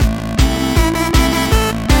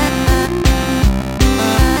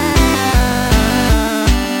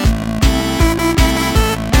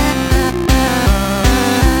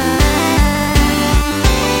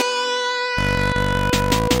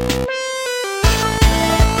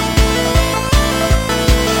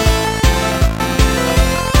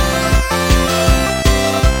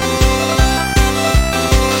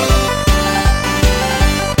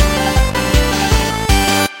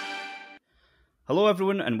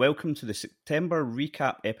welcome to the September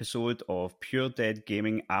recap episode of Pure Dead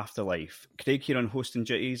Gaming Afterlife. Craig here on hosting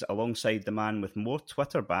duties alongside the man with more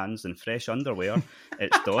Twitter bans than fresh underwear.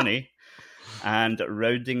 It's Donny. And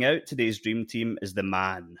rounding out today's dream team is the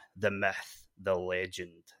man, the myth, the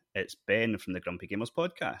legend. It's Ben from the Grumpy Gamers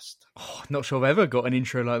podcast. Oh, not sure I've ever got an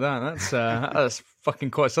intro like that. That's fucking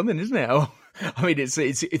quite something, isn't it? Oh, I mean,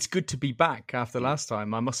 it's good to be back after last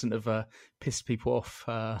time. I mustn't have pissed people off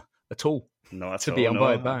at all. Not at to all, be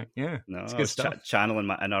invited back. Yeah, no, it's good stuff. Channeling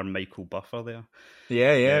my inner Michael Buffer there.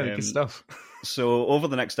 Yeah, good stuff. So over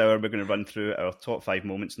the next hour, we're going to run through our top 5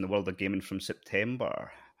 moments in the world of gaming from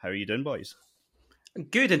September. How are you doing, boys?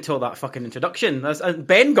 Good until that fucking introduction.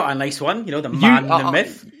 Ben got a nice one, the man, the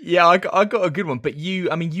myth. Yeah, I got a good one, but you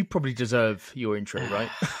probably deserve your intro, right?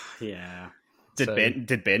 Yeah.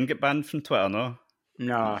 Did Ben get banned from Twitter?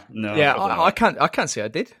 No. Yeah, I can't say I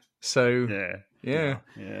did. So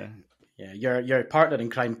yeah. Your partner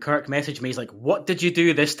in crime, Kirk, messaged me. He's like, "What did you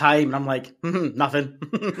do this time?" And I'm like, "Nothing."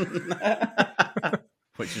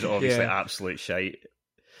 Which is obviously absolute shite.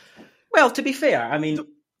 Well, to be fair, I mean,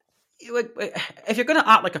 if you're going to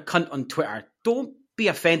act like a cunt on Twitter, don't be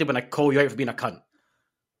offended when I call you out for being a cunt.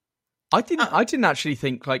 I didn't actually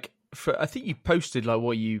think I think you posted like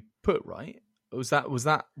what you put, right? Was that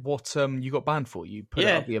what you got banned for? You put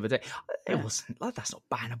it up the other day. It wasn't. That's not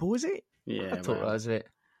bannable, is it? Yeah, I thought that was it.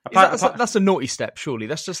 That's a naughty step, surely.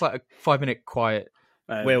 That's just like a 5-minute quiet.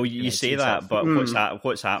 Well, you say that, but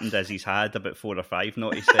what's happened is he's had about 4 or 5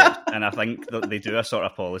 naughty steps, and I think that they do a sort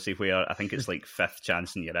of policy where I think it's like 5th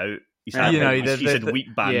chance and you're out. He's had, he's had weak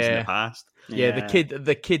bans in the past. Yeah,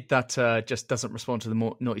 the kid that just doesn't respond to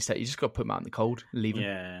the naughty step, you just got to put him out in the cold and leave him.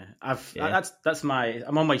 Yeah,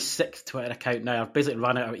 I'm on my 6th Twitter account now. I've basically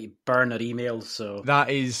run out of burn their emails, so that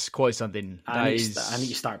is quite something. I need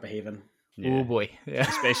to start behaving. Yeah. Oh boy, yeah.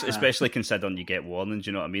 Especially considering you get warnings.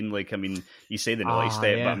 You know what I mean? Like, I mean, you say the naughty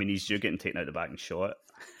step, but I mean, you're getting taken out the back and shot.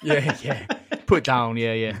 Yeah. Put down.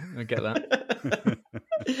 Yeah. I get that.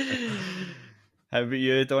 How about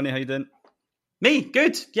you, Donnie? How you doing? Me,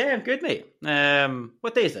 good. Yeah, I'm good, mate.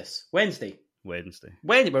 What day is this? Wednesday. We're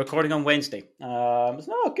recording on Wednesday. It's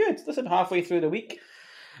not good. Listen, halfway through the week.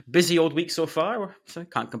 Busy old week so far, so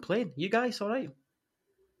can't complain. You guys, all right?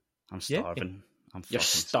 I'm starving. You're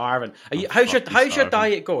starving. How's your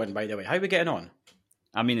diet going, by the way? How are we getting on?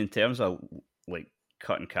 I mean, in terms of like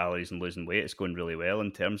cutting calories and losing weight, it's going really well.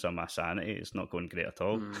 In terms of my sanity, it's not going great at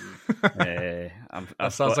all. That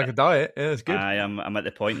sounds like a diet. Yeah, it's good. I'm at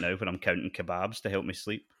the point now where I'm counting kebabs to help me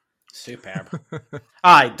sleep. Superb.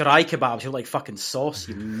 Aye, dry kebabs. You're like fucking sauce,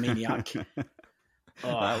 you maniac.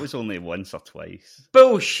 That was only once or twice.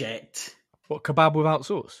 Bullshit. What, kebab without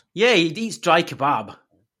sauce? Yeah, he eats dry kebab.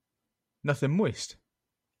 Nothing moist.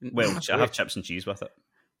 Well, I have chips and cheese with it.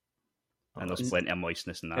 And there's plenty of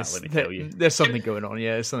moistness in that, let me tell you. There's something going on,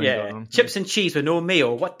 yeah. There's something going on. Chips and cheese with no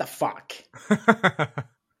mayo, what the fuck?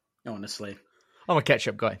 Honestly. I'm a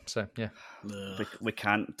ketchup guy, so yeah. We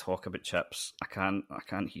can't talk about chips. I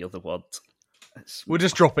can't hear the word. We'll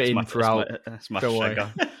just drop it in throughout. It's my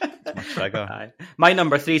trigger. It's my trigger. My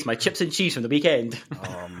number 3 is my chips and cheese from the weekend.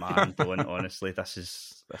 Oh man, don't, honestly, this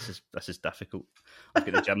is difficult. I've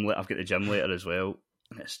got the gym later as well.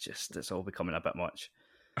 It's all becoming a bit much.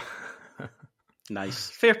 Nice.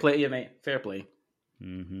 Fair play to you, mate. Fair play.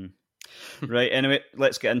 Mm-hmm. Right, anyway,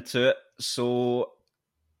 let's get into it. So,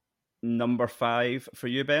 number 5 for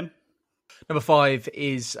you, Ben? Number 5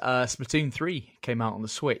 is Splatoon 3 came out on the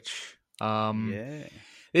Switch.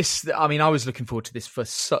 This, I mean, I was looking forward to this for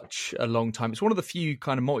such a long time. It's one of the few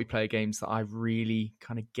kind of multiplayer games that I really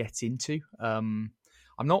kind of get into. I'm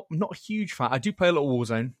not a huge fan. I do play a lot of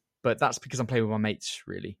Warzone, but that's because I'm playing with my mates,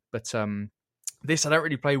 really. But this I don't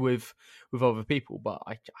really play with other people, but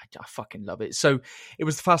I fucking love it. So it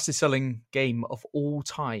was the fastest selling game of all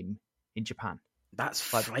time in Japan. That's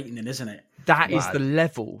frightening, isn't it? That is the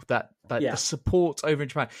level that the support over in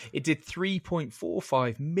Japan. It did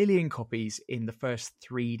 3.45 million copies in the first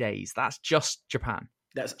 3 days. That's just Japan.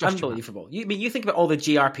 That's just unbelievable. Japan. You think about all the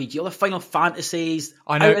JRPG, all the Final Fantasies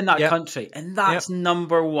out in that country, and that's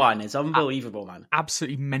number 1. It's unbelievable, man.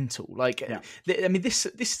 Absolutely mental. Like, I mean, this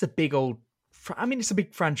is a big old. I mean, it's a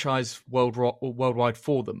big franchise worldwide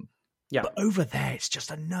for them. Yeah, but over there, it's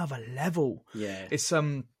just another level. Yeah, it's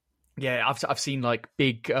I've seen like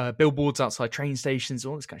big billboards outside train stations,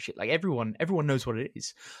 all this kind of shit. Like everyone knows what it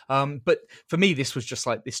is. But for me, this was just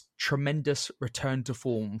like this tremendous return to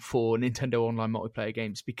form for Nintendo Online multiplayer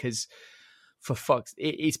games because,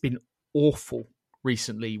 it's been awful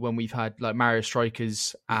recently when we've had like Mario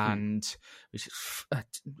Strikers and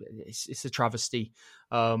it's a travesty.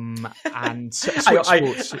 And Switch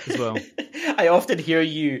Sports as well. I often hear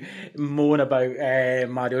you moan about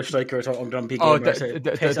Mario Strikers on Grumpy Gamer.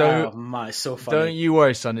 Man, it's so funny. Don't you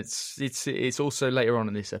worry, son. It's also later on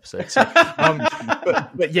in this episode. So,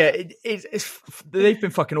 but yeah, it's they've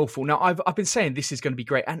been fucking awful. Now I've been saying this is going to be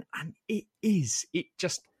great, and it is.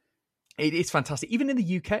 It's fantastic. Even in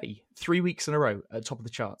the UK, 3 weeks in a row at the top of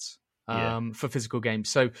the charts. For physical games.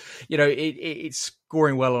 So, it's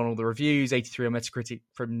scoring well on all the reviews, 83 on Metacritic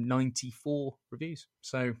from 94 reviews.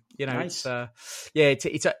 So, nice.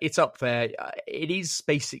 It's up there. It is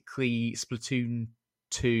basically Splatoon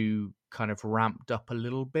 2 kind of ramped up a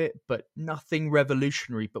little bit, but nothing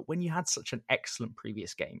revolutionary. But when you had such an excellent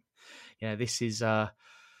previous game, this is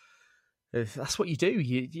that's what you do.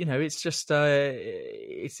 It's just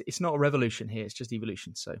it's not a revolution here, it's just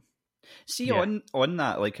evolution. So see, on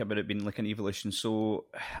that, like about it being like an evolution, so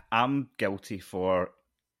I'm guilty for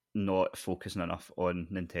not focusing enough on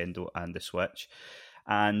Nintendo and the Switch.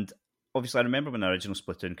 And obviously I remember when the original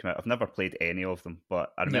Splatoon came out. I've never played any of them,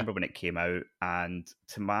 but I remember when it came out, and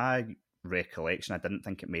to my recollection, I didn't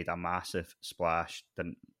think it made a massive splash.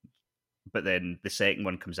 But then the second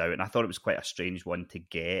one comes out, and I thought it was quite a strange one to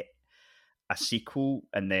get a sequel,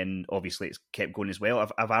 and then obviously it's kept going as well.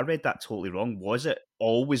 Have I read that totally wrong? Was it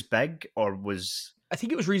always big, or was... I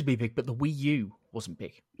think it was reasonably big, but the Wii U wasn't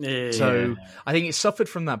big. So I think it suffered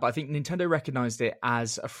from that, but I think Nintendo recognized it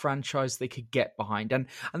as a franchise they could get behind. And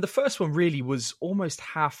the first one really was almost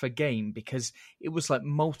half a game, because it was like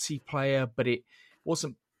multiplayer, but it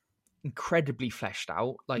wasn't incredibly fleshed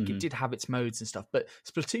out. Like it did have its modes and stuff, but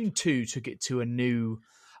Splatoon 2 took it to a new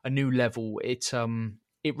level.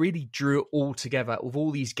 It really drew it all together with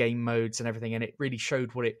all these game modes and everything, and it really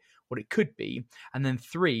showed what it could be. And then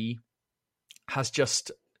 3 has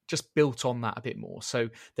just built on that a bit more. So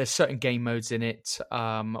there's certain game modes in it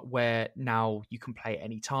where now you can play at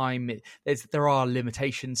any time. There are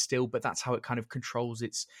limitations still, but that's how it kind of controls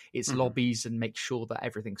its lobbies and makes sure that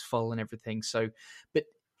everything's full and everything. So, but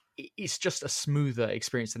it's just a smoother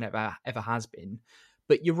experience than it ever has been.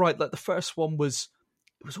 But you're right, like the first one was...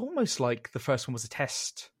 It was almost like the first one was a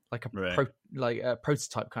test, like a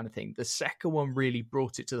prototype kind of thing. The second one really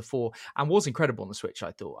brought it to the fore and was incredible on the Switch.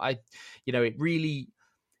 I thought,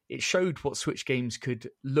 it showed what Switch games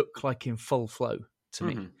could look like in full flow to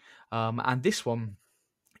me. And this one,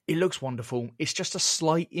 it looks wonderful. It's just a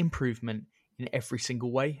slight improvement in every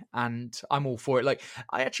single way, and I'm all for it. Like,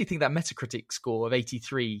 I actually think that Metacritic score of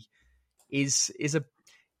 83 is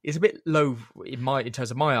a bit low in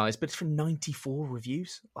terms of my eyes, but it's from 94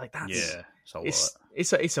 reviews. Like that's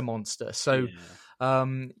it's a monster. So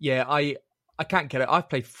I can't get it. I've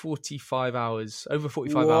played 45 hours in the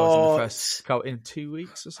first in 2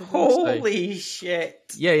 weeks or something. Holy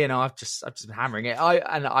shit! Yeah, I've just been hammering it.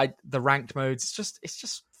 The ranked modes. It's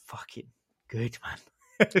just fucking good, man.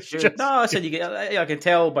 I said I can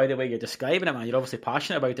tell by the way you're describing it, man. You're obviously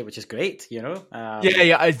passionate about it, which is great.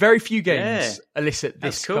 Very few games elicit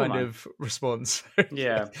this kind of response. And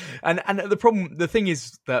the thing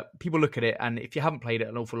is that people look at it, and if you haven't played it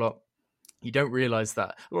an awful lot, you don't realize that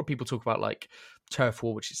a lot of people talk about like Turf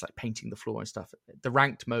War, which is like painting the floor and stuff. The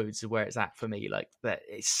ranked modes is where it's at for me. Like that,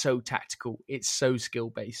 it's so tactical, it's so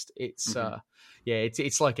skill based. It's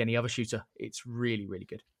it's like any other shooter. It's really, really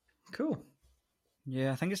good. Cool.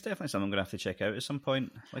 Yeah, I think it's definitely something I'm going to have to check out at some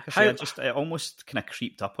point. Like I said, it almost kind of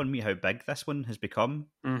creeped up on me how big this one has become.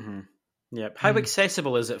 Yeah. How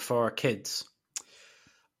accessible is it for kids?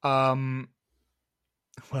 Well,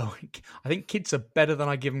 I think kids are better than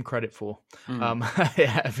I give them credit for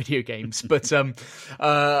video games. But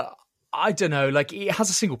I don't know. Like, it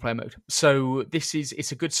has a single player mode, so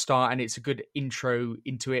it's a good start and it's a good intro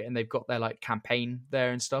into it. And they've got their like campaign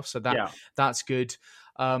there and stuff, so that's good.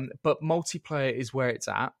 But multiplayer is where it's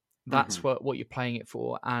at. That's what you're playing it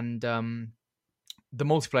for, and the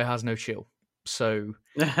multiplayer has no chill, so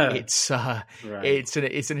it's an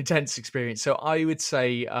intense experience. So I would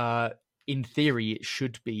say, in theory, it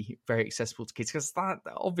should be very accessible to kids, because that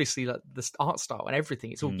obviously, like, the art style and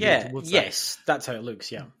everything, it's all that's how it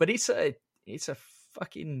looks. Yeah, but it's a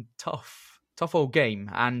fucking tough old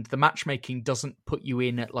game, and the matchmaking doesn't put you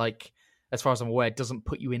in at, like, as far as I'm aware, doesn't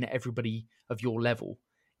put you in at everybody of your level.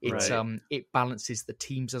 It balances the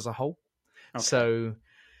teams as a whole. Okay. So,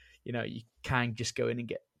 you can just go in and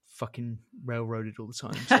get fucking railroaded all the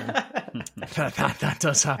time. So that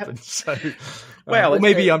does happen. So, well,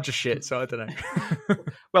 maybe I'm just shit. So I don't know.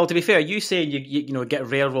 Well, to be fair, you saying you get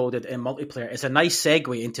railroaded in multiplayer is a nice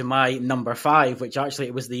segue into my number 5, which actually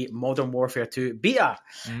it was the Modern Warfare 2 beta,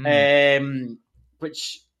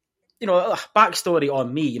 which backstory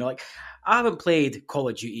on me. I haven't played Call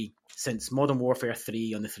of Duty since Modern Warfare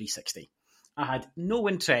 3 on the 360. I had no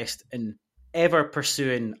interest in ever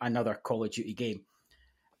pursuing another Call of Duty game.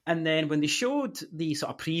 And then when they showed the sort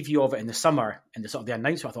of preview of it in the summer and the sort of the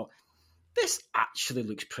announcement, I thought, this actually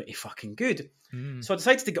looks pretty fucking good. So I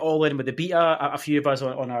decided to get all in with the beta. A few of us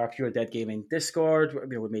on our Pure Dead Gaming Discord,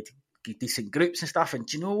 we made decent groups and stuff. And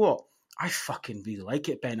do you know what? I fucking really like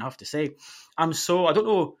it, Ben, I have to say. I don't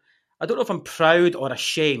know if I'm proud or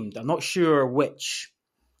ashamed. I'm not sure which.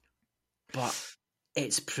 But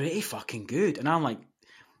it's pretty fucking good. And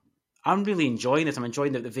I'm really enjoying it. I'm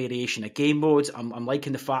enjoying the variation of game modes. I'm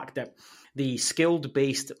liking the fact that the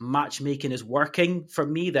skilled-based matchmaking is working for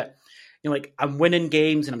me. That, I'm winning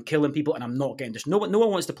games and I'm killing people and I'm not getting this. No one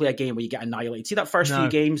wants to play a game where you get annihilated. See that first few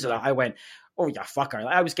games that I went, oh yeah, fucker.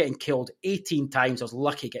 I was getting killed 18 times. I was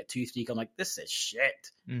lucky to get 2-3. I'm like, this is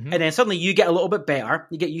shit. And then suddenly you get a little bit better.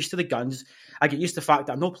 You get used to the guns. I get used to the fact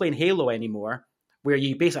that I'm not playing Halo anymore, where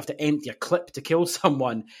you basically have to empty a clip to kill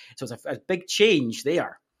someone. So it's a big change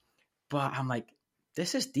there. But I'm like,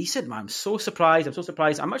 this is decent, man. I'm so surprised.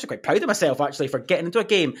 I'm actually quite proud of myself, actually, for getting into a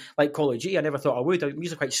game like Call of Duty. I never thought I would. I'm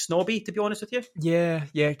usually quite snobby, to be honest with you. Yeah.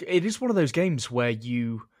 It is one of those games where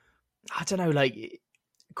I don't know, like,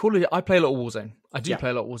 Call of Duty, I play a lot of Warzone. I do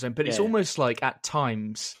play a lot of Warzone, but it's almost like at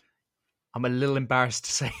times I'm a little embarrassed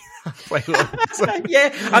to say I play a lot of Warzone.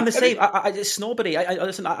 Yeah, I'm the same. It's snobbery.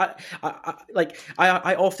 Listen, I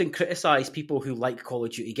often criticize people who like Call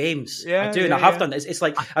of Duty games. Yeah, I do, and I have done. It's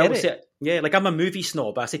like I always say, like I'm a movie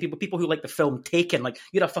snob. I say people who like the film Taken, like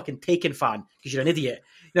you're a fucking Taken fan because you're an idiot.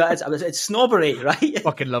 It's snobbery, right?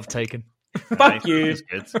 Fucking love Taken. Fuck you.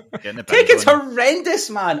 Taken's horrendous,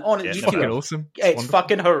 man. On it's fucking awesome. It's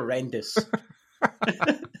fucking horrendous.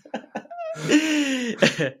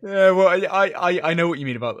 Yeah, well, I know what you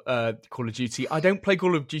mean about Call of Duty. I don't play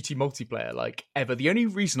Call of Duty multiplayer like ever. The only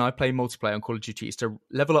reason I play multiplayer on Call of Duty is to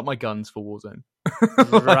level up my guns for Warzone.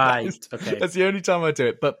 Right. Okay. That's the only time I do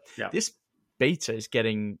it. But this beta it's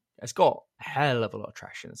got a hell of a lot of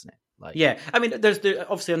traction, isn't it? Yeah, I mean,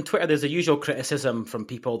 obviously on Twitter there's the usual criticism from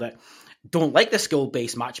people that don't like the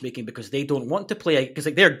skill-based matchmaking because they don't want to play, because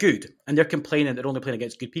they're good and they're complaining they're only playing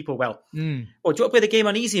against good people. Well, do you want to play the game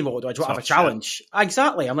on easy mode or do you want to have a challenge?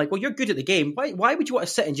 Exactly. I'm like, well, you're good at the game. Why would you want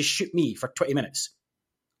to sit and just shoot me for 20 minutes?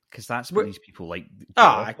 Because that's what these people like.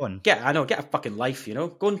 I know. Get a fucking life,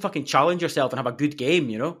 Go and fucking challenge yourself and have a good game,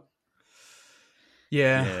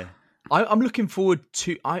 Yeah. I'm looking forward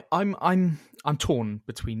to. I'm torn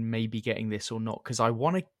between maybe getting this or not because I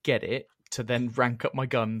want to get it to then rank up my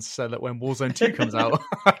guns so that when Warzone 2 comes out,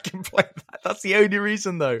 I can play that. That's the only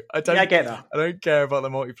reason, though. I get that. I don't care about the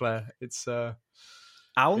multiplayer. It's. I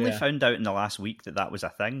only found out in the last week that was a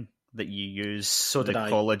thing. That you use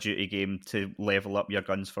Call of Duty game to level up your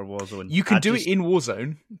guns for Warzone. You can do it in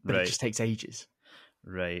Warzone, but it just takes ages.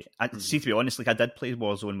 Right. See, to be honest, I did play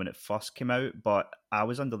Warzone when it first came out, but I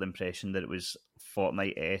was under the impression that it was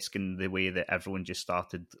Fortnite-esque in the way that everyone just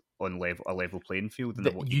started on a level playing field and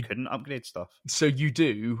that you couldn't upgrade stuff. So you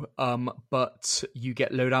do, but you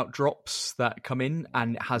get loadout drops that come in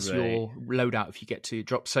and it has your loadout if you get to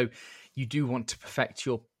drop. So you do want to perfect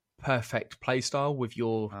your perfect playstyle with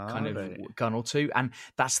your kind of gun or two, and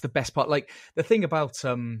that's the best part. Like the thing about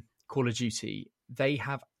Call of Duty, they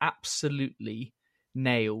have absolutely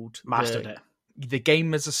mastered it. The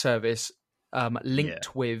game as a service,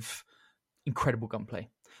 linked with incredible gunplay.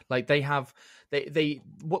 Like they have they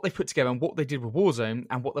what they put together and what they did with Warzone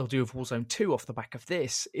and what they'll do with Warzone 2 off the back of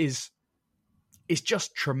this is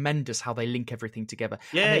just tremendous how they link everything together.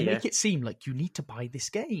 And they make it seem like you need to buy this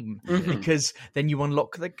game because then you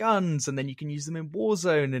unlock the guns and then you can use them in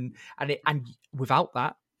Warzone and without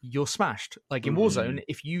that you're smashed. Like in Warzone,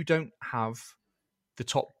 if you don't have the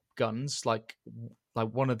top guns, like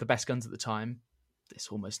one of the best guns at the time, there's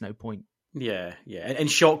almost no point. Yeah. And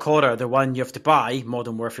Shock Horror, the one you have to buy,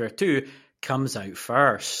 Modern Warfare 2, comes out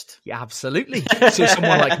first. Yeah, absolutely. So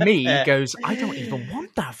someone like me goes, I don't even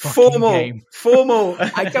want that fucking game.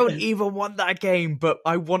 FOMO. I don't even want that game, but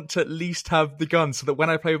I want to at least have the gun so that when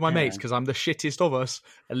I play with my mates, because I'm the shittest of us,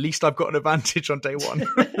 at least I've got an advantage on day one.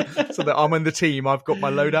 So that I'm in the team, I've got my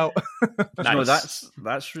loadout. Nice. No,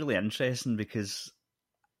 that's really interesting because,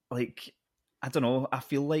 like, I don't know, I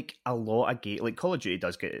feel like a lot of like Call of Duty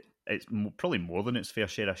does get it's probably more than its fair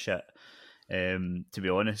share of shit. To be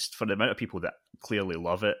honest, for the amount of people that clearly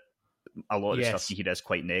love it, a lot of the stuff you hear is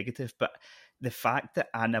quite negative. But the fact that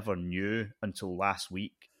I never knew until last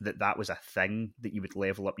week that was a thing, that you would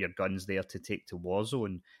level up your guns there to take to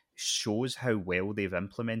Warzone, shows how well they've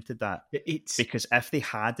implemented that. Because if they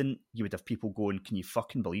hadn't, you would have people going, "Can you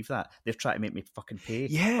fucking believe that? They've tried to make me fucking pay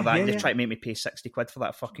for that. They've tried to make me pay 60 quid for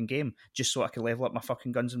that fucking game just so I could level up my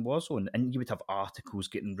fucking guns in Warzone." And you would have articles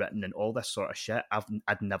getting written and all this sort of shit.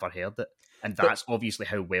 I'd never heard it, and that's obviously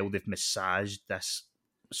how well they've massaged this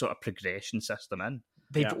sort of progression system in.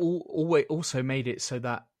 They've always also made it so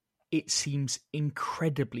that it seems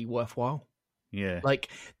incredibly worthwhile. Yeah, like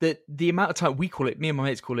the amount of time me and my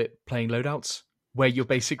mates call it playing loadouts, where you're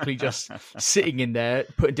basically just sitting in there,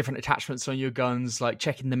 putting different attachments on your guns, like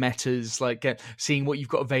checking the metas, like seeing what you've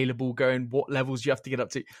got available, going what levels you have to get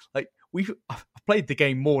up to. Like I've played the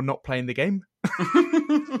game more not playing the game.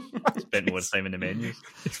 Spent more time in the menus.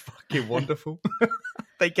 It's fucking wonderful.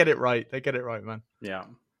 They get it right, man. Yeah.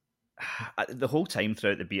 The whole time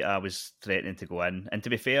throughout the beta, I was threatening to go in, and to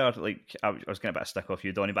be fair, like I was getting a bit of stick off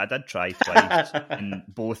you, Donnie, but I did try twice, and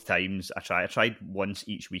both times I tried once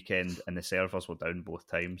each weekend, and the servers were down both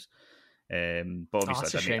times. But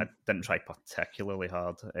obviously, I didn't try particularly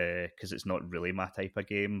hard because it's not really my type of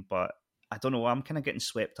game. But I don't know, I'm kind of getting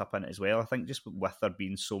swept up in it as well. I think just with there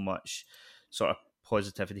being so much sort of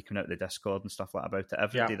positivity coming out of the Discord and stuff like that about it,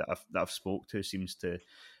 everybody that I've spoke to seems to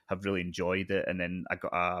have really enjoyed it. And then I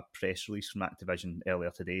got a press release from Activision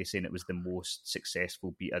earlier today saying it was the most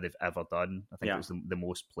successful beta they've ever done. I think it was the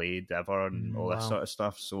most played ever and all this sort of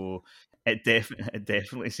stuff. So it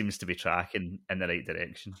definitely seems to be tracking in the right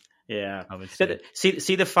direction. Yeah, I would say.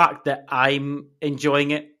 See the fact that I'm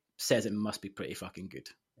enjoying it says it must be pretty fucking good.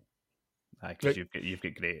 Because you've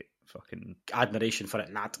got great fucking admiration for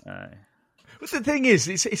it, Nat. But the thing is,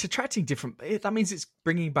 it's attracting different. That means it's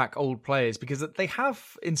bringing back old players because they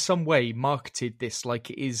have, in some way, marketed this like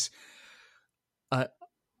it is a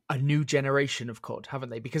new generation of COD, haven't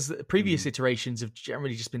they? Because the previous iterations have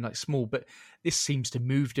generally just been like small, but this seems to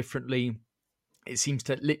move differently. It seems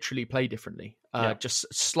to literally play differently.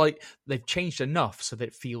 Just slight. They've changed enough so that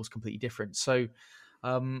it feels completely different. So,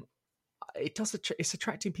 it does. It's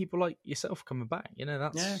attracting people like yourself coming back. You know,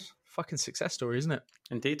 that's a fucking success story, isn't it?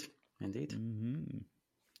 Indeed.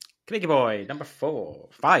 Craigie boy, number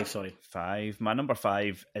 5. My number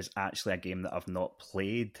 5 is actually a game that I've not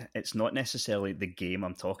played. It's not necessarily the game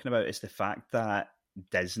I'm talking about. It's the fact that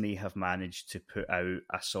Disney have managed to put out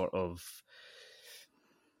a sort of...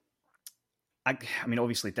 I mean,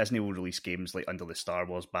 obviously, Disney will release games like under the Star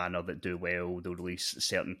Wars banner that do well. They'll release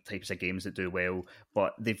certain types of games that do well.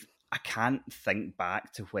 But I can't think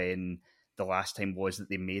back to when the last time was that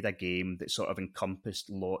they made a game that sort of encompassed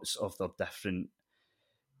lots of their different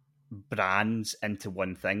brands into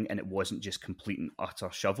one thing, and it wasn't just complete and utter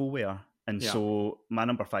shovelware. And so my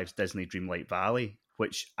number 5 is Disney Dreamlight Valley,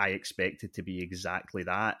 which I expected to be exactly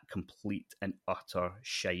that, complete and utter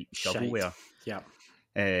shovelware. Yeah.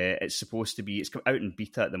 It's supposed to be, it's out in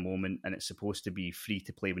beta at the moment, and it's supposed to be free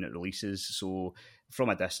to play when it releases. So from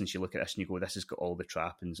a distance, you look at this and you go, this has got all the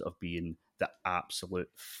trappings of being the absolute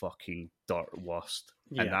fucking dirt worst.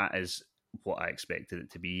 Yeah. And that is what I expected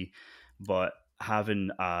it to be. But having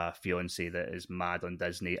a fiance that is mad on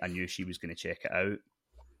Disney, I knew she was going to check it out.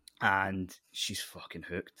 And she's fucking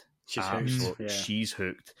hooked. She's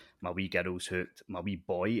hooked. My wee girl's hooked. My wee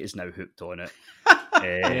boy is now hooked on it.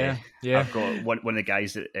 I've got one of the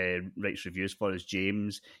guys that writes reviews for us,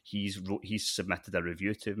 James. He's submitted a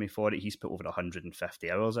review to me for it. He's put over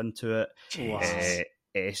 150 hours into it.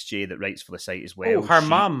 SJ that writes for the site as well. Oh, her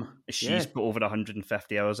mum. She's put over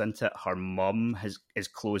 150 hours into it. Her mum is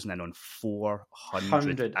closing in on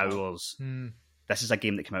 400 hours. This is a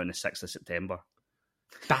game that came out on the 6th of September.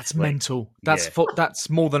 That's mental. That's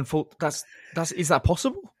more than full. Is that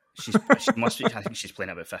possible? She must be. I think she's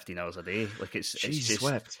playing about 15 hours a day. Like it's just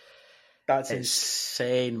swept. That's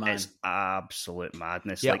insane, man. It's absolute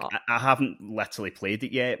madness. Yeah, like I haven't literally played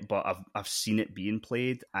it yet, but I've seen it being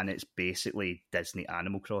played, and it's basically Disney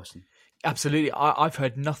Animal Crossing. Absolutely, I've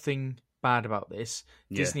heard nothing bad about this.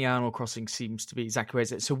 Disney Animal Crossing seems to be exactly where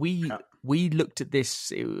it's at. So we looked at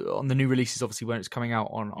this on the new releases, obviously when it's coming out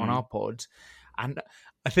on our pod, and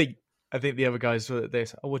I think the other guys were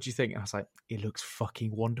this. Oh, what do you think? And I was like, it looks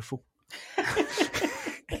fucking wonderful.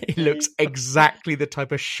 It looks exactly the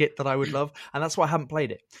type of shit that I would love, and that's why I haven't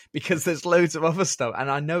played it, because there's loads of other stuff, and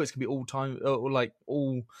I know it's gonna be all time,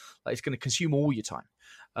 it's gonna consume all your time.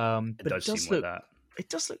 But it does seem like that. It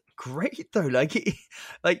does look great though.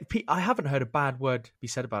 I haven't heard a bad word be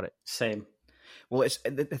said about it. Same. Well, it's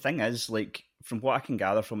the thing is, like, from what I can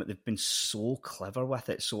gather from it, they've been so clever with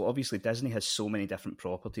it. So obviously Disney has so many different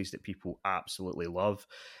properties that people absolutely love,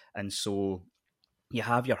 and so you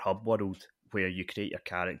have your hub world, where you create your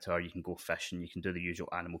character, you can go fishing, you can do the usual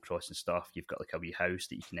Animal Crossing stuff. You've got like a wee house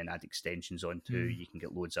that you can then add extensions onto. You can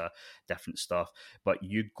get loads of different stuff. But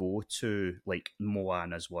you go to like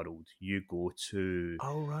Moana's world. You go to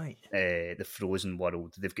the Frozen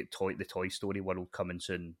world. They've got the Toy Story world coming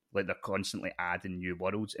soon. Like they're constantly adding new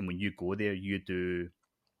worlds, and when you go there, you do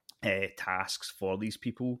tasks for these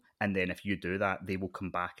people, and then if you do that, they will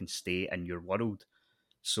come back and stay in your world.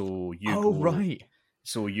 So you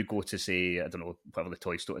So you go to, say, I don't know, whatever the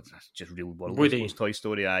Toy Story, it's just real world, Woody. Toy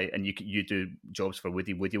Story, and you do jobs for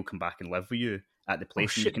Woody. Woody will come back and live with you at the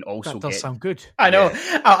place. Oh, and you can also that does sound good. I know.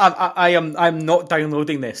 Yeah. I'm not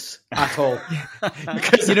downloading this at all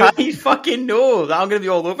because I fucking know that I'm going to be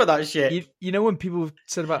all over that shit. You know when people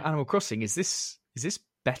said about Animal Crossing, is this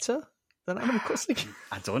better than Animal Crossing?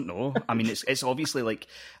 I don't know. I mean, it's obviously like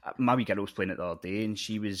my wee girl was playing it the other day, and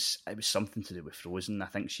it was something to do with Frozen. I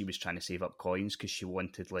think she was trying to save up coins because she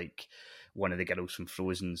wanted like one of the girls from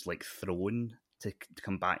Frozen's like throne to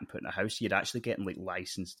come back and put in a house. You're actually getting like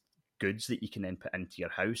licensed goods that you can then put into your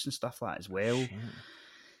house and stuff like that as well. Shit.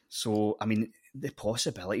 So, I mean, the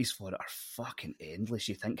possibilities for it are fucking endless.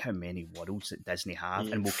 You think how many worlds that Disney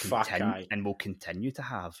have and will continue to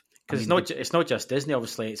have. Because it's not just Disney,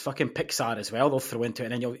 obviously. It's fucking Pixar as well. They'll throw into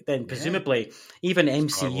it, and then presumably even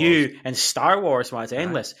MCU and Star Wars. Well, it's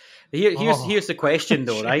endless. Here's the question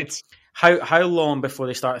though, right? How long before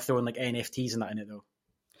they start throwing like NFTs and that in it though?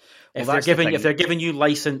 If they're giving you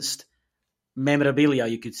licensed memorabilia,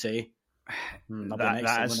 you could say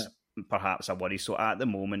that is perhaps a worry. So at the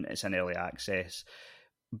moment, it's in early access.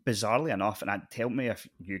 Bizarrely enough, and tell me if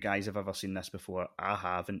you guys have ever seen this before. I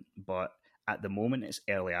haven't, but at the moment, it's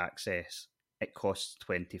early access. It costs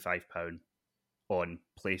 £25 on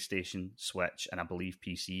PlayStation, Switch, and I believe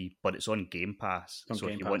PC, but it's on Game Pass. So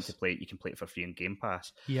if you want to play it, you can play it for free on Game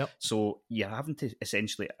Pass. Yep. So you're having to,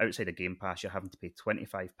 essentially, outside of Game Pass, you're having to pay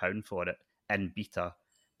 £25 for it in beta,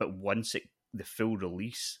 but once the full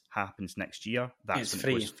release happens next year, that's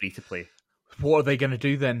when it goes free to play. What are they going to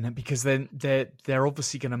do then? Because then they're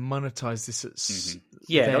obviously going to monetize this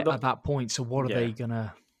at that point. So what are they going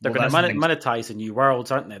to... They're going to monetize the new worlds,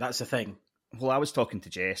 aren't they? That's the thing. Well, I was talking to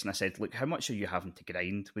Jess and I said, look, how much are you having to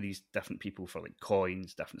grind with these different people for like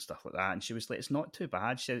coins, different stuff like that? And she was like, it's not too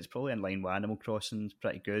bad. She said it's probably in line with Animal Crossing, it's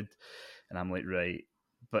pretty good. And I'm like, right.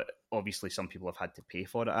 But obviously some people have had to pay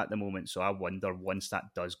for it at the moment. So I wonder, once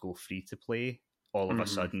that does go free to play, all of a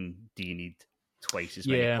sudden, do you need twice as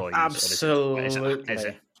many coins? Absolutely.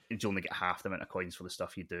 Do you only get half the amount of coins for the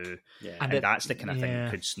stuff you do? Yeah. And that's the kind of thing that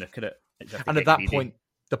could snooker it. And at that point,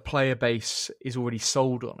 the player base is already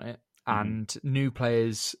sold on it, and new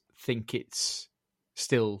players think it's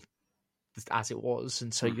still as it was,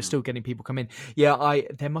 and so you're still getting people come in. Yeah,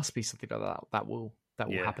 there must be something like that will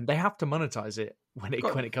happen. They have to monetize it when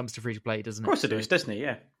it comes to free to play, doesn't it? Of course, it is Disney.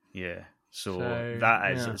 Yeah. So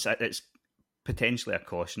that is it's potentially a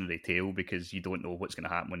cautionary tale, because you don't know what's going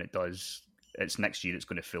to happen when it does. It's next year it's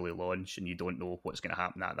going to fully launch, and you don't know what's going to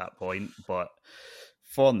happen at that point, but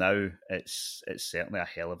for now, it's certainly a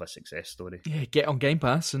hell of a success story. Yeah, get on Game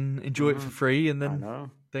Pass and enjoy it for free, and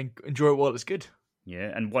then enjoy it while it's good.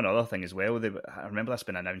 Yeah, and one other thing as well, I remember that's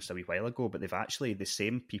been announced a wee while ago, but they've actually, the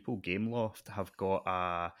same people, Gameloft, have got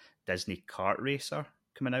a Disney kart racer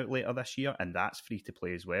coming out later this year, and that's free to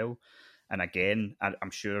play as well. And again,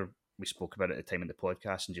 I'm sure we spoke about it at the time in the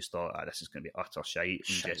podcast and just thought, this is going to be utter shite.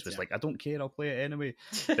 And Jess was like, I don't care, I'll play it anyway.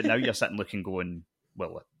 But now you're sitting looking going,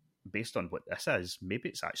 well, based on what this is, maybe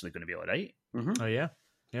it's actually going to be all right. Oh, yeah.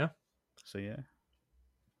 Yeah. So, yeah.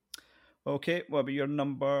 Okay, what about your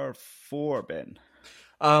number 4, Ben?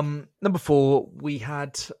 Number 4, we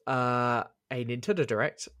had a Nintendo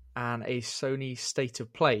Direct and a Sony State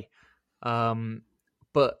of Play.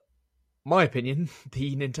 But my opinion,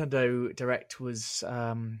 the Nintendo Direct was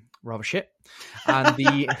rather shit, and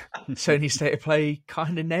the Sony State of Play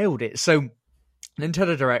kind of nailed it. So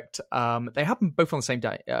Nintendo Direct, they happened both on the same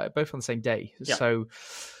day. Yeah. So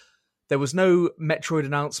there was no Metroid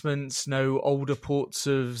announcements, no older ports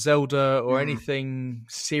of Zelda or anything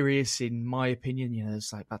serious, in my opinion. You know,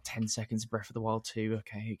 there's like about 10 seconds of Breath of the Wild 2.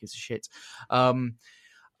 Okay, who gives a shit?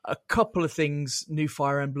 A couple of things, new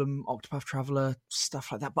Fire Emblem, Octopath Traveler,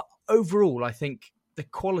 stuff like that. But overall, I think the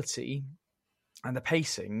quality and the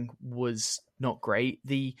pacing was not great.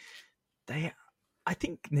 I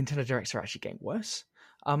think Nintendo Directs are actually getting worse.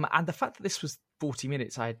 And the fact that this was 40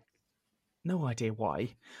 minutes, I had no idea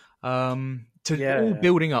why. All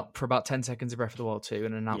building up for about 10 seconds of Breath of the Wild 2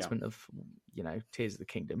 and an announcement of, Tears of the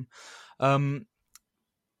Kingdom.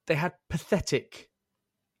 They had pathetic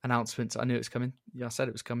announcements. I knew it was coming. Yeah, I said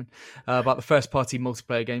it was coming. About the first-party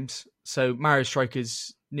multiplayer games. So Mario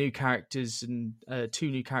Strikers, new characters and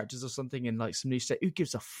 2 new characters or something, and like some new stuff. Who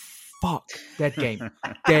gives a fuck? Dead game.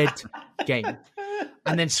 Dead game.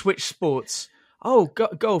 And then Switch Sports. Oh,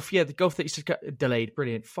 golf. Yeah, the golf that used to get delayed.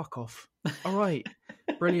 Brilliant. Fuck off. All right.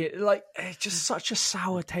 Brilliant. Like, it's just such a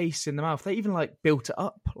sour taste in the mouth. They even like built it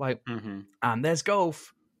up. Like, and there's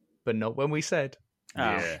golf, but not when we said.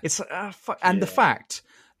 Yeah. It's and the fact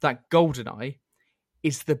that GoldenEye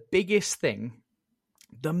is the biggest thing,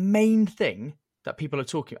 the main thing that people are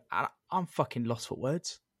talking about. I'm fucking lost for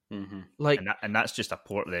words. Like, and that's just a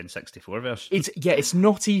port of the N64 version. It's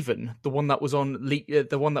not even the one that was on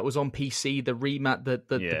the one that was on PC, the remat, the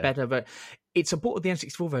better. But it's a port of the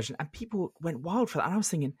N64 version, and people went wild for that. And I was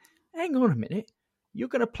thinking, hang on a minute, you're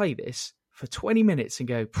going to play this for 20 minutes and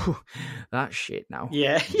go, that's shit now.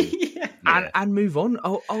 Yeah. And move on.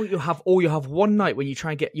 You'll have one night when you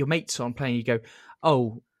try and get your mates on playing. You go,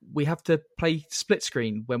 oh, we have to play split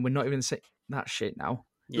screen when we're not even saying that shit now.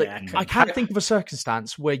 Yeah, I can't think of a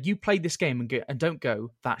circumstance where you play this game and don't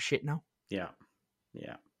go that shit now. Yeah.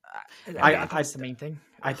 That's the main thing.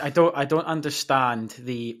 I don't understand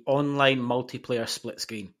the online multiplayer split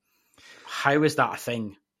screen. How is that a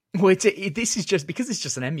thing? Well, this is just because it's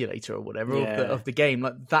just an emulator or whatever of the game,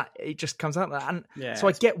 like that. It just comes out there, and so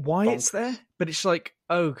I get why it's there, but it's like,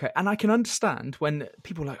 okay, and I can understand when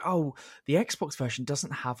people are like, oh, the Xbox version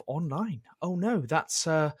doesn't have online. Oh no, that's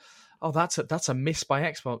a miss by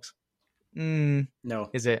Xbox. No,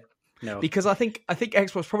 is it? No, because I think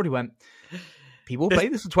Xbox probably went, people will play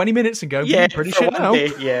this for 20 minutes and go, pretty shit now.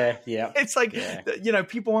 Yeah. It's like,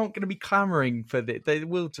 people aren't going to be clamoring for it. They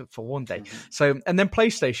will for one day. So, and then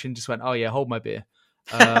PlayStation just went, oh yeah, hold my beer.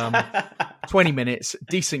 20 minutes,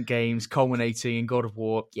 decent games, culminating in God of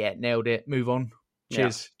War. Yeah, nailed it. Move on.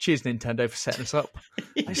 Cheers, Nintendo, for setting us up.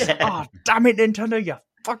 Oh, damn it, Nintendo, you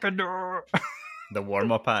fucking the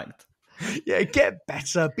warm-up act. Yeah, get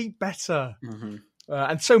better, be better.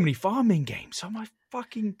 And so many farming games. Oh my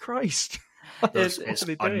fucking Christ. It's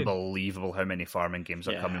unbelievable how many farming games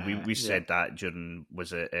are coming. We said that during,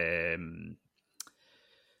 was it the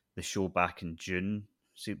show back in June?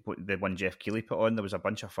 See, the one Jeff Keighley put on, there was a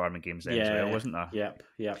bunch of farming games then as well, wasn't there?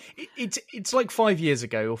 Yep. It's like 5 years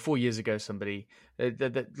ago or 4 years ago, somebody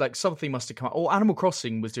like something must have come out, or Animal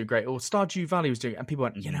Crossing was doing great, or Stardew Valley was doing, and people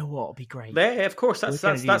went, you know what, it'll be great. Yeah, of course, that's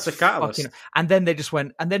a catalyst. And then they just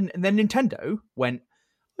went, and then Nintendo went,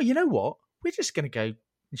 well, you know what, we're just going to go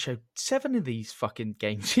and show 7 of these fucking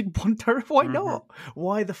games in one turn. Why not?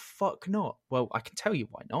 Why the fuck not? Well, I can tell you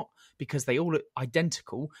why not. Because they all look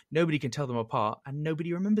identical. Nobody can tell them apart, and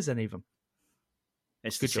nobody remembers any of them.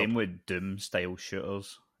 It's the same with Doom-style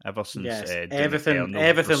shooters. Ever since everything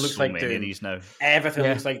looks like Doom. Now. Everything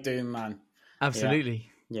looks like Doom, man. Absolutely.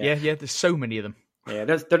 Yeah. There's so many of them. Yeah,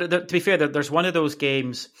 to be fair, there's one of those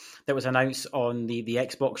games that was announced on the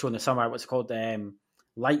Xbox show in the summer. What's it called?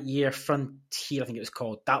 Lightyear Frontier, I think it was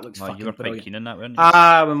called. That looks fucking brilliant. Quite keen on that, weren't you?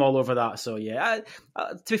 I'm all over that. So yeah,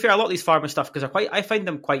 to be fair, a lot of these farming stuff, because I find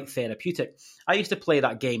them quite therapeutic. I used to play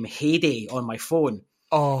that game Heyday on my phone.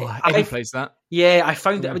 Oh, everyone plays that. Yeah, I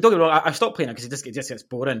found it. I mean, don't get me wrong, I stopped playing it because it just gets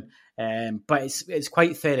boring. But it's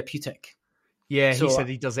quite therapeutic. Yeah, he said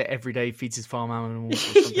he does it every day. Feeds his farm animals.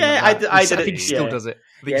 I think he still does it.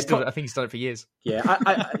 I think he's done it for years.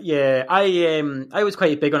 Yeah, I was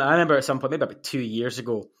quite big on it. I remember at some point, maybe about 2 years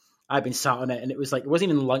ago, I'd been sat on it, and it wasn't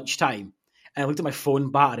even lunchtime. And I looked at my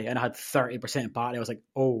phone battery, and I had 30% battery. I was like,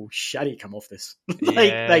 "Oh shit, I need to come off this.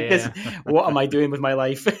 This. What am I doing with my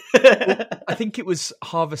life?" I think it was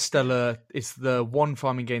Harvestella is the one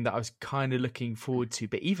farming game that I was kind of looking forward to,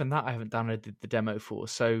 but even that I haven't downloaded the demo for.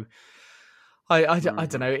 So I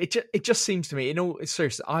don't know. It just seems to me, in all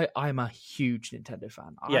seriousness, I'm a huge Nintendo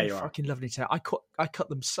fan. I fucking love Nintendo. I cut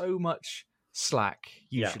them so much slack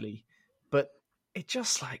usually, but it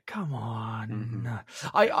just like, come on.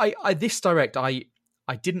 I this direct I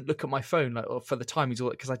didn't look at my phone for the timings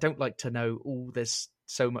because I don't like to know there's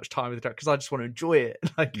so much time with the direct because I just want to enjoy it.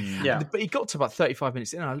 But it got to about 35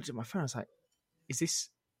 minutes in, and I looked at my phone. I was like, is this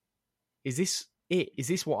it? Is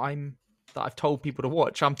this what that I've told people to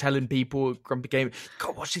watch? I'm telling people, Grumpy Gamer,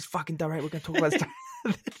 go watch this fucking direct. We're going to talk about this.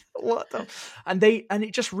 What the? And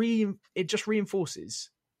it just reinforces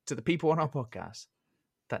to the people on our podcast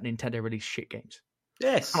that Nintendo released shit games.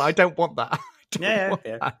 Yes, and I don't want that. I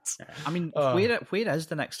mean, where is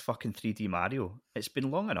the next fucking 3D Mario? It's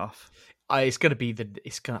been long enough. I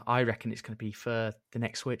reckon it's gonna be for the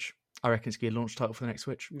next Switch. I reckon it's going to be a launch title for the next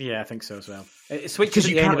Switch. Yeah, I think so as well. Switch is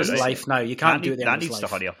at the end of its life now. You can't do it. That needs to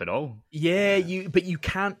hurry up at all. Yeah, but you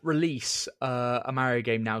can't release a Mario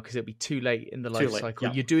game now because it'll be too late in the life cycle.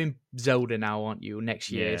 Yeah. You're doing Zelda now, aren't you? Next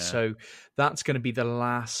year, so that's going to be the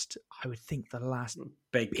last. I would think the last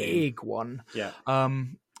big one. Yeah.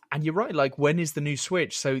 And you're right. Like, when is the new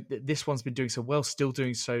Switch? So this one's been doing so well, still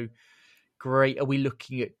doing so great. Are we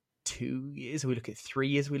looking at 2 years? Are we looking at 3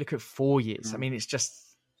 years? Are we looking at 4 years? I mean, it's just.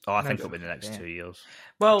 Oh, I think it'll be the next 2 years.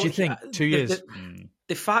 Well, do you think 2 years?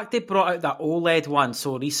 The fact they brought out that OLED one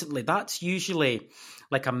so recently, that's usually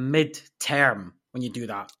like a mid-term when you do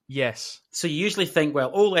that. Yes. So you usually think,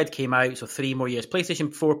 well, OLED came out, so 3 more years.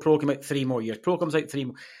 PlayStation 4 Pro came out 3 more years. Pro comes out 3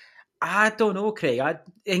 more. I don't know, Craig. The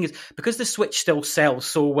thing is, because the Switch still sells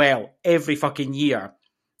so well every fucking year,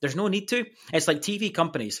 there's no need to. It's like TV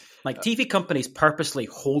companies. Like, TV companies purposely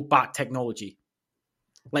hold back technology.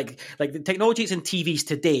 Like the technology that's in TVs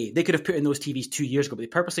today, they could have put in those TVs 2 years ago, but they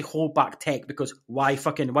purposely hold back tech because why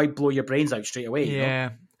blow your brains out straight away?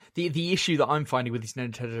 Yeah. You know? The issue that I'm finding with these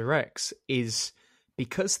Nintendo Directs is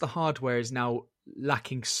because the hardware is now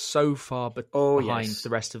lacking so far behind the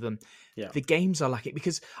rest of them. Yeah. The games are lacking,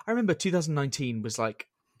 because I remember 2019 was like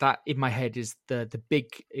that in my head is the big.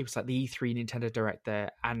 It was like the E3 Nintendo Direct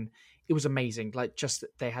there, and it was amazing. Like, just that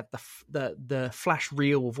they had the flash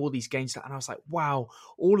reel of all these games, and I was like, wow,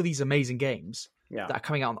 all of these amazing games that are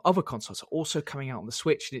coming out on other consoles are also coming out on the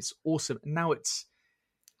Switch, and it's awesome. And now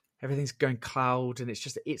everything's going cloud, and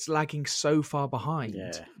it's lagging so far behind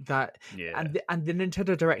that, and the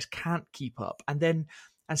Nintendo Directs can't keep up. And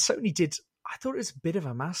Sony did. I thought it was a bit of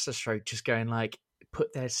a masterstroke, just going like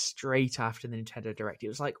put theirs straight after the Nintendo Direct. It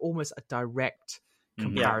was like almost a direct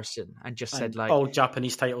comparison, and just said like all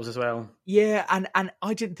Japanese titles as well. Yeah, and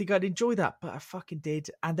I didn't think I'd enjoy that, but I fucking did.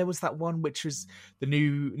 And there was that one which was the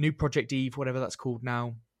new Project Eve, whatever that's called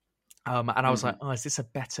now. And I was like, oh, is this a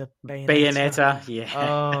better Bayonetta? Bayonetta, yeah.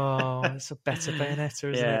 Oh, it's a better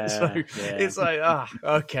Bayonetta, isn't it? So it's like,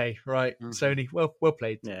 okay, right, Sony, well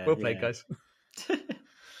played. Well played, guys.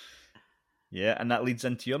 Yeah, and that leads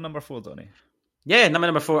into your number 4, Donnie. Yeah,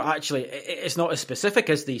 number 4, actually, it's not as specific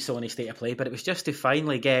as the Sony State of Play, but it was just to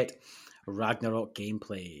finally get Ragnarok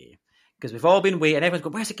gameplay. Because we've all been waiting, everyone's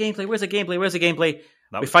going, where's the gameplay? Where's the gameplay? Where's the gameplay?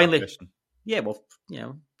 We finally... Yeah, well,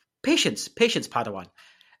 patience, Padawan.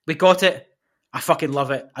 We got it. I fucking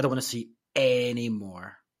love it. I don't want to see any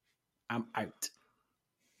more. I'm out.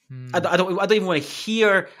 I don't even want to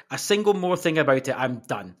hear a single more thing about it. I'm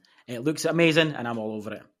done. It looks amazing, and I'm all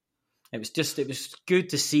over it. It was good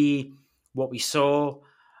to see what we saw.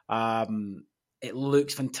 It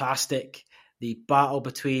looks fantastic. The battle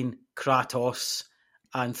between Kratos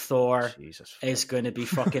and Thor is going to be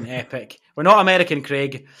fucking epic. We're not American,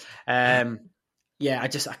 Craig. I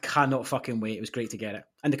cannot fucking wait. It was great to get it.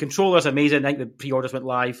 And the controller's amazing. I think the pre-orders went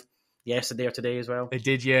live yesterday or today as well. They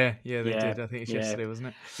did, yeah. Yeah, they did. I think it's yesterday, wasn't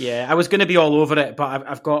it? Yeah, I was going to be all over it, but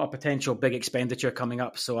I've got a potential big expenditure coming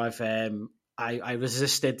up, so I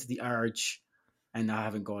resisted the urge, and I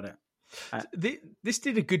haven't got it. This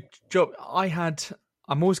did a good job.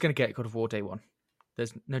 I'm always going to get God of War Day 1.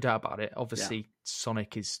 There's no doubt about it. Obviously,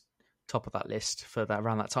 Sonic is top of that list for that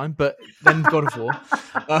around that time, but then God of War.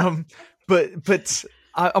 But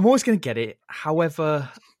I'm always going to get it. However,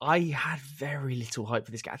 I had very little hype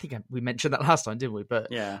for this game. I think we mentioned that last time, didn't we?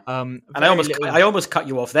 But and I almost cut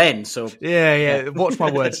you off then. So watch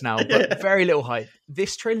my words now. But very little hype.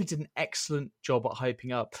 This trailer did an excellent job at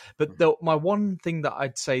hyping up. But my one thing that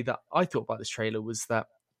I'd say that I thought about this trailer was that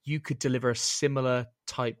you could deliver a similar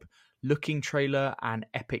type looking trailer and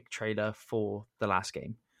epic trailer for the last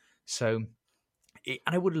game. So,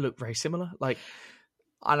 and it would have looked very similar. Like,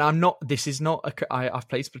 and I'm not. This is not. I've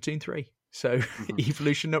played Splatoon 3, so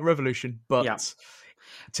Evolution, not Revolution. But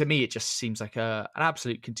to me, it just seems like an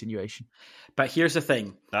absolute continuation. But here's the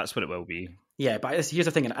thing. That's what it will be. Yeah, but here's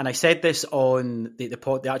the thing, and I said this on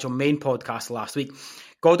the actual main podcast last week.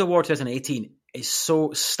 God of War 2018 is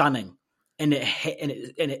so stunning, and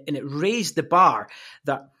it raised the bar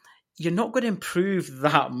that you're not going to improve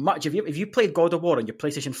that much. If you played God of War on your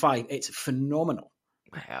PlayStation 5, it's phenomenal.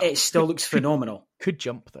 Wow. It still looks phenomenal. Could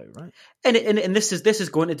jump though, right? And this is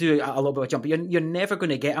going to do a little bit of a jump, but you're never going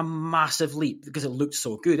to get a massive leap because it looks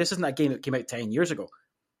so good. This isn't a game that came out 10 years ago.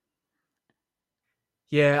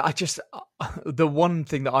 Yeah, the one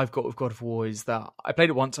thing that I've got with God of War is that I played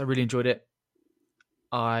it once, I really enjoyed it.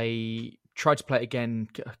 I tried to play it again,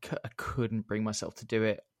 I couldn't bring myself to do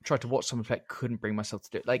it. Tried to watch someone play it, couldn't bring myself to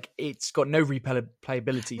do it. Like, it's got no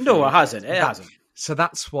replayability. No, it hasn't. It hasn't. So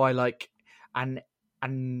that's why, like, and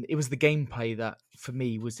it was the gameplay that for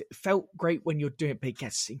me it felt great when you're doing it, but it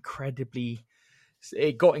gets incredibly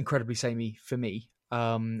it got incredibly samey for me.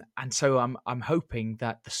 And so I'm hoping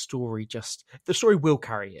that the story will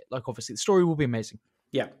carry it. Like, obviously the story will be amazing.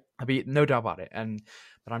 Yeah. I'll be no doubt about it.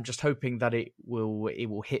 But I'm just hoping that it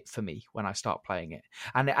will hit for me when I start playing it.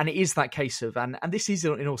 And it is that case of, and this is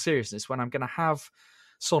in all seriousness, when I'm going to have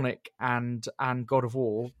Sonic and God of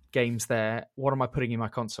War games there, what am I putting in my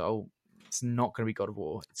console? It's not going to be God of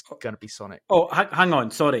War. It's going to be Sonic. Oh, hang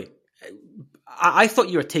on. Sorry. I thought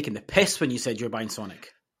you were taking the piss when you said you were buying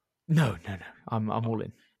Sonic. No. I'm all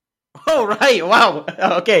in. Oh, right. Wow.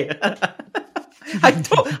 Okay. I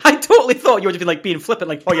totally thought you would have been like being flippant,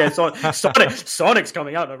 like, oh yeah, Sonic's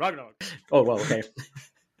coming out of Ragnarok. Oh well, okay.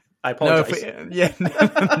 I apologize.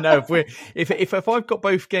 No, if I've got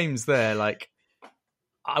both games there, like,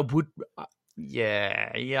 I would.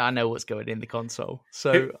 Yeah, I know what's going in the console.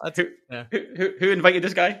 So who invited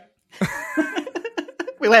this guy?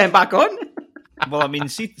 We let him back on. Well, I mean,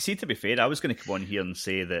 see, to be fair, I was going to come on here and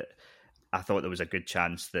say that I thought there was a good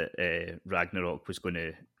chance that Ragnarok was going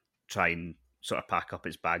to try and sort of pack up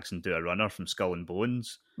its bags and do a runner from Skull and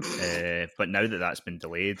Bones. But now that that's been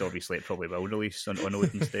delayed, obviously it probably will release on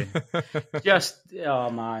Odin's Day.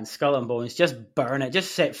 Oh man, Skull and Bones, just burn it.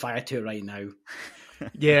 Just set fire to it right now.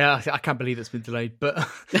 Yeah, I can't believe it's been delayed. But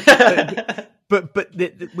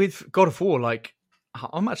with God of War, like,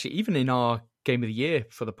 I'm actually, even in our Game of the Year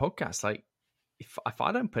for the podcast, like, if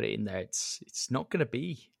I don't put it in there, it's not going to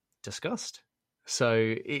be discussed. So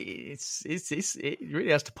it really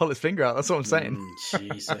has to pull its finger out. That's what I'm saying.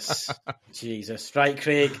 Jesus. Right,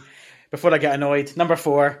 Craig. Before I get annoyed, number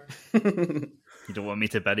 4. You don't want me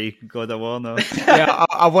to bury God of War, no? Yeah,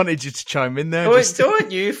 I wanted you to chime in there.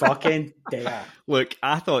 Don't you fucking dare. Look,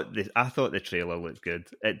 I thought the trailer looked good.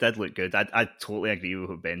 It did look good. I totally agree with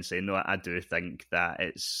what Ben's saying, though. I do think that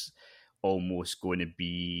it's almost going to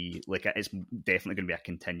be like, it's definitely going to be a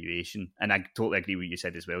continuation, and I totally agree with what you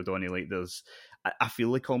said as well, Donnie. Like, I feel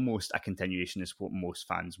like almost a continuation is what most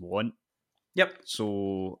fans want. Yep.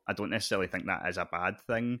 So I don't necessarily think that is a bad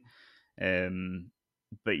thing.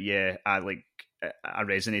 But yeah, I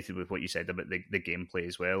resonated with what you said about the gameplay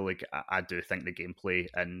as well. Like, I do think the gameplay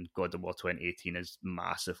in God of War 2018 is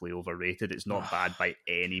massively overrated. It's not bad by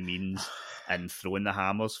any means, and throwing the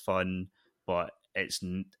hammer's fun, but it's,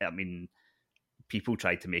 I mean, people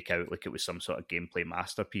tried to make out like it was some sort of gameplay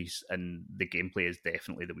masterpiece, and the gameplay is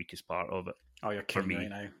definitely the weakest part of it. Oh, you're kidding me right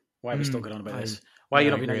now. Why are we still going on about this? Why are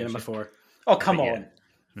you not being number 4? Oh, come on.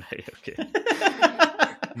 Right, okay.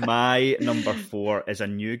 My number 4 is a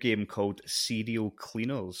new game called Serial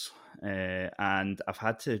Cleaners. And I've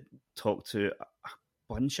had to talk to a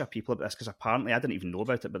bunch of people about this, because apparently I didn't even know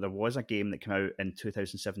about it, but there was a game that came out in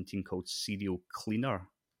 2017 called Serial Cleaner.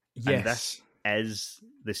 Yes. And this is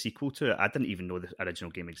the sequel to it. I didn't even know the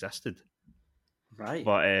original game existed. Right.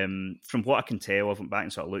 But from what I can tell, I went back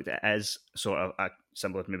and sort of looked at it, is sort of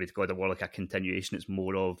similar to maybe to God of War, like a continuation. It's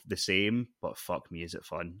more of the same, but fuck me, is it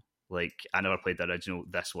fun. Like, I never played the original.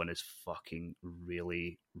 This one is fucking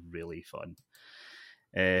really, really fun.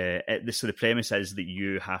 So the premise is that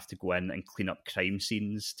you have to go in and clean up crime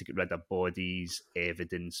scenes to get rid of bodies,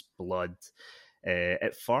 evidence, blood.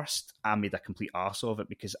 At first, I made a complete arse of it,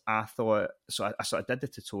 because I thought... So I sort of did the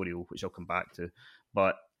tutorial, which I'll come back to,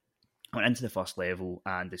 but I went into the first level,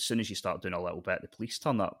 and as soon as you start doing a little bit, the police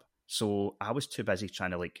turn up. So I was too busy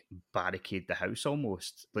trying to, like, barricade the house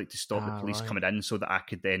almost, like, to stop the police coming in so that I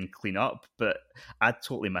could then clean up. But I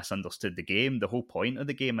totally misunderstood the game. The whole point of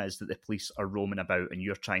the game is that the police are roaming about and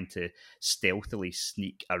you're trying to stealthily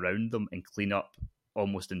sneak around them and clean up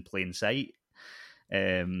almost in plain sight.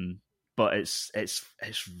 But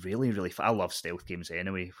it's really, really fun. I love stealth games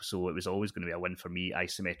anyway, so it was always going to be a win for me.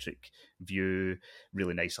 Isometric view,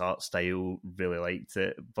 really nice art style, really liked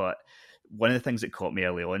it. But one of the things that caught me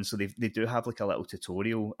early on, so they do have like a little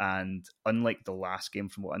tutorial, and unlike the last game,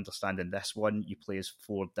 from what I understand, in this one, you play as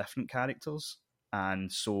 4 different characters. And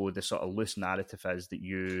so the sort of loose narrative is that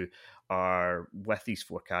you are with these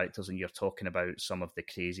 4 characters and you're talking about some of the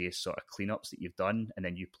craziest sort of cleanups that you've done, and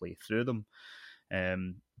then you play through them.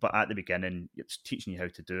 But at the beginning, it's teaching you how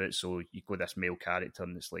to do it. So you go this male character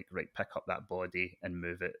and it's like, right, pick up that body and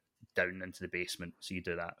move it down into the basement. So you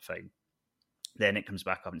do that, fine. Then it comes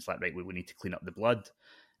back up and it's like, right, we need to clean up the blood.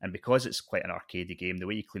 And because it's quite an arcadey game, the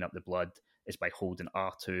way you clean up the blood is by holding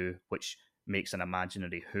R2, which makes an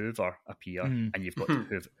imaginary Hoover appear, and you've got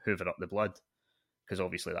to hoover up the blood, because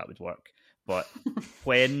obviously that would work. But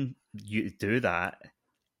when you do that,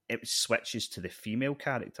 it switches to the female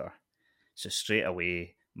character. So straight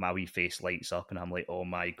away, my wee face lights up and I'm like, oh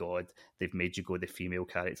my God, they've made you go the female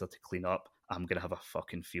character to clean up. I'm going to have a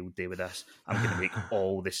fucking field day with this. I'm going to make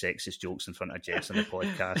all the sexist jokes in front of Jess on the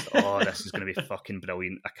podcast. Oh, this is going to be fucking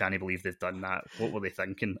brilliant. I can't believe they've done that. What were they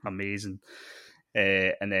thinking? Amazing.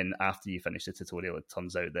 And then after you finish the tutorial, it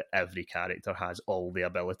turns out that every character has all the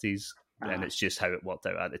abilities. And it's just how it worked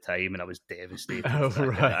out at the time. And I was devastated. Oh,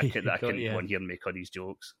 right. I couldn't go on here and make all these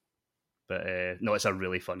jokes. But no, it's a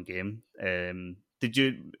really fun game. Did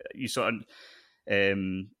you sort of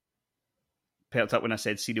perked up when I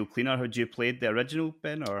said Serial Cleaner? Had you played the original,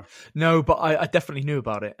 Ben? Or no, but I definitely knew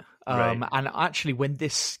about it. Right. And actually, when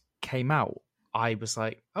this came out, I was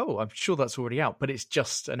like, "Oh, I'm sure that's already out," but it's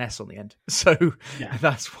just an S on the end, so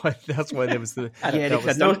that's why there was the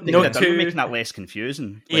making that less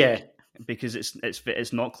confusing. Like, because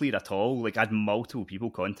it's not clear at all. Like, I had multiple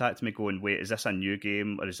people contact me going, "Wait, is this a new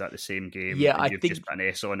game or is that the same game?" Yeah, and you've just put an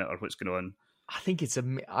S on it, or what's going on? I think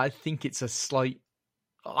it's a slight.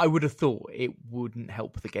 I would have thought it wouldn't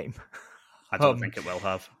help the game. I don't think it will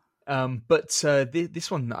have. But this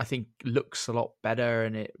one I think looks a lot better,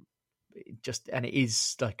 and it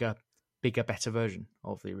is like a bigger, better version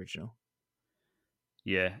of the original.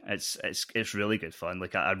 Yeah, it's really good fun.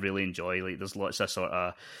 Like, I really enjoy. Like, there's lots of sort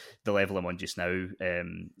of the level I'm on just now.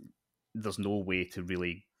 There's no way to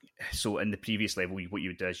really. So in the previous level, what you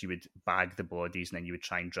would do is you would bag the bodies, and then you would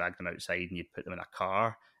try and drag them outside, and you'd put them in a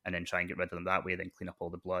car, and then try and get rid of them that way. Then clean up all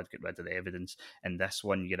the blood, get rid of the evidence. And this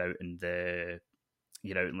one, you're out in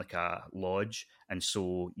like a lodge, and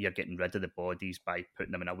so you're getting rid of the bodies by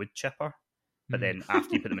putting them in a wood chipper. But then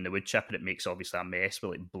after you put them in the wood chipper, it makes obviously a mess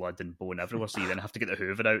with like blood and bone everywhere. So you then have to get the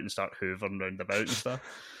hoover out and start hoovering round about and stuff.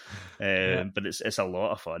 But it's a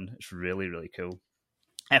lot of fun. It's really, really cool.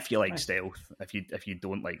 If you like stealth, if you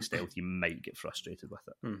don't like stealth, you might get frustrated with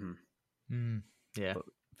it. Mm-hmm. Yeah, but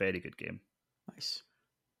very good game. Nice.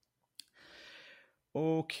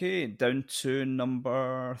 Okay, down to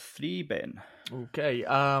number 3, Ben. Okay,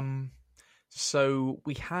 so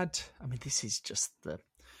we had. I mean, this is just the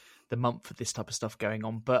month of this type of stuff going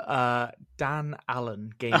on, but Dan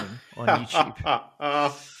Allen Gaming on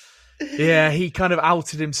YouTube. Yeah, he kind of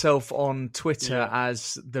outed himself on Twitter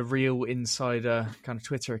as the Real Insider kind of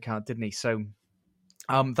Twitter account, didn't he? So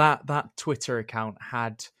that Twitter account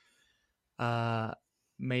had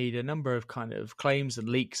made a number of kind of claims and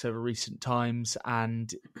leaks over recent times,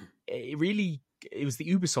 and it was the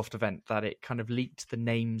Ubisoft event that it kind of leaked the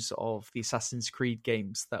names of the Assassin's Creed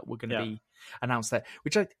games that were going to be announced there,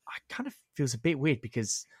 which I kind of feels a bit weird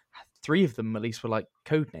because 3 of them at least were like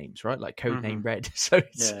code names, right? Like Codename Red. So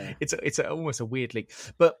it's almost a weird leak.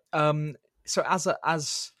 But so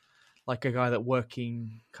as like a guy that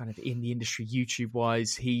working kind of in the industry YouTube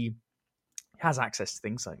wise, he has access to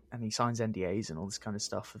things like, and he signs NDAs and all this kind of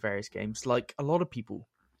stuff for various games, like a lot of people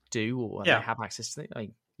do, or they have access to it. I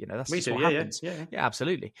mean, that's just what happens. Yeah,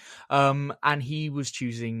 absolutely. And he was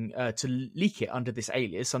choosing to leak it under this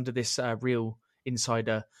alias, under this Real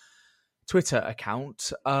Insider Twitter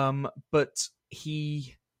account. But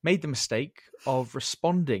he made the mistake of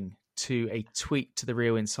responding to a tweet to the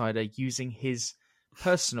Real Insider using his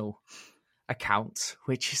personal account,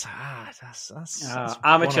 which is that's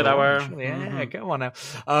amateur hour. Yeah, go on now.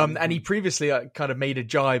 And he previously kind of made a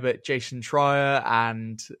jibe at Jason Schreier,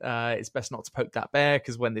 and it's best not to poke that bear,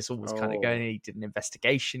 because when this all was kind of going, he did an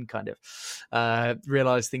investigation, kind of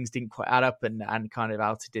realized things didn't quite add up, and kind of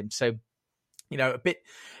outed him. So a bit,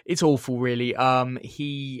 it's awful, really.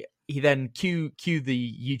 He then cue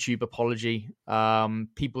the YouTube apology.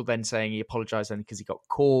 People then saying he apologized only because he got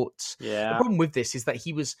caught. Yeah. The problem with this is that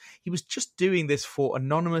he was just doing this for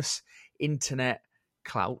anonymous internet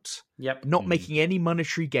clout. Yep. Not making any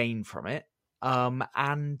monetary gain from it.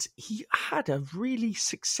 And he had a really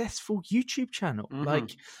successful YouTube channel,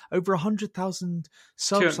 like over 100,000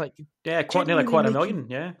 subs. Quite a million.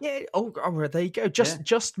 Yeah. Yeah. Oh, there you go.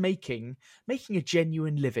 Just making a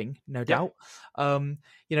genuine living, no doubt.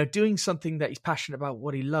 Doing something that he's passionate about,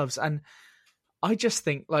 what he loves. And I just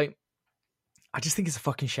think it's a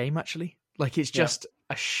fucking shame, actually. Like, it's just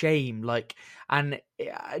a shame. Like, and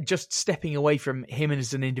just stepping away from him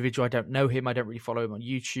as an individual. I don't know him. I don't really follow him on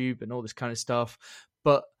YouTube and all this kind of stuff.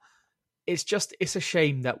 But it's a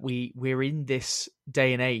shame that we're in this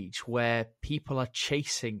day and age where people are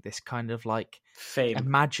chasing this kind of like fame,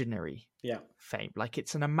 imaginary fame. Like, it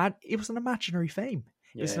was an imaginary fame.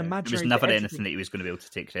 It was an imaginary. It was never anything that he was going to be able to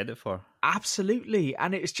take credit for. Absolutely,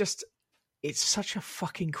 and it's such a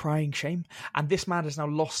fucking crying shame. And this man has now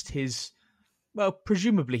lost his. Well,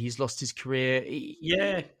 presumably he's lost his career.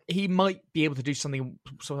 He might be able to do something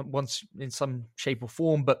once in some shape or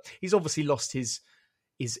form, but he's obviously lost his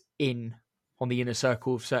in on the inner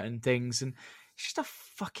circle of certain things, and it's just a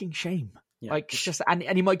fucking shame. Yeah. Like, it's just, and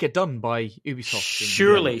he might get done by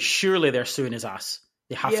Ubisoft. Surely they're suing his ass.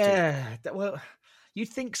 They have to. Yeah, well, you'd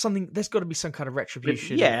think there's got to be some kind of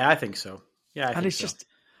retribution. Yeah, I think so. Yeah, I think so.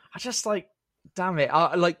 I just like, damn it.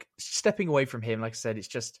 I like stepping away from him, like I said, it's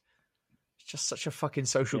just such a fucking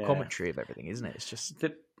social commentary of everything, isn't it? It's just...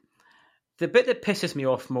 The bit that pisses me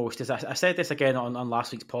off most is, I said this again on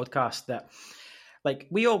last week's podcast, that like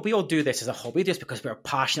we all do this as a hobby just because we're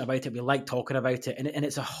passionate about it, we like talking about it, and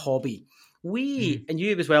it's a hobby. We, and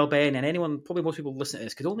you as well, Ben, and anyone, probably most people listening to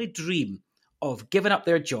this, could only dream of giving up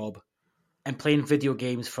their job and playing video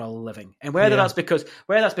games for a living. And whether that's because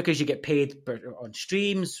you get paid on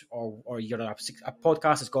streams, or you're a podcast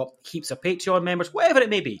that's got heaps of Patreon members, whatever it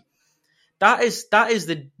may be. That is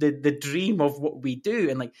the dream of what we do.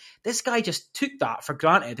 And like, this guy just took that for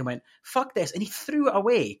granted and went, fuck this, and he threw it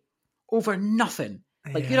away over nothing.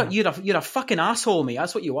 Like, you're a fucking asshole, mate.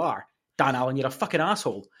 That's what you are, Dan Allen. You're a fucking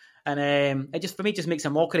asshole. And it just, for me, just makes a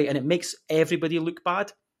mockery, and it makes everybody look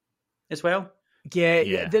bad as well.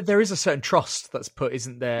 Yeah. There is a certain trust that's put,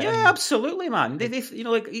 isn't there? Yeah, absolutely, man. They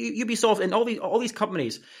like Ubisoft and all these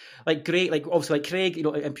companies, like great, like obviously like Craig,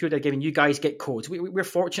 and Pure Dead Gaming, you guys get codes. We're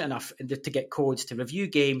fortunate enough to get codes to review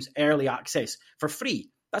games early access for free.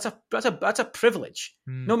 That's a privilege.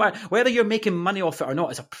 No matter whether you're making money off it or not,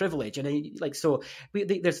 it's a privilege. And like, so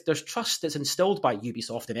there's trust that's instilled by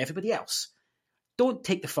Ubisoft and everybody else. Don't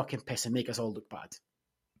take the fucking piss and make us all look bad.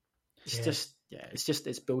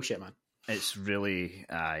 It's bullshit, man. It's really,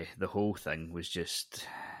 the whole thing was just,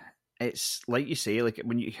 it's like you say, like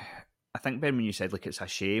I think, Ben, when you said like it's a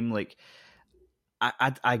shame, like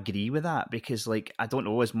I agree with that, because like, I don't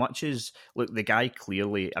know, as much as, look, the guy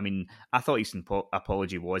clearly, I mean, I thought his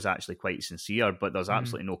apology was actually quite sincere, but there's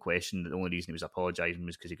absolutely no question that the only reason he was apologising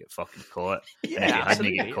was because he got fucking caught. And if he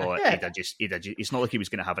hadn't get caught, he'd have just, it's not like he was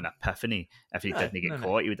going to have an epiphany if he didn't get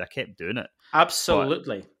caught. He would have kept doing it.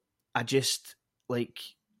 Absolutely. But I just, like,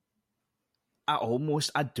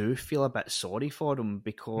 I do feel a bit sorry for him,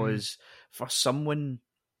 because for someone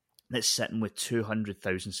that's sitting with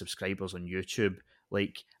 200,000 subscribers on YouTube,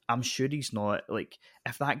 like, I'm sure he's not, like,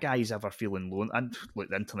 if that guy's ever feeling lonely, and look,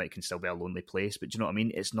 the internet can still be a lonely place, but do you know what I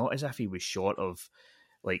mean? It's not as if he was short of,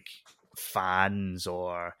 like, fans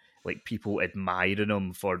or, like, people admiring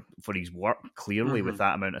him for his work, clearly, with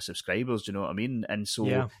that amount of subscribers, do you know what I mean? And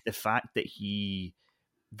so the fact that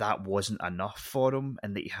that wasn't enough for him,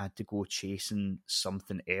 and that he had to go chasing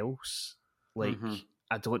something else, like,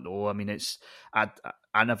 I don't know. I mean,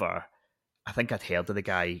 I think I'd heard of the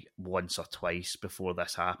guy once or twice before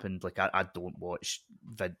this happened. Like, I don't watch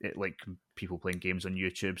like people playing games on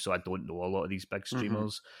YouTube, so I don't know a lot of these big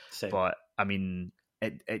streamers. But I mean,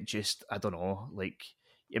 it just, I don't know, like,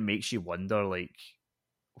 it makes you wonder, like,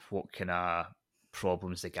 what kind of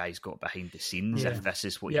problems the guy's got behind the scenes, if this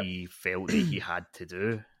is what he felt that he had to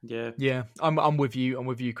do. Yeah, I'm with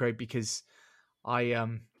you, Craig, because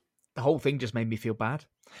the whole thing just made me feel bad,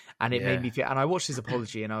 and it made me feel, and I watched his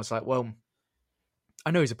apology and I was like, well,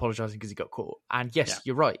 I know he's apologising because he got caught, and yes,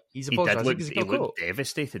 you're right, he's apologising because he got caught. He looked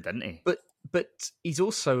devastated, didn't he? But he's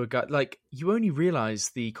also a guy, like, you only realise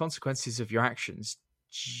the consequences of your actions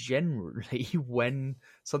generally when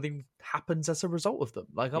something happens as a result of them.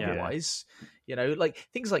 Like, otherwise, like,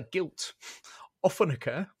 things like guilt often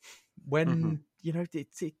occur when you've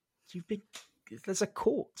been, there's a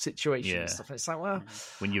court situation and stuff. It's like, well,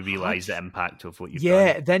 when you realise the impact of what you've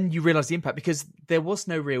done. Then you realise the impact, because there was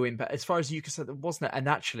no real impact as far as you can say. There wasn't, and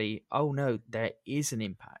actually, oh no, there is an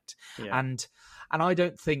impact. And I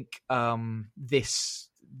don't think the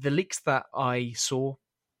leaks that I saw,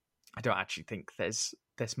 I don't actually think there's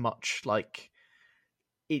like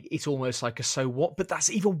it's almost like a so what, but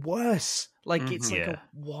that's even worse. Like, it's like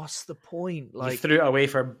what's the point? Like, you threw it away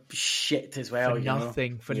for shit as well. For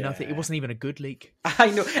nothing. It wasn't even a good leak.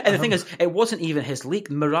 I know. And the thing is, it wasn't even his leak.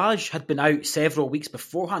 Mirage had been out several weeks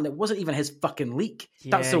beforehand. It wasn't even his fucking leak.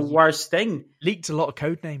 That's the worst thing. Leaked a lot of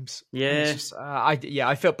code names. Yeah. Just,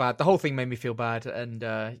 I felt bad. The whole thing made me feel bad. And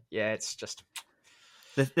it's just...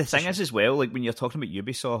 The thing is as well, like, when you're talking about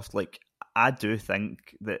Ubisoft, like, I do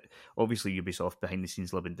think that obviously Ubisoft behind the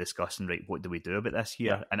scenes have been discussing, right, what do we do about this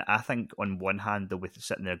here? And I think on one hand they're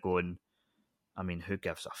sitting there going, I mean, who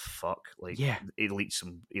gives a fuck? Like, he leaked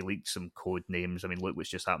some code names. I mean, look what's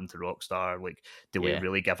just happened to Rockstar. Like, do we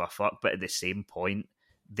really give a fuck? But at the same point,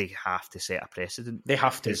 they have to set a precedent. They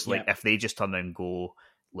have to. Because, like, if they just turn around and go,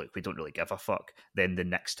 look, we don't really give a fuck, then the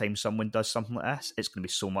next time someone does something like this, it's going to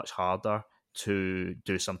be so much harder to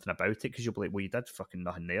do something about it, because you'll be like, well, you did fucking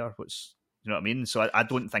nothing there. You know what I mean? So I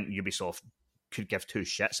don't think Ubisoft could give two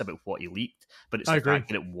shits about what he leaked, but it's the fact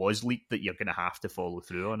that it was leaked that you're going to have to follow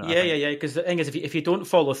through on it. Yeah. Because the thing is, if you don't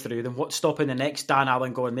follow through, then what's stopping the next Dan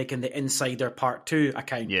Allen going making the Insider Part 2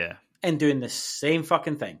 account? Yeah. And doing the same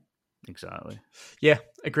fucking thing. Exactly. Yeah,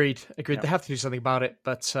 agreed. Yeah. They have to do something about it,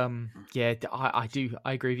 but I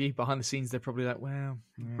agree with you. Behind the scenes, they're probably like, well,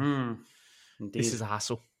 this is a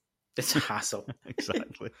hassle. It's a hassle.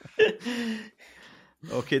 Exactly.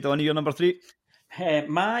 Okay, Donnie, your number 3.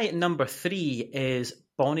 My number 3 is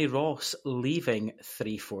Bonnie Ross leaving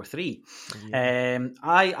 343. Yeah.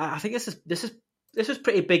 I think this is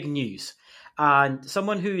pretty big news, and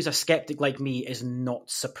someone who's a skeptic like me is not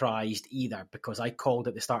surprised either, because I called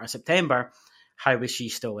at the start of September. How is she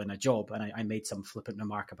still in a job? And I made some flippant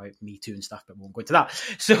remark about Me Too and stuff, but we won't go into that.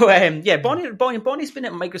 So, Bonnie's been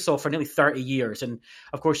at Microsoft for nearly 30 years. And,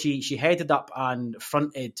 of course, she headed up and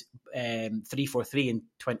fronted 343 in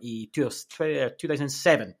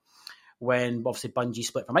 2007, when, obviously, Bungie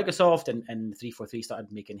split from Microsoft and 343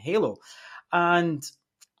 started making Halo. And,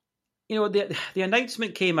 the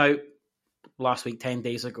announcement came out last week, 10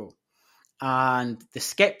 days ago. And the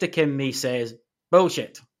skeptic in me says,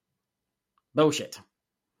 bullshit.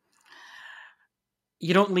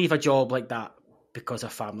 You don't leave a job like that because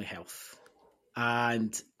of family health,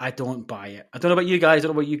 and I don't buy it. I don't know about you guys. I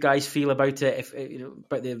don't know what you guys feel about it,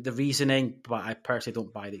 about the reasoning, but I personally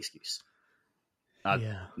don't buy the excuse.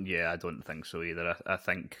 I don't think so either. I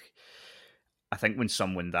think when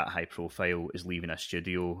someone that high profile is leaving a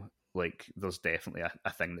studio, like, there's definitely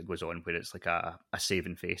a thing that goes on where it's like a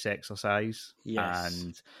saving face exercise. Yes.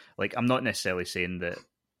 And, like, I'm not necessarily saying that,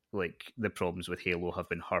 like, the problems with Halo have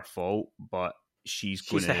been her fault, but she's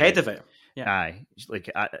the head of it. Yeah. Aye.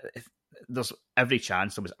 Like, there's every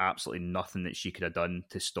chance there was absolutely nothing that she could have done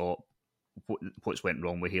to stop what's went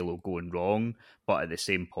wrong with Halo going wrong. But at the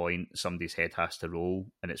same point, somebody's head has to roll,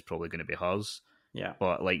 and it's probably going to be hers. Yeah.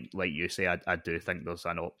 But like you say, I do think there's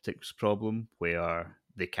an optics problem where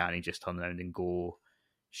they can't just turn around and go,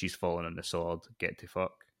 she's fallen on the sword, get to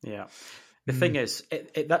fuck. Yeah. The thing is,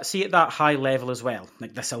 at that high level as well,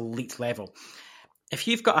 like this elite level, if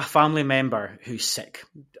you've got a family member who's sick,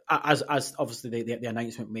 as obviously the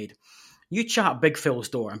announcement made, you chat at Big Phil's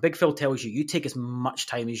door, and Big Phil tells you take as much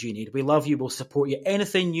time as you need. We love you. We'll support you.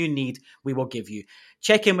 Anything you need, we will give you.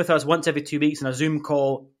 Check in with us once every 2 weeks on a Zoom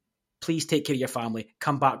call. Please take care of your family.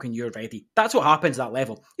 Come back when you're ready. That's what happens at that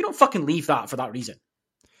level. You don't fucking leave that for that reason.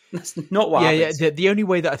 That's not what happens. Yeah. The only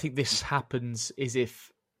way that I think this happens is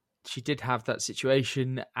if she did have that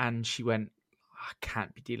situation and she went, I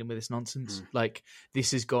can't be dealing with this nonsense. Like,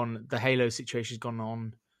 this has gone, the Halo situation has gone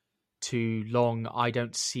on too long. I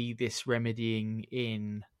don't see this remedying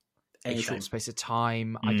in a short space of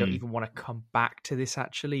time. I don't even want to come back to this,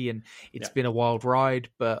 actually. And it's been a wild ride,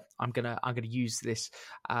 but I'm gonna use this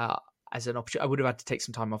as an opportunity. I would have had to take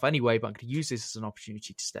some time off anyway, but I'm going to use this as an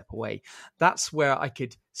opportunity to step away. That's where I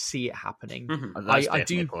could see it happening. Mm-hmm. That's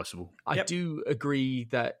definitely possible. I do agree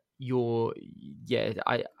that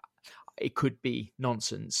it could be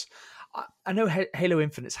nonsense. I know Halo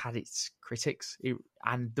Infinite's had its critics,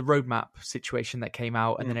 and the roadmap situation that came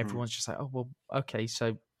out, and then everyone's just like, oh, well, okay,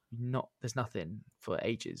 so there's nothing for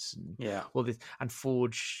ages. And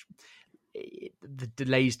Forge, the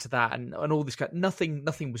delays to that and all this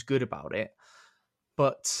nothing was good about it.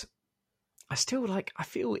 But I still I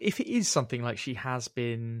feel if it is something like she has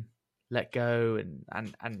been let go and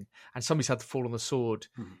somebody's had to fall on the sword,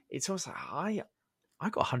 it's almost like I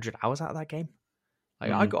got 100 hours out of that game.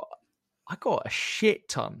 I got a shit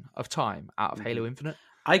ton of time out of Halo Infinite.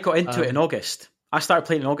 I got into it in August. I started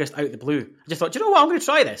playing in August out of the blue. I just thought, do you know what? I'm going to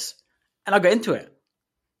try this, and I got into it.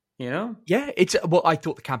 Yeah, I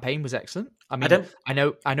thought the campaign was excellent. I mean, I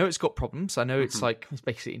know it's got problems. I know it's it's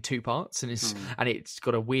basically in 2 parts, and it's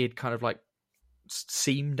got a weird kind of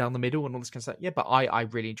seam down the middle and all this kind of stuff. Yeah, but I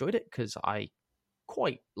really enjoyed it because I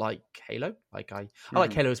quite like Halo. I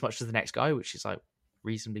like Halo as much as the next guy, which is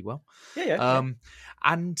reasonably well.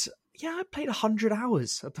 And I played 100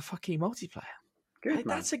 hours of the fucking multiplayer. Good,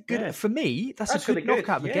 that's a good for me. That's a good really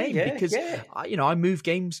knockout of a game because I move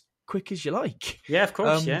games quick as you like. Yeah, of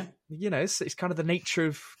course. It's kind of the nature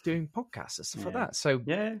of doing podcasts and stuff like that. So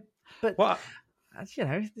but what?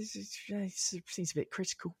 This seems a bit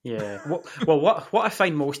critical. Yeah. What I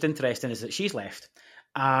find most interesting is that she's left,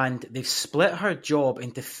 and they've split her job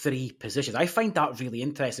into 3 positions. I find that really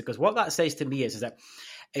interesting because what that says to me is that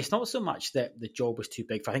it's not so much that the job was too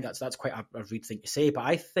big. I think that's quite a rude thing to say, but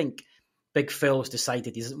I think Big Phil's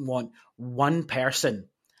decided he doesn't want one person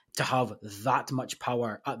to have that much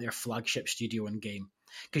power at their flagship studio and game.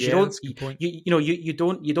 Because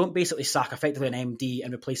you don't basically sack effectively an MD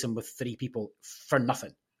and replace him with 3 people for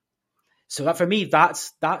nothing. So that for me,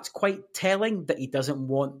 that's quite telling that he doesn't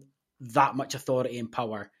want that much authority and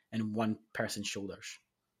power in one person's shoulders.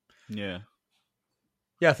 Yeah.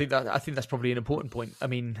 Yeah, I think that's probably an important point. I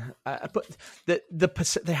mean, but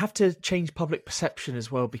they have to change public perception as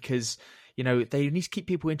well, because they need to keep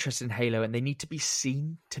people interested in Halo, and they need to be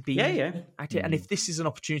seen to be active. And if this is an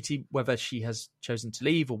opportunity, whether she has chosen to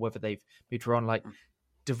leave or whether they've moved her on, like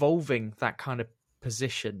devolving that kind of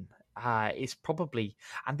position is probably,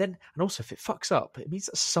 and also if it fucks up, it means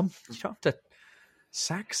that you have to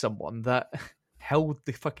sack someone that held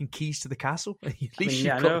the fucking keys to the castle. At least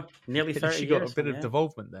nearly 30 years. Got a bit of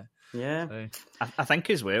devolvement there. Yeah. So. I think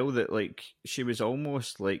as well that like she was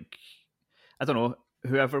almost like, I don't know,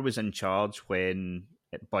 whoever was in charge when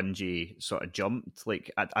Bungie sort of jumped,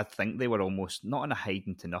 like I think they were almost not in a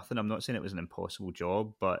hiding to nothing. I'm not saying it was an impossible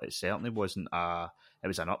job, but it certainly wasn't it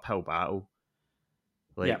was an uphill battle.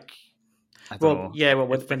 Like, I don't know.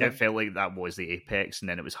 It felt like that was the apex, and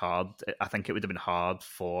then it was hard. I think it would have been hard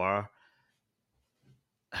for,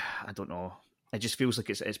 I don't know. It just feels like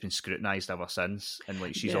it's been scrutinised ever since, and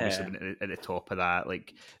like she's obviously been at the top of that.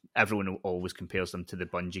 Like everyone always compares them to the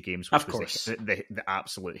Bungie games, which was the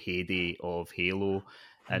absolute heyday of Halo,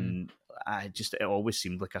 and it always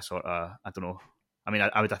seemed like a sort of, I don't know. I mean,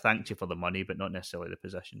 I would have thanked you for the money, but not necessarily the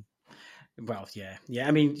position. Well, yeah.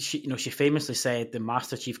 I mean, she famously said the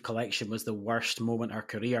Master Chief Collection was the worst moment of her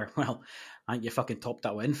career. Well, I think you fucking topped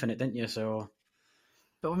that with Infinite, didn't you? So.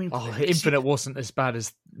 But I mean, Infinite wasn't as bad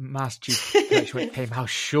as Master Chief Collection when it came out.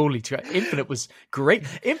 Surely, Infinite was great.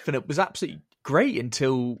 Infinite was absolutely great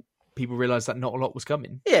until people realised that not a lot was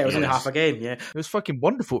coming. Yeah, it was only half a game. Yeah, it was fucking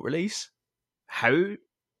wonderful release. How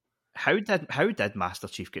did Master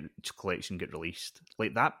Chief Collection get released?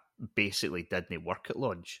 Like that basically didn't work at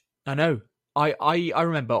launch. I know. I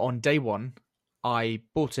remember on day one, I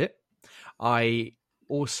bought it. I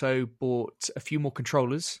also bought a few more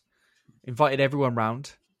controllers. Invited everyone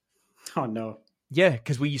round. Oh no! Yeah,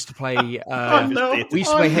 because we used to play. We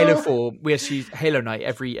used to play Halo 4. We used to use Halo Night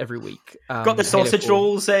every week. Got the sausage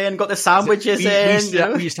rolls in. Got the sandwiches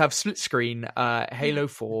in. We used to have split screen Halo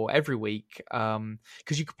 4 every week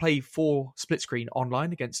because you could play 4 split screen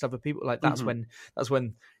online against other people. Like that's when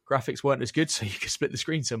graphics weren't as good, so you could split the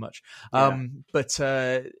screen so much. But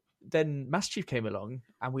then Master Chief came along,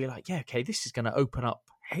 and we were like, yeah, okay, this is going to open up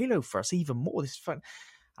Halo for us even more. This is fun.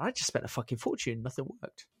 I just spent a fucking fortune. Nothing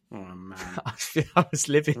worked. Oh, man. I was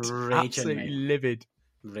livid. Raging, absolutely livid.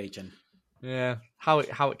 Raging. Yeah. How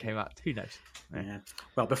it came out, who knows? Yeah.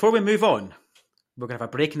 Well, before we move on, we're going to have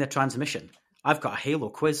a break in the transmission. I've got a Halo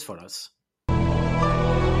quiz for us.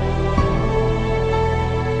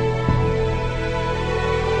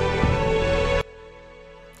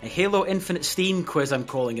 A Halo Infinite Steam quiz, I'm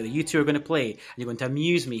calling it, that you two are going to play, and you're going to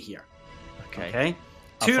amuse me here. Okay?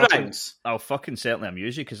 2 rounds. I'll fucking certainly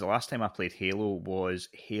amuse you, because the last time I played Halo was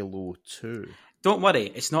Halo 2. Don't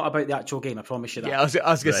worry, it's not about the actual game, I promise you that. Yeah, I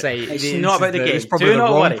was going to say, it's not about the game. It's probably the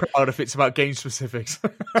wrong crowd if it's about game specifics.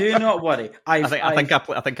 Do not worry. I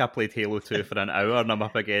think I played Halo 2 for an hour, and I'm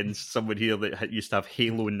up against someone here that used to have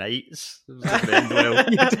Halo nights. And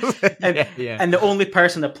the only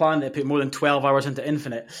person on the planet that put more than 12 hours into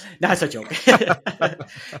Infinite. That's a joke.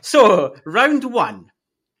 So, round 1.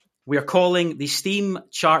 We are calling the Steam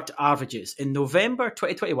chart averages. In November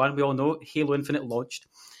 2021, we all know Halo Infinite launched,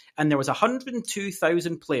 and there was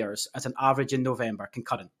 102,000 players as an average in November,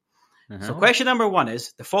 concurrent. Uh-huh. So question number 1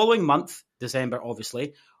 is, the following month, December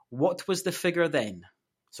obviously, what was the figure then?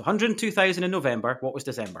 So 102,000 in November, what was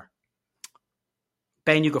December?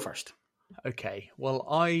 Ben, you go first. Okay, well,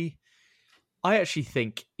 I actually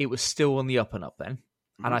think it was still on the up and up then.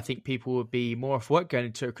 And I think people would be more off work going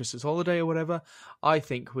into a Christmas holiday or whatever. I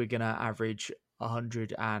think we're going to average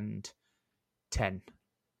 110.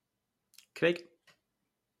 Craig?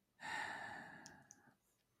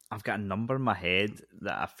 I've got a number in my head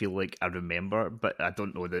that I feel like I remember, but I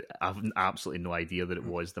don't know that. I have absolutely no idea that it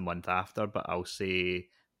was the month after, but I'll say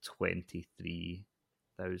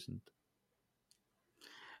 23,000.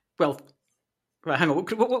 Well, right, hang on.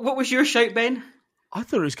 What was your shout, Ben? I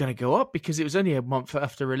thought it was going to go up because it was only a month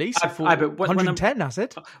after release. I thought 110, I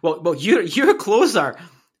said. Well, you're closer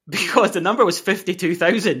because the number was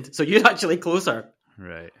 52,000, so you're actually closer.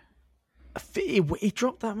 Right. He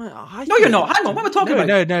dropped that much. No, you're not. Hang on, what am I talking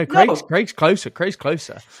about? No. Craig's closer. Craig's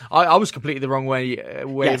closer. I was completely the wrong way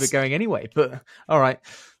of it going anyway, but all right.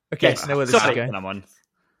 Okay, yes. I know where this is going.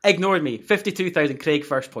 Ignored me. 52,000. Craig,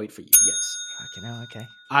 first point for you. Yes. Okay.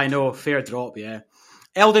 I know, fair drop, yeah.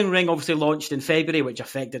 Elden Ring obviously launched in February, which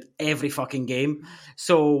affected every fucking game.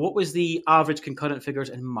 So what was the average concurrent figures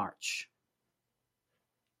in March?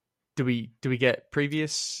 Do we get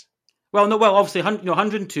previous? Well, no, obviously,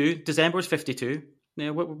 102. December is 52.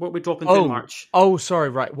 Yeah, what we dropping in March? Oh, sorry,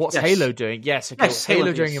 right. What's Halo doing? Yes, okay. Yes,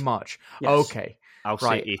 Halo doing in March. Yes. Okay. I'll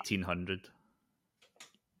say 1800.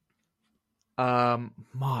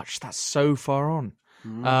 March, that's so far on.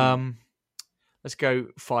 Let's go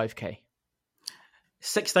 5K.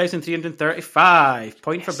 6,335.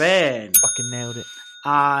 Point for Ben. Fucking nailed it.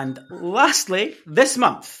 And lastly, this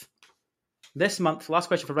month, last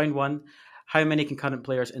question for round 1. How many concurrent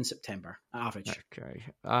players in September, average? Okay.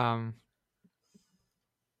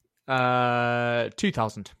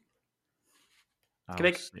 2,000.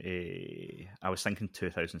 I was thinking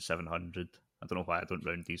 2,700. I don't know why I don't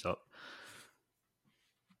round these up.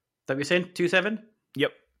 That you're saying 2,700?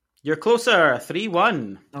 Yep. You're closer.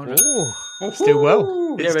 3-1. Oh, still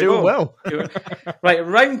well. It's still well. Right,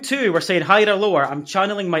 round 2. We're saying higher or lower. I'm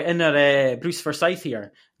channeling my inner Bruce Forsyth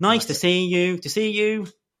here. Nice to see you.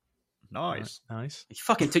 Nice. You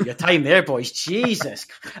fucking took your time there, boys. Jesus.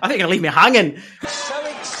 I think you're going to leave me hanging. So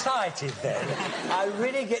excited then. I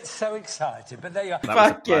really get so excited. But there you are.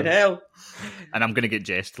 Fucking hell. And I'm going to get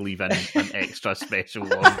Jess to leave in an extra special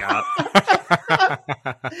long gap.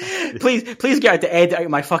 Please get her to edit out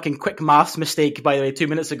my fucking quick maths mistake, by the way, 2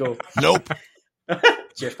 minutes ago. Nope.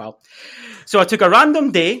 Cheers, pal. So I took a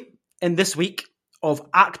random day in this week of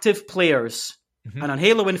active players. Mm-hmm. And on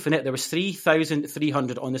Halo Infinite, there was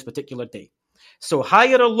 3,300 on this particular day. So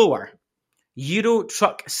higher or lower, Euro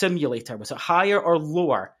Truck Simulator, was it higher or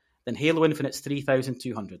lower than Halo Infinite's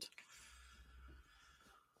 3,200?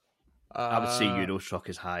 I would say Euro Truck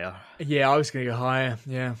is higher. Yeah, I was going to go higher,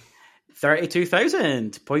 yeah.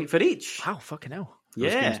 32,000, point for each. Wow, fucking hell.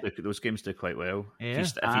 Those games do quite well. Yeah.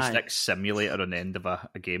 If you stick simulator on the end of a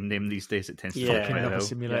game name these days, it tends to do quite well.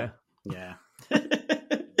 Simulator. Yeah.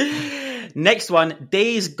 Next one,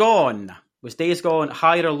 Days Gone. Was Days Gone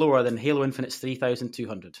higher or lower than Halo Infinite's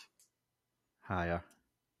 3,200? Higher.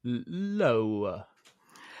 Lower.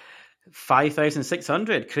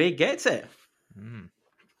 5,600. Craig gets it.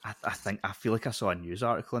 I feel like I saw a news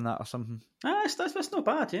article on that or something. That's not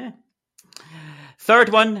bad, yeah.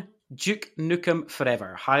 Third one, Duke Nukem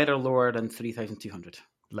Forever. Higher or lower than 3,200?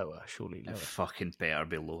 Lower, surely lower. It fucking better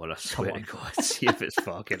be lower, I swear to God. See if it's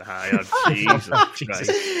fucking higher. Jesus Christ.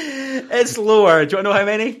 It's lower. Do you want to know how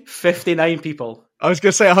many? 59 people. I was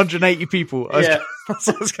going to say 180 people. That's what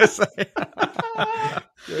I was going to say.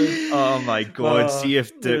 Oh my God. See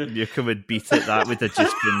if Duke Nukem would beat it. That would have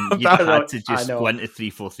just been... You'd have had to just go into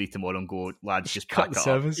 343 tomorrow and go, lads, just pack it up.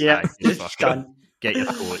 Service. Yeah, just done. Get your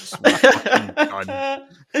thoughts.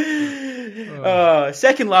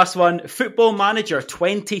 Second last one, Football Manager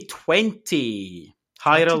 2020.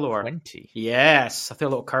 Higher or lower? 20? Yes. I threw a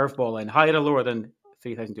little curveball in. Higher or lower than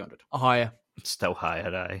 3,200? Higher. Still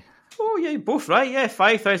higher, aye. Oh, yeah, both right. Yeah,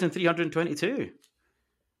 5,322.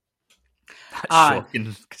 That's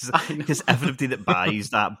shocking. Because everybody that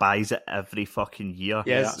buys it every fucking year.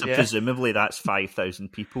 Yes, so presumably that's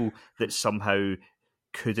 5,000 people that somehow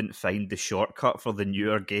couldn't find the shortcut for the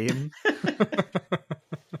newer game.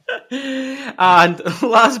 And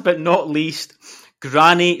last but not least,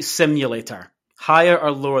 Granny Simulator. Higher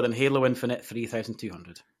or lower than Halo Infinite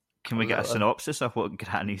 3,200? Can we get a synopsis of what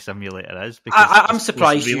Granny Simulator is? Because I'm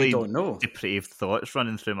surprised really you don't know. Depraved thoughts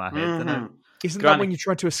running through my head. Mm-hmm. Isn't that when you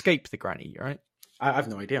try to escape the granny, right? I have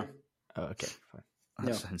no idea. Oh, okay, fine.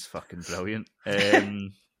 That sounds fucking brilliant.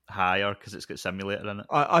 Higher because it's got simulator in it.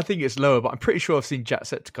 I think it's lower, but I'm pretty sure I've seen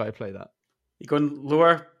Jacksepticeye play that. You going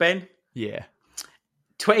lower, Ben? Yeah.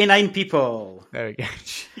 29 people. There we go.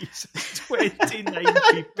 Jesus.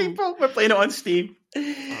 29 people. We're playing it on Steam.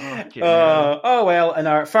 Oh well, in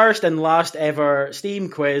our first and last ever Steam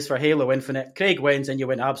quiz for Halo Infinite, Craig wins and you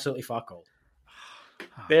win absolutely fuck all.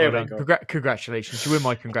 There we go. Congratulations. You win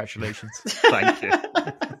my congratulations. Thank you.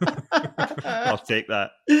 I'll take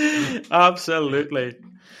that. Absolutely.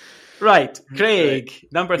 Right, Craig,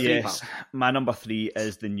 number 3. Yes, my number 3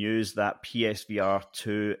 is the news that PSVR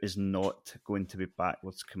 2 is not going to be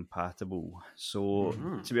backwards compatible. So,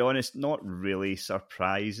 to be honest, not really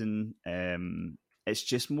surprising. It's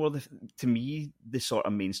just more, to me, the sort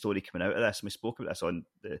of main story coming out of this, and we spoke about this on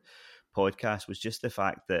the podcast, was just the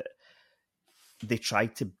fact that they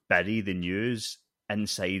tried to bury the news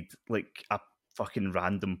inside like a fucking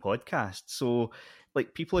random podcast. So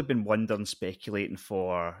like people have been wondering, speculating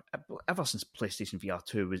for ever since PlayStation VR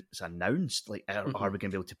 2 was announced, like are we going to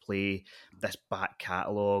be able to play this back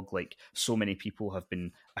catalogue? Like so many people have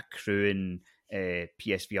been accruing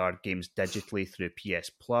PSVR games digitally through PS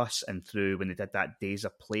Plus and through when they did that Days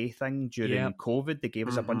of Play thing during COVID. They gave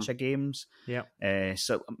us a bunch of games.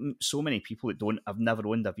 So many people that have never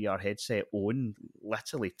owned a VR headset own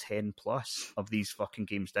literally 10 plus of these fucking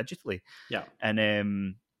games digitally. Yeah.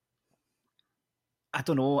 And I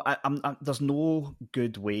don't know. There's no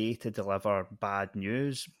good way to deliver bad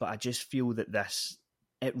news, but I just feel that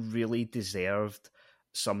it really deserved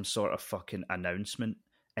some sort of fucking announcement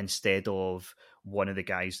instead of one of the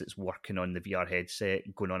guys that's working on the VR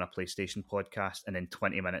headset going on a PlayStation podcast and then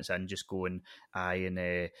 20 minutes in just going,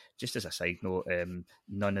 just as a side note,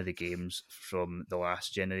 none of the games from the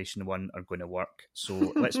last generation one are going to work.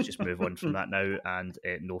 So let's just move on from that now and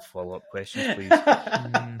no follow-up questions, please.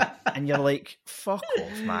 And you're like, fuck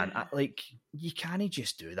off, man. You can't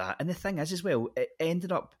just do that. And the thing is as well, it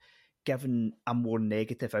ended up giving a more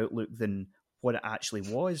negative outlook than what it actually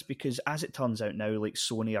was, because as it turns out now, like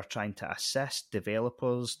Sony are trying to assist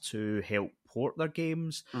developers to help port their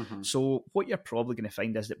games. So what you're probably going to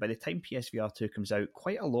find is that by the time PSVR 2 comes out,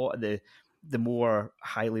 quite a lot of the more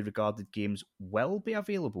highly regarded games will be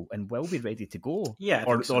available and will be ready to go.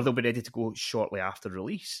 Or they'll be ready to go shortly after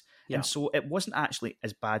release. And so it wasn't actually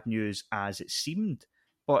as bad news as it seemed,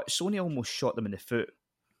 but Sony almost shot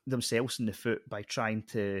themselves in the foot by trying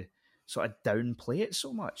to sort of downplay it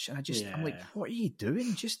so much. And I'm like, what are you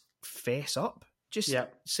doing? Just fess up. Just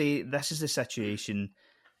say this is the situation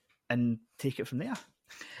and take it from there.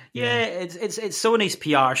 Yeah, it's Sony's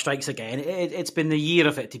PR strikes again. It's been the year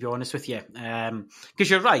of it, to be honest with you. Because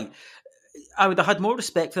you're right. I would have had more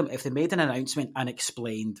respect for them if they made an announcement and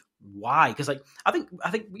explained why. Because I think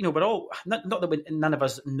we're all not that none of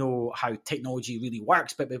us know how technology really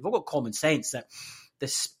works, but we've all got common sense that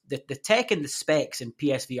the tech and the specs in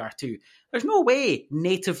PSVR 2, there's no way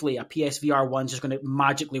natively a PSVR 1 is just going to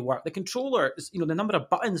magically work. The controller, the number of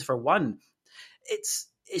buttons for one, it's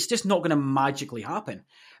just not going to magically happen.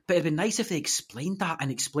 But it'd be nice if they explained that and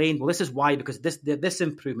explained, well, this is why, because this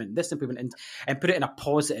improvement, and put it in a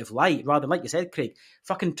positive light, rather than, like you said, Craig,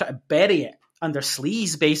 fucking try to bury it under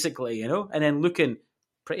sleaze, basically, and then looking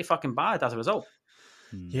pretty fucking bad as a result.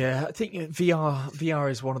 Yeah, I think VR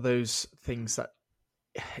is one of those things that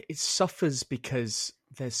it suffers because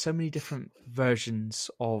there's so many different versions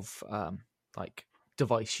of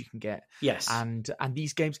device you can get. Yes. And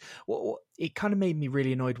these games, it kind of made me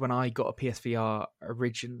really annoyed when I got a PSVR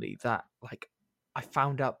originally that I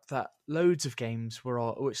found out that loads of games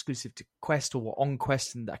were exclusive to Quest or were on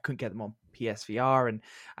Quest and I couldn't get them on PSVR.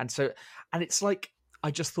 And it's like, I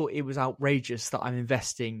just thought it was outrageous that I'm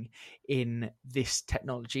investing in this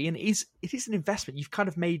technology. And it is an investment.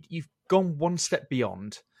 You've gone one step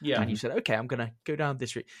beyond. Yeah. And you said, okay, I'm going to go down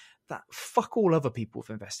this route that fuck all other people have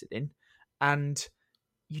invested in. And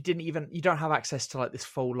you don't have access to this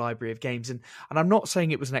full library of games. And I'm not saying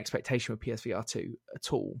it was an expectation with PSVR 2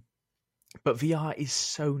 at all, but VR is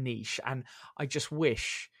so niche. And I just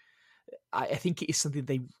wish, I think it is something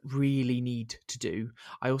they really need to do.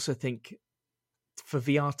 I also think for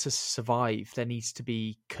VR to survive, there needs to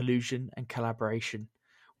be collusion and collaboration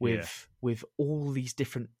with all these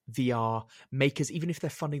different VR makers, even if they're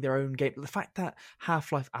funding their own game. The fact that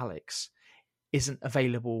Half-Life Alyx isn't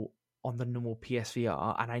available on the normal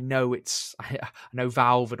PSVR, and I know I know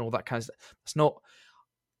Valve and all that kind of stuff. It's not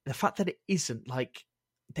the fact that it isn't.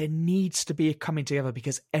 There needs to be a coming together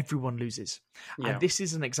because everyone loses. And this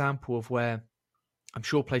is an example of where I'm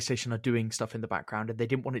sure PlayStation are doing stuff in the background and they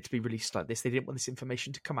didn't want it to be released like this. They didn't want this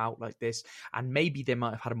information to come out like this. And maybe they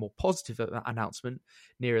might have had a more positive announcement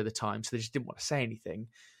nearer the time, so they just didn't want to say anything.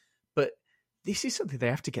 But this is something they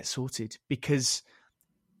have to get sorted because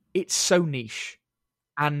it's so niche.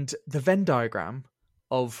 And the Venn diagram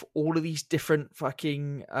of all of these different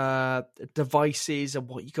fucking devices and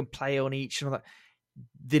what you can play on each and all that,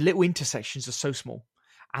 the little intersections are so small.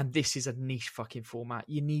 And this is a niche fucking format.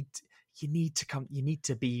 You need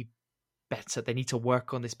to be better. They need to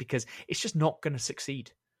work on this because it's just not going to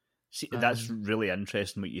succeed. See, that's really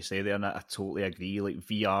interesting what you say there, and I totally agree.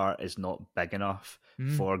 VR is not big enough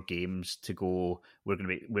for games to go, we're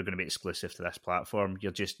going to be exclusive to this platform.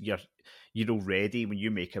 You're already, when you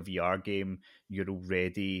make a VR game, you're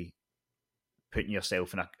already putting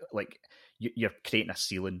yourself in you're creating a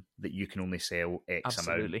ceiling that you can only sell X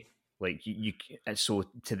Absolutely. amount. And so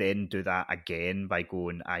to then do that again by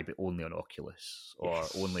going, but only on Oculus or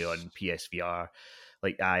only on PSVR,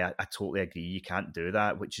 I totally agree. You can't do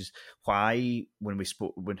that, which is why when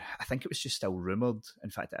I think it was just still rumoured. In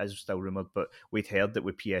fact, it is still rumoured, but we'd heard that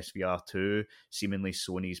with PSVR 2, seemingly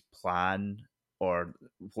Sony's plan or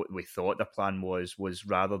what we thought their plan was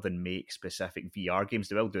rather than make specific VR games,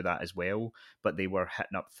 they will do that as well, but they were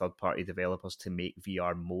hitting up third-party developers to make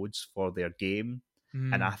VR modes for their game.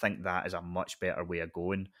 And I think that is a much better way of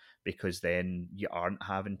going, because then you aren't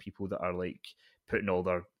having people that are like putting all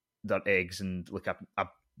their eggs in like a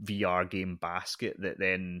VR game basket that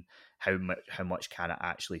then how much can it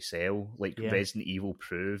actually sell? Like Resident Evil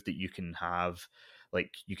proved that you can have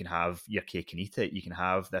your cake and eat it. You can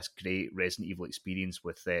have this great Resident Evil experience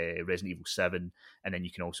with Resident Evil 7, and then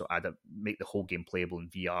you can also make the whole game playable in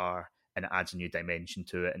VR, and it adds a new dimension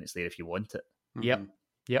to it, and it's there if you want it.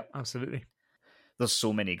 Yep, absolutely. There's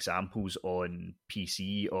so many examples on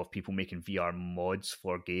PC of people making VR mods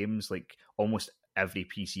for games. Like almost every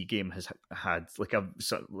PC game has had like a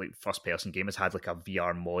first person game has had like a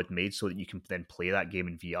VR mod made so that you can then play that game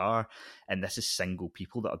in VR. And this is single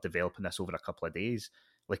people that are developing this over a couple of days,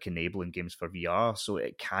 like enabling games for VR. So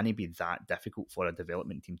it can't be that difficult for a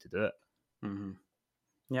development team to do it. Mm-hmm.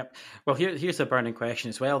 Yep. Well, here's the burning question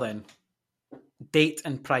as well then. Date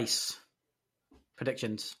and price.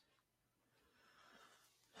 Predictions.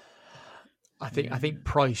 I think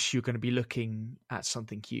price, you're going to be looking at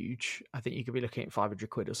something huge. I think you could be looking at 500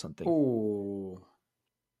 quid or something. Oh,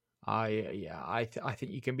 I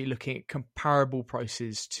think you can be looking at comparable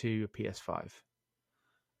prices to a PS5.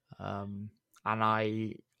 And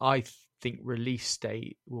I think release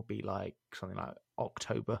date will be like something like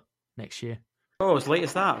October next year. Oh, as late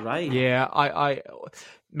as that, right? Yeah, I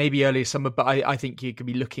maybe early summer, but I think you could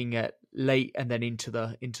be looking at late and then into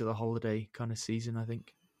the holiday kind of season, I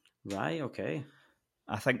think. Right, okay.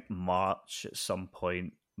 I think March at some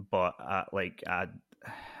point, but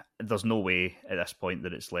there's no way at this point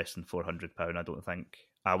that it's less than £400. I don't think.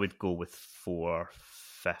 I would go with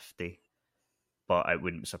 £450, but it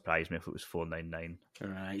wouldn't surprise me if it was £499.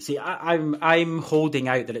 Right. See, I'm holding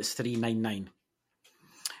out that it's £399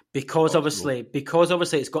 because obviously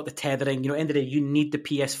it's got the tethering. You know, at the end of the day, you need the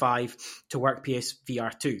PS5 to work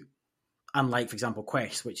PSVR 2, unlike, for example,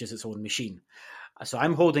 Quest, which is its own machine. So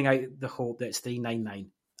I'm holding out the hope that it's $399.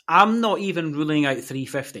 I'm not even ruling out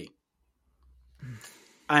 $350.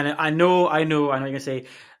 And I know I'm not going to say,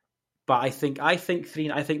 but I think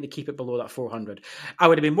they keep it below that $400. I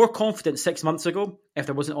would have been more confident 6 months ago if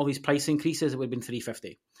there wasn't all these price increases. It would have been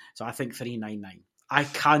 $350. So I think $399. I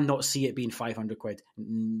cannot see it being 500 quid.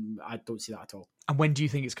 I don't see that at all. And when do you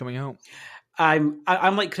think it's coming out? I'm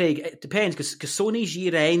like Craig. It depends because Sony's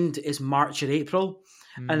year end is March or April.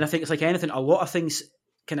 And I think it's like anything, a lot of things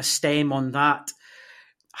kind of stem on that.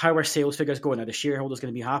 How are sales figures going? Are the shareholders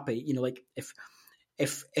going to be happy? You know, like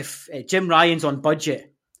if Jim Ryan's on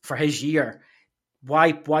budget for his year,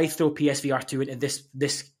 why throw PSVR 2 into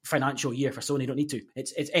this financial year for Sony? You don't need to.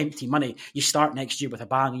 It's empty money. You start next year with a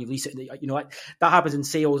bang and you release it. You know, that happens in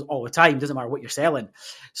sales all the time. It doesn't matter what you're selling.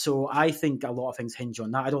 So I think a lot of things hinge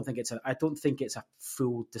on that. I don't think it's a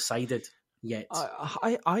full decided yet.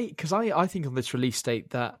 I think on this release date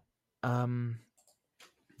that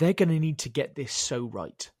they're going to need to get this so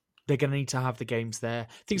right. They're going to need to have the games there.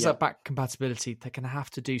 Things like back compatibility, they're going to have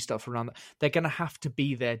to do stuff around that. They're going to have to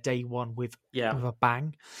be there day one with a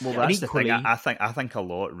bang. Well, that's equally, the thing. I think a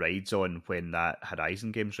lot rides on when that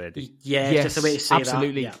Horizon game's ready. Yeah, just the way to say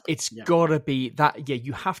absolutely. That. It's got to be that. Yeah,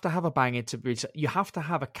 you have to have a banger to be. You have to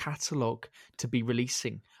have a catalog to be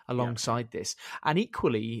releasing alongside this, and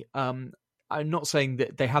equally. I'm not saying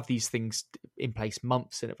that they have these things in place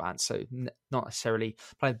months in advance, so not necessarily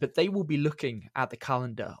planned, but they will be looking at the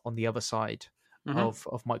calendar on the other side of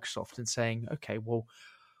Microsoft and saying, okay, well,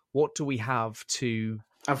 what do we have to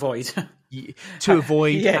avoid? And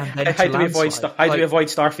then how do we avoid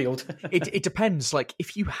Starfield? it depends. Like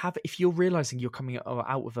if you're realizing you're coming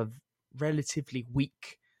out with a relatively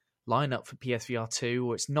weak lineup for PSVR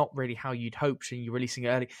 2, or it's not really how you'd hoped, and you're releasing it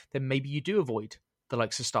early, then maybe you do avoid the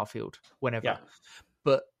likes of Starfield whenever. Yeah.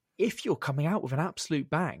 But if you're coming out with an absolute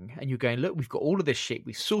bang and you're going, look, we've got all of this shit,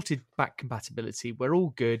 we've sorted back compatibility, we're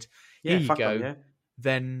all good, here you go,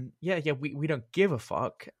 then we don't give a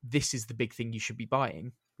fuck. This is the big thing you should be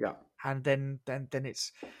buying. Yeah. And then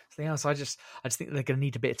it's something else. I just think they're going to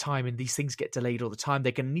need a bit of time, and these things get delayed all the time.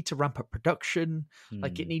 They're going to need to ramp up production.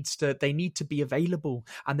 Like they need to be available,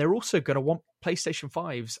 and they're also going to want PlayStation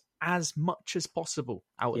 5s as much as possible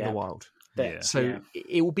out in the wild.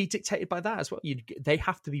 It will be dictated by that as well. They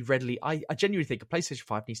have to be readily. I genuinely think a PlayStation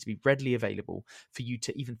 5 needs to be readily available for you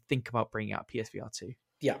to even think about bringing out PSVR 2.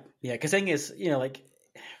 Yeah. Because the thing is, you know, like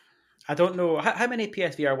I don't know how many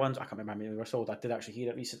PSVR ones. I can't remember how many were sold. I did actually hear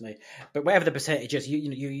it recently, but whatever the percentage is,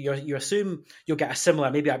 you assume you'll get a similar,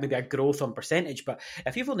 maybe a growth on percentage. But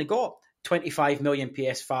if you've only got 25 million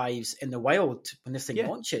PS5s in the wild when this thing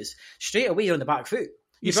launches, straight away you're on the back foot.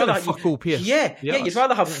 You'd rather have fuck all PS. Yeah, you'd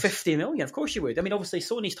rather have 50 million. Of course you would. I mean, obviously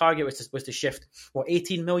Sony's target was to shift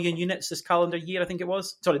 18 million units this calendar year. I think it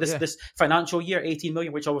was. Sorry, this financial year, 18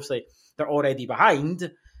 million, which obviously they're already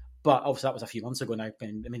behind. But obviously that was a few months ago now. I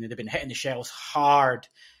mean, they've been hitting the shelves hard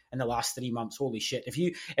in the last 3 months. Holy shit! If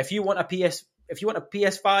you want a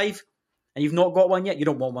PS5 and you've not got one yet, you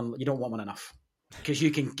don't want one. You don't want one enough, because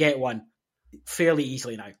you can get one fairly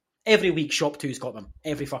easily now. Every week, Shop 2's got them.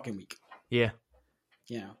 Every fucking week. Yeah.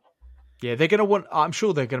 Yeah. Yeah, they're going to want. I'm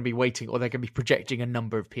sure they're going to be waiting, or they're going to be projecting a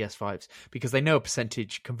number of PS5s because they know a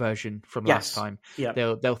percentage conversion from last time. Yeah.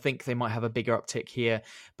 They'll think they might have a bigger uptick here,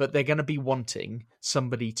 but they're going to be wanting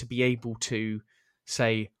somebody to be able to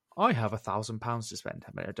say, "I have £1,000 to spend."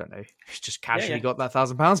 I mean, I don't know, it's just casually got that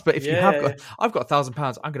 £1,000, but if you have got, I've got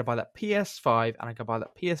 £1,000, I'm going to buy that PS5 and I'm going to buy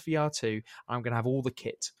that PSVR 2, and I'm going to have all the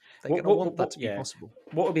kit. They're going to want that to be possible.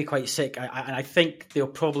 What would be quite sick, and I think they'll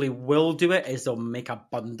probably will do it, is they'll make a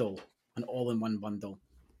bundle. An all-in-one bundle.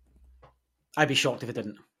 I'd be shocked if it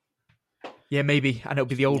didn't. Yeah, maybe, and it'll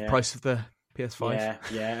be the old price of the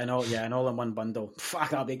PS5. An all-in-one bundle. Fuck,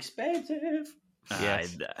 that'll be expensive.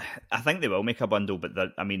 Yes. I think they will make a bundle, but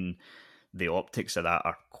the optics of that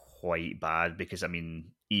are quite bad because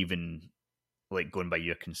even like going by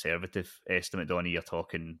your conservative estimate, Donnie, you're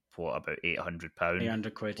talking about £800.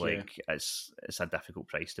 £800, like it's a difficult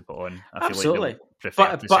price to put on. Absolutely,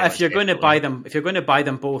 but if you're going to buy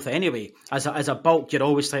them, both anyway, as a bulk, you're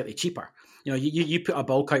always slightly cheaper. You know, you put a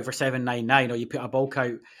bulk out for $799, or you put a bulk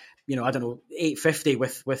out, I don't know,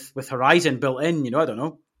 $850 with Horizon built in. I don't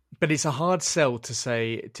know. But it's a hard sell to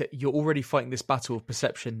say you're already fighting this battle of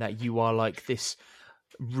perception that you are like this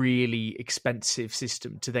really expensive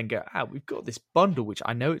system, to then go, we've got this bundle, which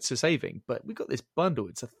I know it's a saving, but we've got this bundle,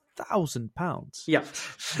 it's £1,000. Yeah,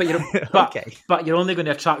 but you're only going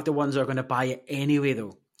to attract the ones that are going to buy it anyway,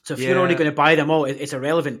 though. So if you're only going to buy them all, it's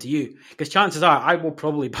irrelevant to you, because chances are I will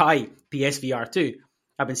probably buy PSVR 2.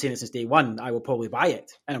 I've been saying it since day one. I will probably buy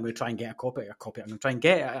it, and I'm going to try and get a copy. I'm going to try and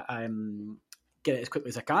get it as quickly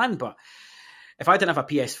as I can. But if I didn't have a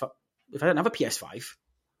PS5,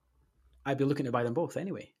 I'd be looking to buy them both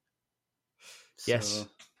anyway. So, yes.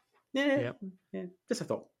 Yeah. Just a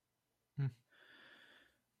thought.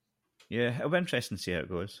 Yeah, it'll be interesting to see how it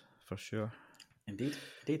goes, for sure. Indeed.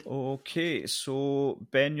 Okay, so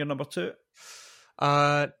Ben, you're number 2?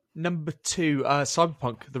 Number 2,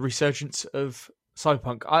 Cyberpunk, the resurgence of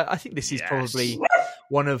Cyberpunk. I think this is probably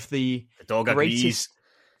one of the greatest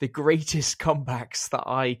comebacks that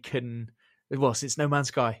I can... Well, since No Man's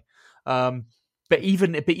Sky. But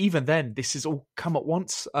even then, this has all come at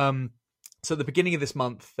once. So at the beginning of this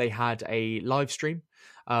month, they had a live stream,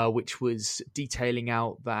 which was detailing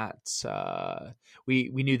out that we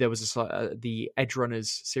knew there was the Edge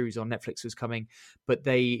Runners series on Netflix was coming, but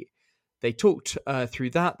they talked through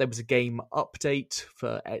that. There was a game update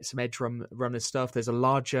for some Edge Runners stuff. There's a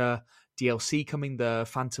larger DLC coming, the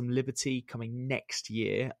Phantom Liberty, coming next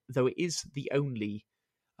year, though it is the only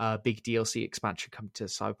big DLC expansion coming to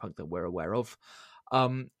Cyberpunk that we're aware of.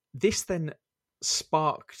 This then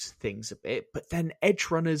sparked things a bit, but then Edge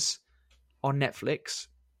Runners on Netflix,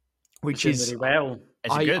 which is really well.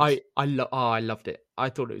 I loved it. I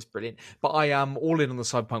thought it was brilliant. But I am all in on the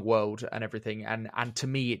Cyberpunk world and everything, and to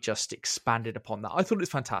me it just expanded upon that. I thought it was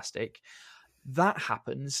fantastic. That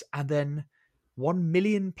happens, and then 1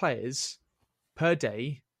 million players per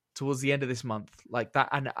day towards the end of this month, like that,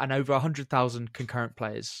 and over 100,000 concurrent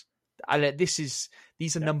players. These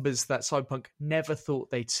are numbers that Cyberpunk never thought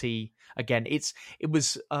they'd see again. It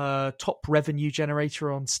was a top revenue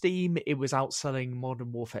generator on Steam. It was outselling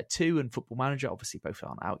Modern Warfare 2 and Football Manager. Obviously, both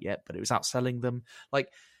aren't out yet, but it was outselling them. Like,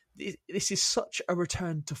 this is such a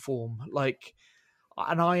return to form. Like,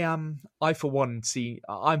 and I for one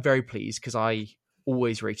I'm very pleased because I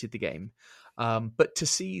always rated the game. But to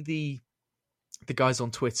see the guys on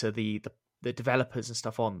Twitter, the developers and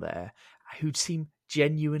stuff on there, who'd seem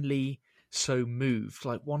genuinely so moved.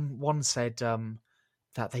 Like one said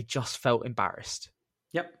that they just felt embarrassed.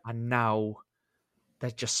 Yep. And now they're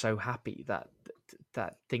just so happy that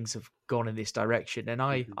things have gone in this direction. And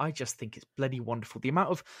I just think it's bloody wonderful. The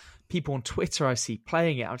amount of people on Twitter I see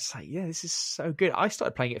playing it, I'm just like, yeah, this is so good. I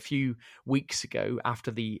started playing it a few weeks ago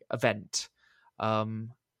after the event.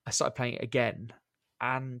 I started playing it again,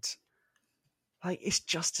 and Like, it's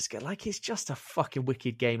just as good. Like, it's just a fucking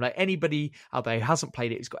wicked game. Like, anybody out there who hasn't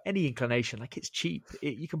played it, who's got any inclination, like, it's cheap.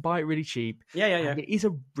 You can buy it really cheap. Yeah. And it is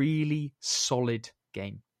a really solid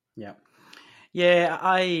game. Yeah,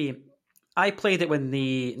 I played it when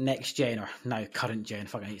the next gen, or now current gen,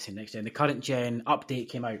 fucking hate saying next gen, the current gen update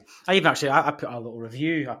came out. I put a little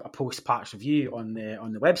review, a post-patch review on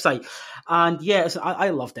the website. And yeah, I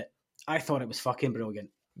loved it. I thought it was fucking brilliant.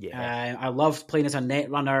 Yeah, I loved playing as a net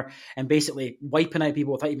runner and basically wiping out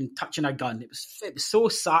people without even touching a gun. It was so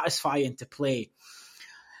satisfying to play.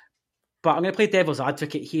 But I'm going to play devil's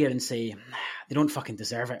advocate here and say they don't fucking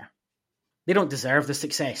deserve it. They don't deserve the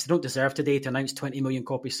success. They don't deserve today to announce 20 million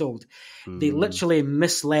copies sold. They literally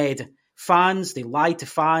misled fans. They lied to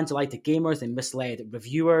fans. They lied to gamers. They misled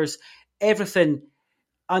reviewers. Everything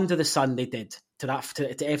under the sun they did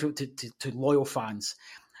to loyal fans.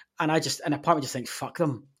 And a part of me just thinks, fuck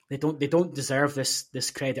them. They don't deserve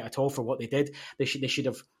this credit at all for what they did. They should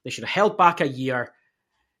have held back a year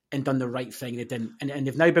and done the right thing. They didn't, and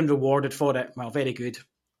they've now been rewarded for it. Well, very good.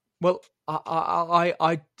 Well,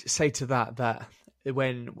 I say to that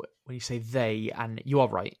when you say they, and you are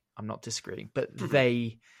right, I'm not disagreeing, but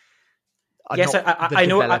they are yes, not I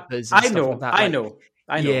know, developers. I know, I know.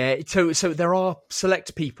 Yeah, so there are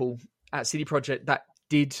select people at CD Projekt that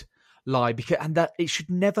did lie, and that it should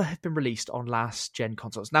never have been released on last gen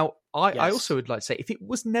consoles. Now, I also would like to say, if it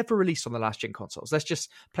was never released on the last gen consoles, let's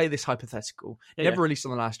just play this hypothetical. Never released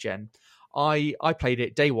on the last gen. I played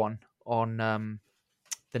it day one on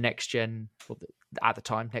the next gen, at the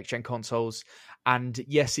time, next gen consoles. And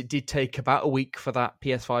yes, it did take about a week for that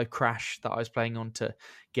PS5 crash that I was playing on to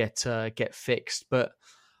get fixed. But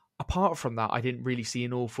apart from that, I didn't really see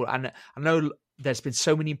an awful. And I know there's been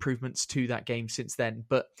so many improvements to that game since then,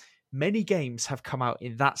 but many games have come out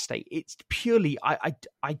in that state. It's purely, I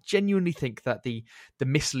genuinely think that the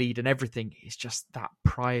mislead and everything is just that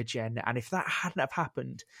prior gen. And if that hadn't have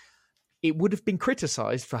happened, it would have been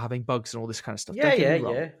criticised for having bugs and all this kind of stuff.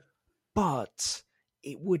 Yeah. But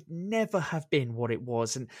it would never have been what it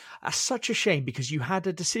was. And that's such a shame, because you had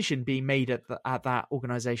a decision being made at that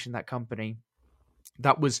organisation, that company,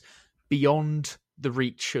 that was beyond the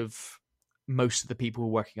reach of most of the people who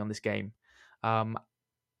were working on this game.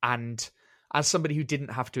 And as somebody who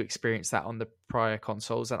didn't have to experience that on the prior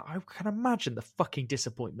consoles, and I can imagine the fucking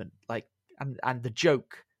disappointment, like, and the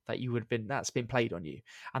joke that you would have been, that's been played on you.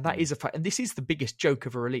 And that is a fact. And this is the biggest joke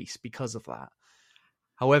of a release because of that.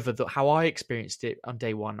 However, how I experienced it on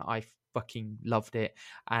day one, I fucking loved it.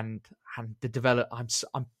 And the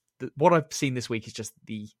what I've seen this week is just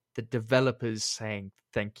the developers saying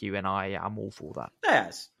thank you, and I am all for that.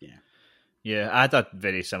 Yes. Yeah, I had a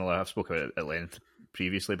very similar, I've spoken about it at length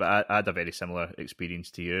previously, but I had a very similar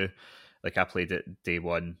experience to you. Like, I played it day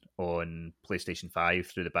one on PlayStation 5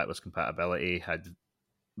 through the backwards compatibility, had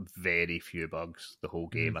very few bugs the whole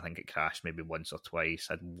game. I think it crashed maybe once or twice,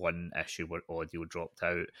 had one issue where audio dropped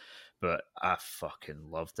out, but I fucking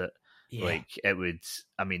loved it. Like, I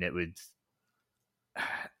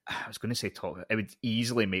was going to say it would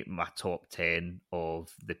easily make my top 10 of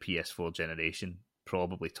the PS4 generation,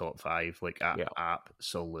 probably top 5. Like, I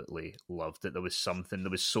absolutely loved it. There was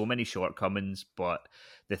so many shortcomings, but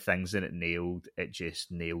the things that it just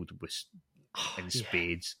nailed in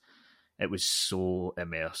spades. It was so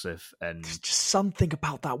immersive, and there's just something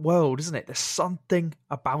about that world, isn't it? There's something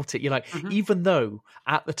about it. You're like, even though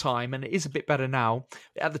at the time, and it is a bit better now,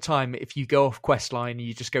 at the time, if you go off quest line and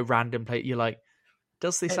you just go random play, you're like,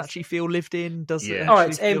 does this actually feel lived in? Does it? Oh,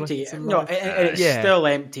 it's empty. It's still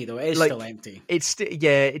empty though. It is still empty. It's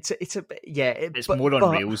it's more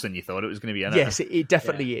on rails than you thought it was going to be. Yes, it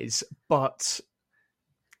definitely is. But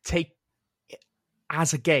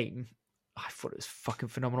as a game, I thought it was fucking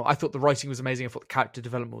phenomenal. I thought the writing was amazing. I thought the character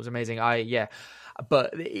development was amazing.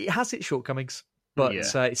 But it has its shortcomings. But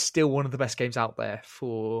it's still one of the best games out there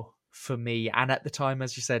for me. And at the time,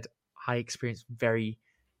 as you said, I experienced very,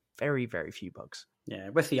 very, very few bugs. Yeah,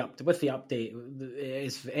 with the update,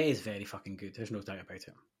 it is very fucking good. There's no doubt about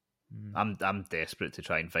it. I'm desperate to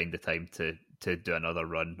try and find the time to do another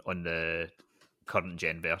run on the current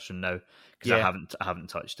gen version now, because I haven't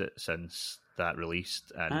touched it since that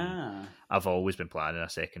released, and I've always been planning a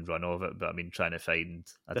second run of it, but I mean, trying to find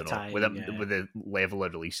with the level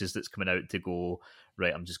of releases that's coming out to go,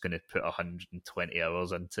 right, I'm just going to put 120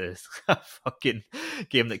 hours into a fucking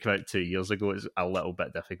game that came out 2 years ago. It's a little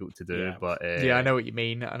bit difficult to do, but I know what you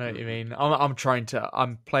mean.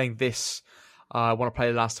 I'm playing this. I want to play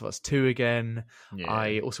The Last of Us 2 again. Yeah.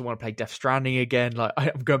 I also want to play Death Stranding again. Like,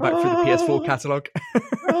 I'm going back through the PS4 catalogue.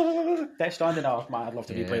 Death Stranding, man, I'd love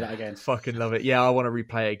to replay that again. Fucking love it. Yeah, I want to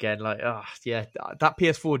replay it again. Like, that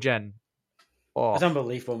PS4 gen, Oh, it's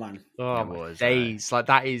unbelievable, man. Oh, my days. Like,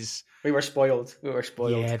 that is... We were spoiled.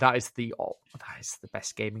 Yeah, that is the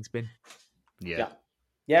best gaming's been. Yeah,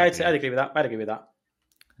 I'd agree with that.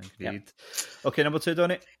 Agreed. Yeah. Okay, number 2,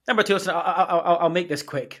 Donny. Number 2, I'll make this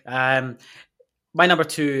quick. My number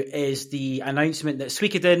 2 is the announcement that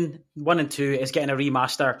Suikoden 1 and 2 is getting a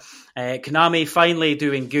remaster. Konami finally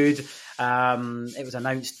doing good. It was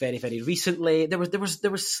announced very, very recently. There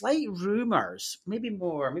was slight rumors, maybe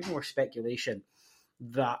more speculation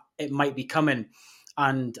that it might be coming.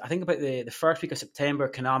 And I think about the first week of September,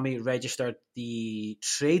 Konami registered the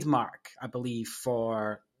trademark, I believe,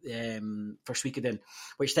 for Suikoden,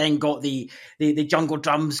 which then got the jungle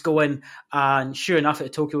drums going. And sure enough,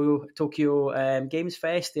 at the Tokyo Games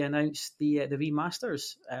Fest, they announced the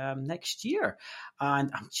remasters next year,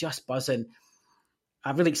 and I'm just buzzing.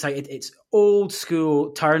 I'm really excited. It's old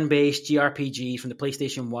school turn-based JRPG from the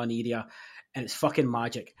PlayStation 1 era, and it's fucking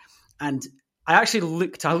magic. And I actually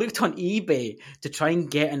looked on eBay to try and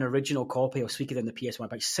get an original copy of Suikoden the PS1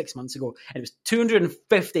 about 6 months ago, and it was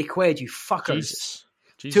 250 quid, you fuckers.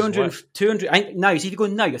 Jesus, 200 now, so if you go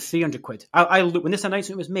now, you're 300 quid. I look, when this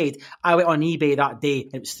announcement was made, I went on eBay that day,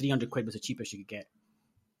 and it was 300 quid was the cheapest you could get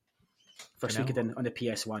for Suikoden on the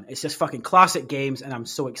PS1. It's just fucking classic games, and I'm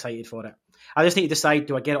so excited for it. I just need to decide,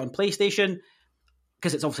 do I get it on PlayStation?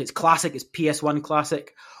 Because it's classic, it's PS1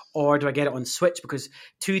 classic, or do I get it on Switch? Because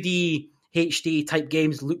 2D HD type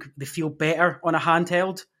games they feel better on a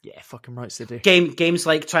handheld. Yeah, fucking right they do. Games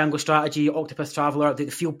like Triangle Strategy, Octopus Traveler, they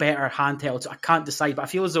feel better handheld. So I can't decide, but I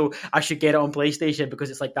feel as though I should get it on PlayStation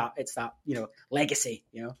because it's like that. It's that, legacy,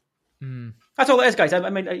 That's all it is, guys. I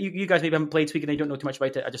mean, you guys maybe haven't played Suikoden and you don't know too much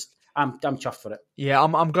about it. I'm chuffed for it. Yeah,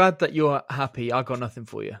 I'm glad that you're happy. I got nothing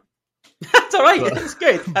for you. That's all right. That's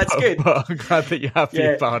good. But I'm glad that you're happy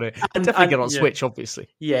about it. I'll definitely get on Switch, obviously.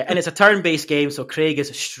 Yeah, and it's a turn-based game, so Craig is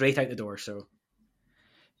straight out the door. So,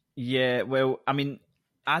 yeah. Well, I mean,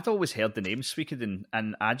 I'd always heard the name Suikoden,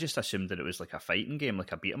 and I just assumed that it was like a fighting game,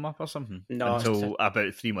 like a beat 'em up or something. No, until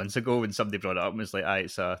about 3 months ago when somebody brought it up and was like,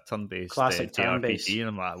 "It's a turn-based classic JRPG," and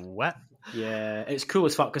I'm like, "What?" Yeah, it's cool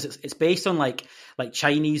as fuck because it's based on like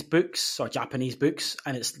Chinese books or Japanese books,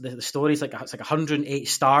 and it's the story's it's like 108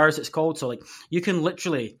 stars. It's called, so like you can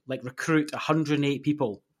literally like recruit 108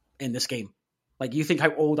 people in this game. Like you think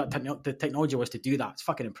how old the technology was to do that? It's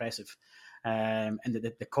fucking impressive. And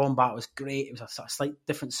the combat was great. It was a slight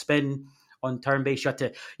different spin on turn-based. You had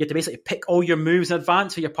to basically pick all your moves in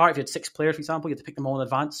advance for your party. If you had 6 players, for example, you had to pick them all in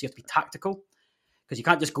advance. So you have to be tactical because you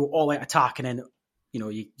can't just go all out attack and then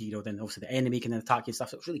then obviously the enemy can then attack you and stuff.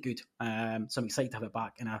 So it was really good. So I'm excited to have it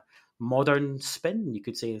back in a modern spin. You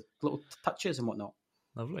could say little touches and whatnot.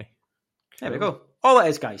 Lovely. There we go. All it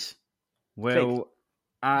is, guys. Well, great.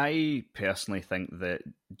 I personally think that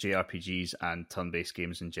JRPGs and turn-based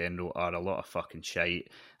games in general are a lot of fucking shite,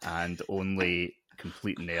 and only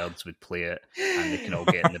complete nerds would play it, and they can all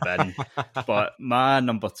get in the bin. But my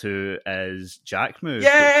number 2 is Jackmove,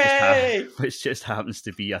 which just happens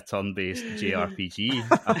to be a turn-based JRPG,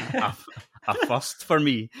 a first for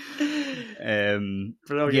me.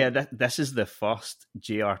 This is the first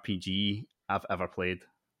JRPG I've ever played.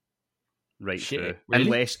 Right through,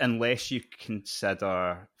 really? Unless you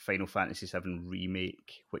consider Final Fantasy VII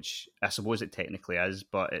Remake, which I suppose it technically is,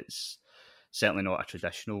 but it's certainly not a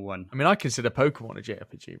traditional one. I mean, I consider Pokemon a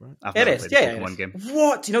JRPG, right? I've never played a Pokemon game.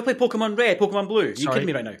 What? You know, play Pokemon Red, Pokemon Blue? Are you kidding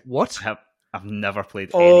me right now? What? I've never played.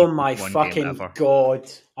 Oh my fucking god!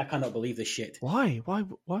 I cannot believe this shit. Why? Why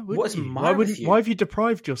would What's you? Why have you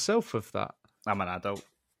deprived yourself of that? I'm an adult.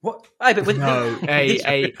 What? No.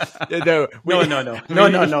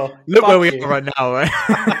 No. No. Look where we are right now. Right?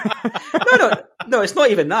 No. It's not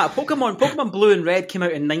even that. Pokemon Blue and Red came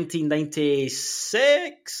out in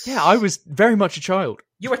 1996. Yeah, I was very much a child.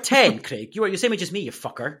 You were 10, Craig. You were the same age as me, you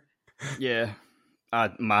fucker. Yeah.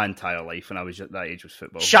 My entire life when I was at that age was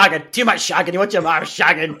football. Shagging. Too much shagging. You watch your mouth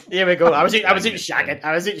shagging. Here we go. I was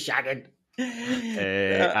shagging.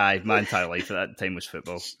 My entire life at that time was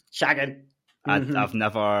football. Shagging. I've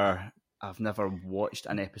never watched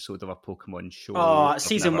an episode of a Pokemon show. Oh,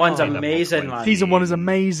 season 1's amazing, man. Season 1 is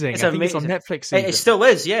amazing. I think it's on Netflix. It still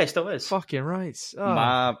is. Yeah, it still is. Fucking right.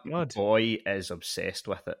 Oh, my boy is obsessed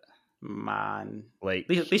with it. Man, like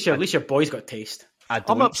at least your boy's got taste.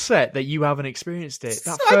 I'm upset that you haven't experienced it.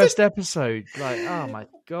 That first episode, like, oh my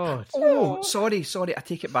god. Oh, sorry. I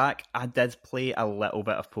take it back. I did play a little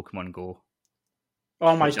bit of Pokemon Go.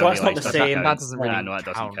 Oh my god, it's not the same. That doesn't really no, it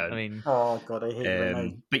doesn't count. I mean, oh god, I hate it right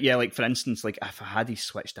now. But yeah, like for instance, like if I had he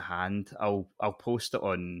switched a hand, I'll post it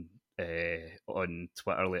on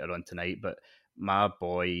Twitter later on tonight. But my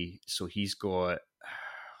boy, so he's got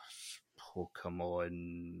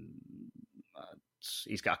Pokemon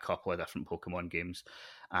he's got a couple of different Pokemon games,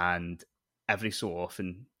 and every so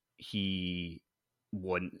often he's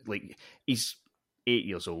 8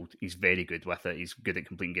 years old. He's very good with it. He's good at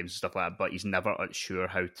completing games and stuff like that, but he's never sure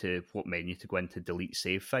what menu to go in to delete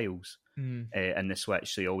save files in the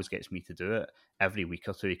Switch, so he always gets me to do it. Every week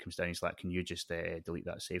or two he comes down, he's like, can you just delete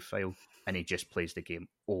that save file? And he just plays the game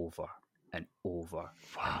over and over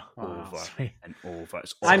and over and over.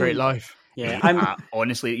 It's a great life. Yeah,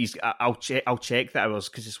 honestly, I'll check the hours,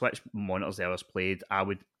 because the Switch monitors the hours played. I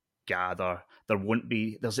would gather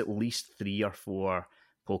there's at least 3 or 4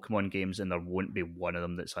 Pokemon games, and there won't be one of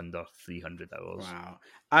them that's under 300 hours. Wow.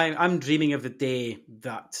 I'm dreaming of the day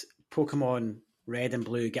that Pokemon Red and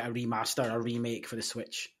Blue get a remaster, a remake for the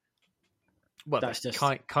Switch. Well, that's just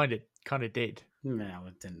kind of did. No,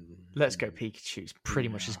 it didn't. Let's Go Pikachu is pretty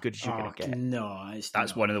much as good as you're going to get. No,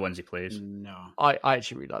 that's one of the ones he plays. No, I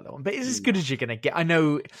actually really like that one, but it's as good as you're going to get. I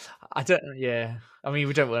know. I don't. Yeah. I mean,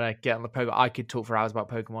 we don't want to get on the Pokemon. I could talk for hours about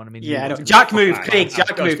Pokemon. I mean, yeah, I know. Jack move, Craig.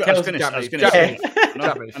 Jack move. I was going to say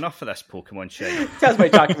enough for this Pokemon shit. Tell us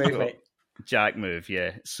about Jack move, mate. Jack move,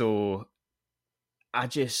 yeah. So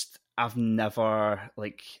I've never,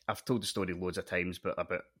 I've told the story loads of times, but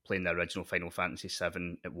about playing the original Final Fantasy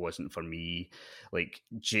VII, it wasn't for me.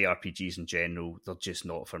 JRPGs in general, they're just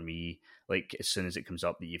not for me. As soon as it comes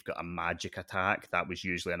up that you've got a magic attack, that was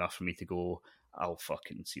usually enough for me to go, I'll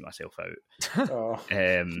fucking see myself out.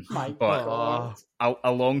 But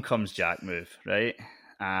along comes Jack move, right?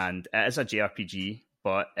 And it is a JRPG,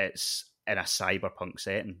 but it's in a cyberpunk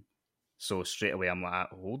setting. So straight away I'm like,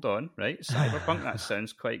 hold on, right? Cyberpunk, that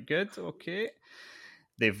sounds quite good. Okay.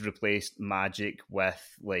 They've replaced magic with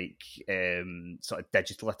sort of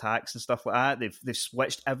digital attacks and stuff like that. They've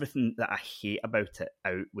switched everything that I hate about it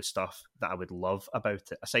out with stuff that I would love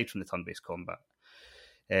about it, aside from the turn-based combat.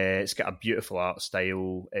 It's got a beautiful art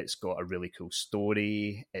style. It's got a really cool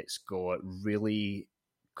story. It's got really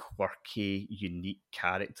quirky, unique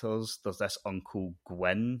characters. There's this Uncle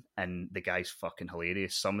Gwyn, and the guy's fucking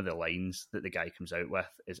hilarious. Some of the lines that the guy comes out with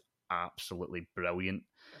is absolutely brilliant.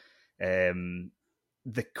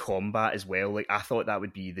 The combat as well, I thought that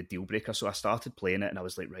would be the deal breaker, so I started playing it and I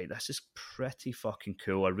was like, right, this is pretty fucking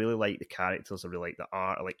cool. I really like the characters, I really like the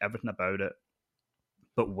art, I like everything about it,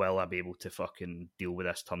 but will I be able to fucking deal with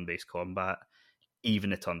this turn-based combat? Even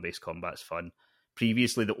the turn-based combat's fun.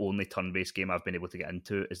 Previously, the only turn-based game I've been able to get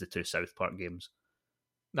into is the 2 South Park games.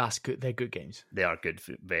 That's good. They're good games. They are good,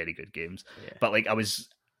 very good games. Yeah. But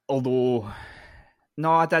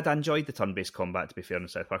I did enjoy the turn-based combat, to be fair, in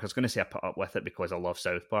South Park. I was going to say I put up with it because I love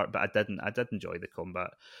South Park, but I didn't. I did enjoy the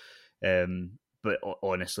combat. But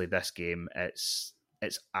honestly, this game, it's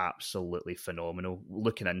absolutely phenomenal.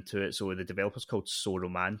 Looking into it, so the developer's called So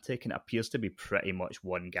Romantic, and it appears to be pretty much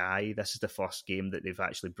one guy. This is the first game that they've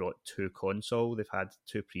actually brought to console. They've had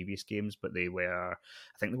 2 previous games, but I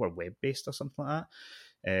think they were web-based or something like that.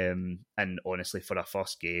 And honestly, for a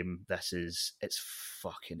first game, it's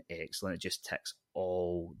fucking excellent. It just ticks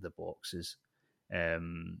all the boxes.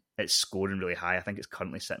 It's scoring really high. I think it's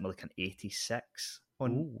currently sitting with an 86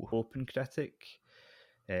 on OpenCritic.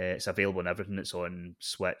 It's available on everything. It's on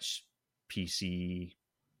Switch, PC,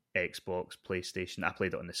 Xbox, PlayStation. I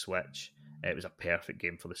played it on the Switch. It was a perfect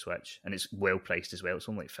game for the Switch, and it's well priced as well. It's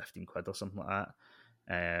only £15 or something like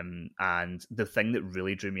that. And the thing that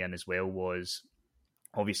really drew me in as well was,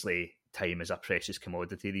 obviously, time is a precious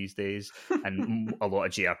commodity these days, and a lot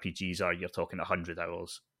of JRPGs you're talking 100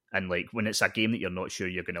 hours. And when it's a game that you're not sure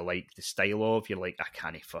you're going to like the style of, you're like, I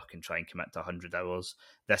can't fucking try and commit to 100 hours.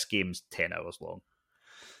 This game's 10 hours long.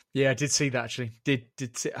 Yeah, I did see that actually. Did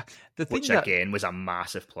see the thing, which again was a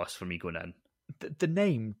massive plus for me going in. The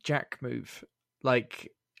name Jack Move,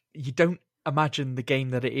 you don't imagine the game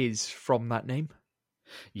that it is from that name.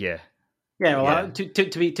 Yeah. Yeah, well, yeah.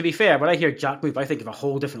 To be fair, when I hear Jack Move, I think of a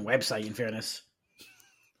whole different website, in fairness.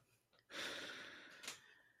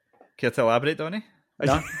 Care to elaborate, Donnie?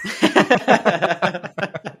 No.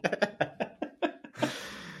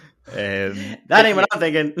 That ain't what I'm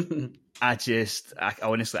thinking. I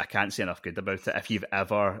honestly, I can't say enough good about it. If you've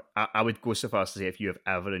ever, I would go so far as to say, if you have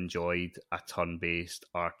ever enjoyed a turn-based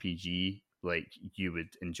RPG, you would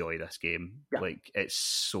enjoy this game. Yeah.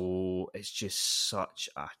 It's just such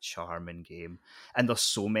a charming game. And there's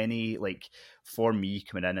so many, for me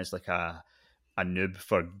coming in as a noob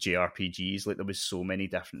for JRPGs, there was so many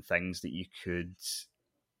different things that you could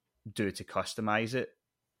do to customize it.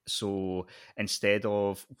 So instead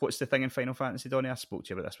of, what's the thing in Final Fantasy, Donnie? I spoke to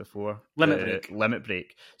you about this before. Limit Break. Limit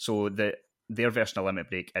Break. So their version of Limit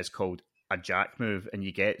Break is called a jack move, and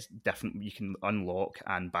you get different. You can unlock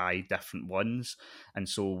and buy different ones, and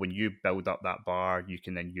so when you build up that bar, you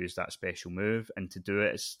can then use that special move. And to do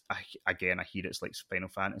it, it's, again, I hear it's like Final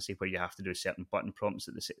Fantasy, where you have to do certain button prompts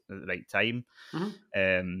at the right time.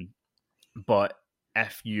 But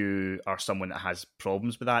if you are someone that has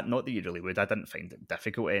problems with that, not that you really would, I didn't find it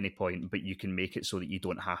difficult at any point, but you can make it so that you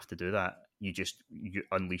don't have to do that. You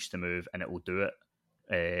unleash the move and it will do it.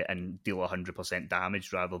 And deal 100%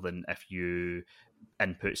 damage, rather than if you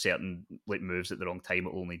input certain like moves at the wrong time,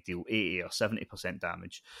 it will only deal 80 or 70%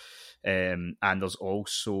 damage. And there's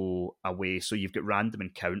also a way, so you've got random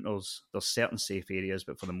encounters. There's certain safe areas,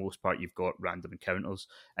 but for the most part, you've got random encounters.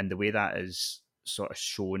 And the way that is sort of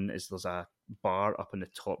shown is there's a bar up on the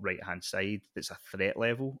top right-hand side that's a threat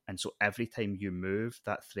level. And so every time you move,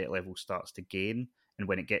 that threat level starts to gain. And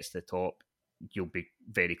when it gets to the top, you'll be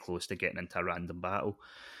very close to getting into a random battle.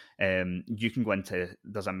 You can go into,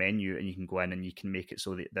 there's a menu, and you can go in and you can make it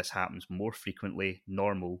so that this happens more frequently,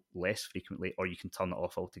 normal, less frequently, or you can turn it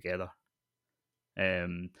off altogether.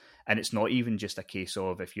 And it's not even just a case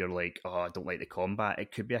of if you're like, oh, I don't like the combat.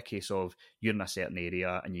 It could be a case of you're in a certain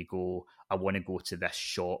area and you go, I want to go to this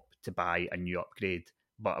shop to buy a new upgrade,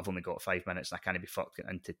 but I've only got 5 minutes and I can't be fucked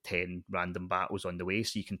into 10 random battles on the way.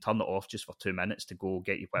 So you can turn it off just for 2 minutes to go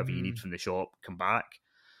get you whatever you need from the shop, come back.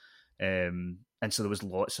 And so there was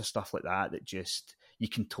lots of stuff like that just, you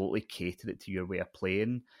can totally cater it to your way of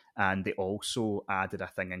playing. And they also added a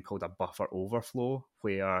thing in called a buffer overflow,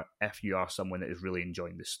 where if you are someone that is really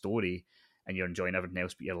enjoying the story and you're enjoying everything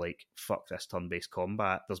else, but you're like, fuck this turn-based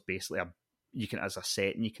combat, there's basically you can, as a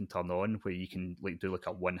setting, you can turn on where you can like do like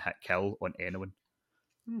a one-hit kill on anyone.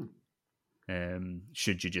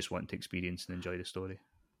 Should you just want to experience and enjoy the story.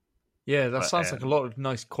 Yeah, that sounds like a lot of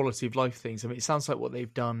nice quality of life things. I mean, it sounds like what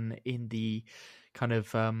they've done in the kind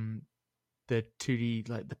of the 2D,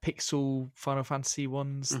 like the pixel Final Fantasy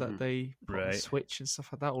ones that they put on the Switch and stuff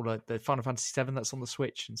like that, or like the Final Fantasy 7 that's on the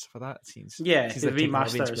Switch and stuff like that. It seems the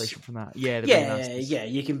remasters. Inspiration from that. Yeah, yeah.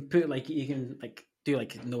 You can put do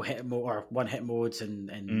like no hit mode or one hit modes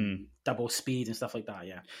and double speed and stuff like that.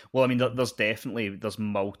 Yeah. Well, I mean, there's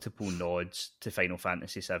multiple nods to Final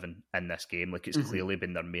Fantasy 7 in this game. Like, it's clearly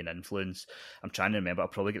been their main influence. I'm trying to remember. I'll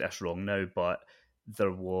probably get this wrong now, but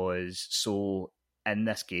there was in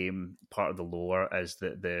this game, part of the lore is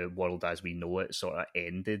that the world as we know it sort of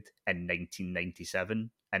ended in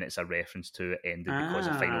 1997. And it's a reference to it ended because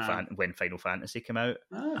of when Final Fantasy came out.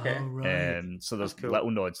 Okay. Oh, right. So there's little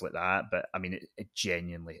nods like that, but I mean, it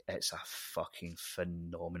genuinely, it's a fucking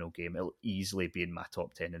phenomenal game. It'll easily be in my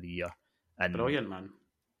top 10 of the year. And brilliant, man.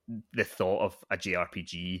 The thought of a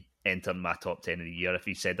JRPG entering my top 10 of the year, if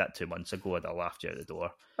you said that 2 months ago, I'd have laughed you out the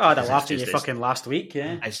door. Oh, I'd have laughed at you fucking last week,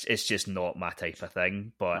 yeah. It's just not my type of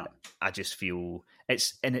thing, but I just feel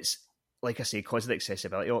it's like I say, because of the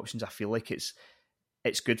accessibility options, I feel like it's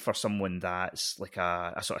good for someone that's like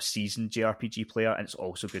a sort of seasoned JRPG player, and it's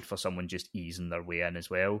also good for someone just easing their way in as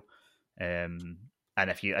well. And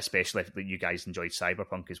especially if you guys enjoyed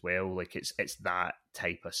Cyberpunk as well, like it's that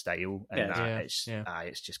type of style, and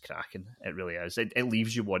it's just cracking. It really is. It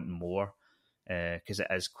leaves you wanting more because it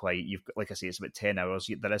is quite. You've got, like I say, it's about 10 hours.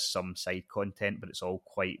 There is some side content, but it's all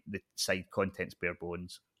the side content's bare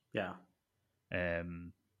bones. Yeah.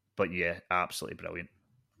 But yeah, absolutely brilliant.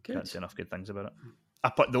 Good. Can't say enough good things about it.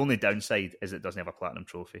 The only downside is it doesn't have a platinum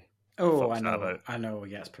trophy. Oh, I know.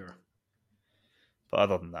 Yeah, it's poor. But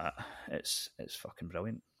other than that, it's fucking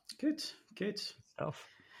brilliant. Good stuff.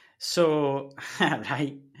 So,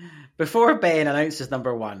 right, before Ben announces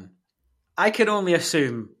number one, I can only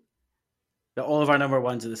assume that all of our number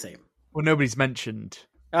ones are the same. Well, nobody's mentioned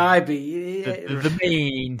the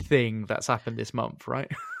main thing that's happened this month,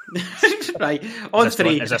 right? Right. On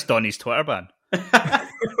three. Is this Donnie's Twitter ban?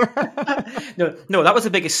 No, that was the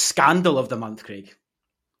biggest scandal of the month, Craig.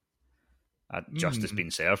 Justice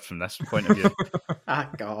been served from this point of view.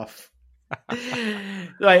 Back off.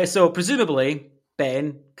 Right, so presumably,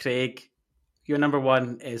 Ben, Craig, your number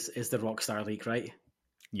one is the Rockstar League, right?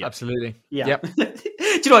 Yeah, absolutely. Yeah. Yep. Do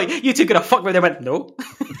you know what? You two got a fuck with them and went, no.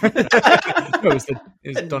 No, it was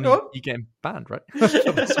Donnie, No. you getting banned, right? That's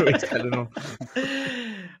what he's telling on.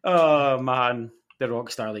 Oh, man. The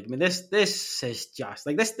Rockstar League. I mean, this is just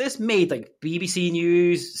like this made like BBC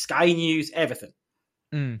News, Sky News, everything.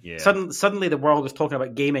 Yeah. Suddenly the world was talking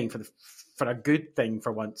about gaming for a good thing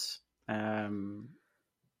for once.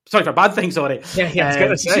 Sorry, for a bad thing, sorry. Yeah, I was going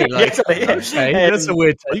to say. That's a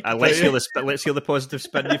weird take. Let's hear the positive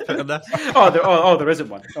spin you've put on that. There isn't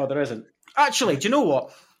one. Oh, there isn't. Actually, do you know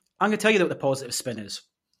what? I'm going to tell you what the positive spin is.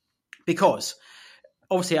 Because,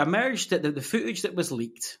 obviously, I emerged that the footage that was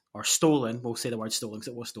leaked, or stolen, we'll say the word stolen because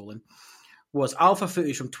it was stolen, was alpha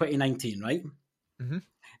footage from 2019, right? Mm-hmm.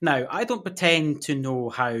 Now, I don't pretend to know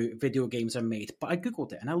how video games are made, but I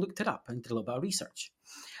Googled it and I looked it up and did a little bit of research.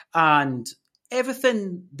 And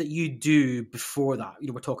everything that you do before that,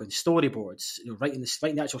 we're talking storyboards, writing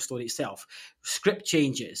the actual story itself, script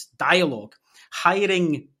changes, dialogue,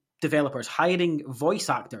 hiring developers, hiring voice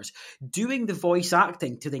actors, doing the voice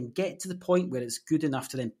acting to then get to the point where it's good enough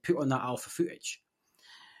to then put on that alpha footage.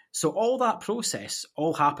 So all that process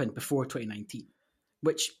all happened before 2019,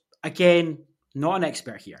 which, again, not an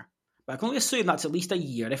expert here, but I can only assume that's at least a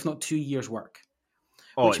year, if not 2 years' work.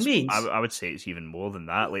 Which means I would say it's even more than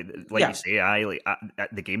that. Like you say,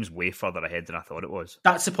 the game's way further ahead than I thought it was.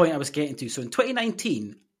 That's the point I was getting to. So in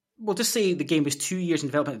 2019, we'll just say the game was 2 years in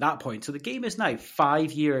development at that point. So the game is now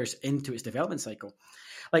 5 years into its development cycle.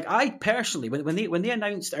 Like, I personally, when they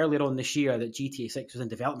announced earlier on this year that GTA 6 was in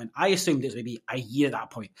development, I assumed it was maybe a year at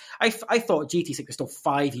that point. I thought GTA 6 was still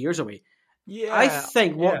 5 years away. Yeah, I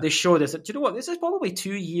think what they showed is that, do you know what, this is probably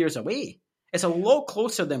 2 years away. It's a lot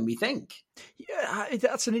closer than we think. Yeah,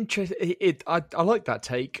 that's an interesting. I like that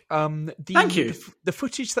take. Thank you. The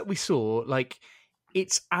footage that we saw, like,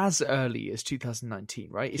 it's as early as 2019,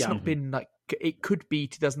 right? It's not been like, it could be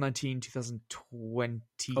 2019,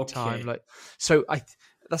 2020 time. Like, so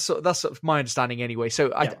that's sort of my understanding anyway.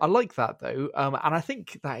 So I like that though, and I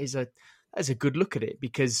think that is a good look at it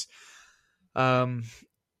because,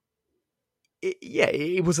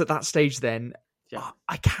 it was at that stage then. Yeah.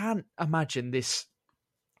 I can't imagine this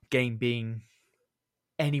game being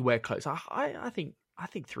anywhere close. I think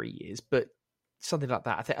 3 years, but something like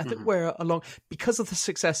that. I think we're along because of the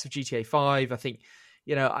success of GTA 5. I think,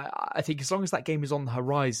 I think as long as that game is on the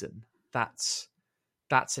horizon, that's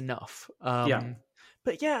enough.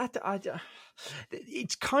 But yeah,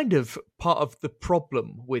 it's kind of part of the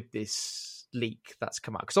problem with this leak that's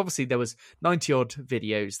come out, because obviously there was 90 odd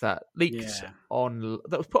videos that leaked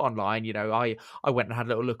that was put online. I went and had a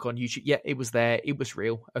little look on YouTube. Yeah, it was there, it was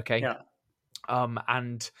real. Okay.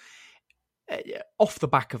 And off the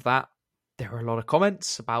back of that, there were a lot of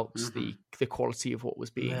comments about the quality of what was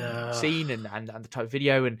being seen and the type of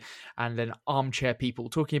video and then armchair people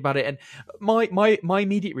talking about it. And my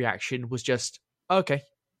immediate reaction was just, okay.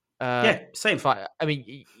 Same. I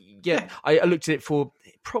mean, I looked at it for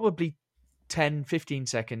probably 10, 15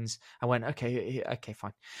 seconds and went, okay,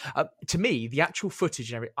 fine. To me, the actual footage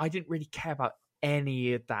and everything, I didn't really care about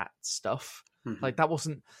any of that stuff. Like, that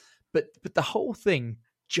wasn't, but the whole thing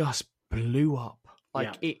just blew up.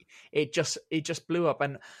 Like it just blew up,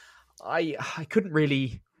 and I couldn't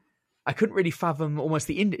really fathom almost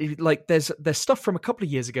like there's stuff from a couple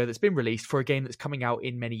of years ago that's been released for a game that's coming out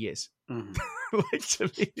in many years. Like, to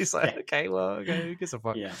me, it's like, okay, who gives a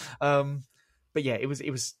fuck? But yeah, it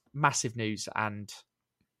was massive news, and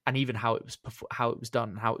even how it was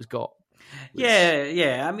done, and how it was got.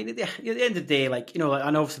 Yeah. I mean, at the end of the day, like, and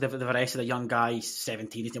obviously the rest of the young guy,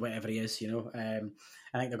 17, isn't it, whatever he is,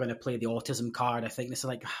 I think they're going to play the autism card. I think this is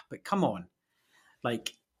like, but come on,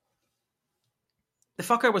 like, the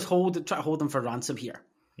fucker was trying to hold them for ransom here.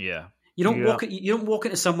 Yeah, you don't walk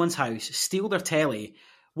into someone's house, steal their telly,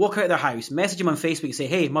 walk out of their house, message them on Facebook and say,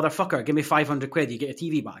 "Hey, motherfucker, give me 500 quid, you get a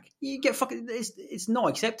TV back." You get fucking. It's not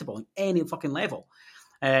acceptable on any fucking level.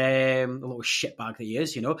 A little shitbag that he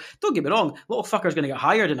is, Don't get me wrong, little fucker's going to get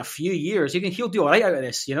hired in a few years. He'll do all right out of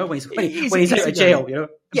this, when he's out of jail,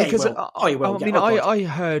 Yeah, because he will. I mean, I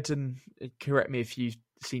heard, and correct me if you've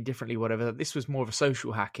seen differently, whatever, that this was more of a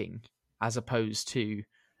social hacking as opposed to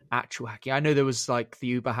actual hacking. I know there was like the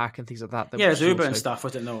Uber hack and things like that. There's Uber and stuff,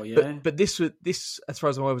 was it? No, yeah. But this, as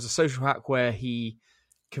far as I'm aware, was a social hack where he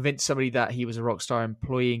convinced somebody that he was a Rockstar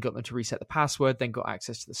employee and got them to reset the password, then got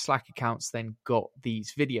access to the Slack accounts, then got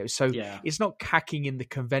these videos. So it's not hacking in the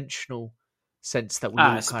conventional sense that we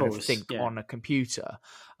all kind of think on a computer.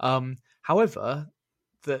 However,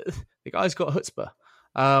 the guy's got chutzpah.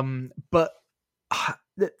 But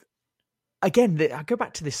again, I go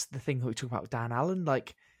back to the thing that we talk about with Dan Allen.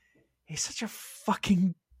 Like, it's such a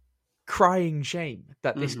fucking crying shame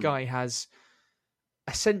that this guy has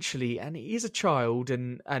essentially, and he is a child,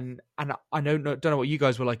 and I don't know what you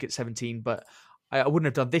guys were like at 17, but I wouldn't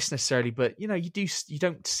have done this necessarily, but you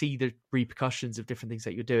don't see the repercussions of different things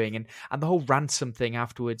that you're doing, and the whole ransom thing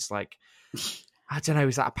afterwards, like, I don't know,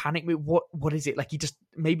 is that a panic move? What is it? Like,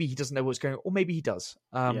 maybe he doesn't know what's going on, or maybe he does.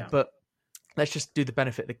 But let's just do the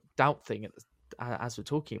benefit of the doubt thing as we're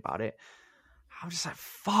talking about it. I'm just like,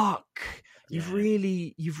 fuck, you've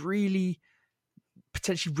really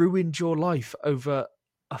potentially ruined your life over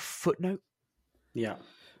a footnote. Yeah.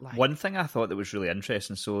 One thing I thought that was really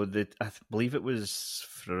interesting, so I believe it was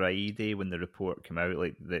Friday when the report came out,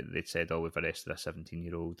 like they said, we've arrested a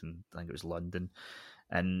 17-year-old, and I think it was London.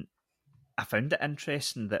 And I found it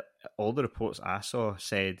interesting that all the reports I saw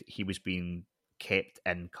said he was being kept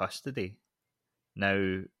in custody.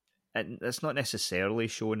 Now, and it's not necessarily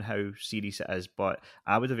showing how serious it is, but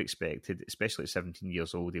I would have expected, especially at 17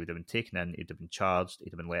 years old, he would have been taken in, he'd have been charged,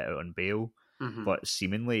 he'd have been let out on bail. Mm-hmm. But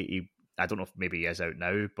seemingly, I don't know if maybe he is out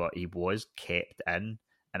now, but he was kept in.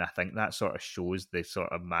 And I think that sort of shows the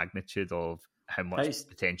sort of magnitude of how much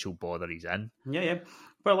potential bother he's in. Yeah.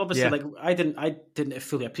 Well, obviously, like I didn't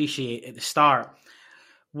fully appreciate at the start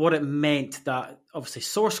what it meant that obviously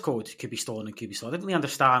source code could be stolen and could be stolen. I didn't really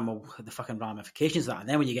understand the fucking ramifications of that. And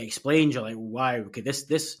then when you get explained, you're like, wow, okay, this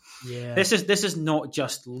is not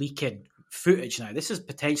just leaking footage now. This is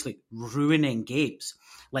potentially ruining games.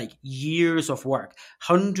 Like years of work,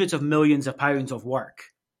 hundreds of millions of pounds of work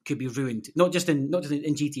could be ruined. Not just in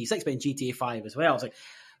GTA 6, but in GTA 5 as well. It's like,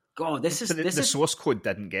 God, this is the source code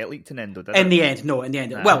didn't get leaked in Endo, did it? In the end.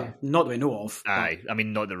 Aye. Well, not that we know of. Aye, I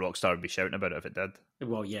mean, not that Rockstar would be shouting about it if it did.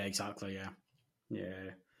 Well, yeah, exactly, yeah.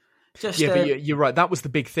 But you're right. That was the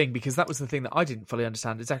big thing, because that was the thing that I didn't fully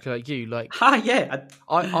understand. Exactly like you. Like, I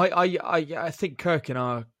think Kirk in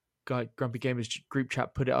our Grumpy Gamers group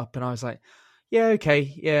chat put it up, and I was like, yeah,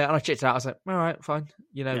 okay, yeah. And I checked it out. I was like, all right, fine.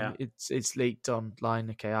 It's leaked online.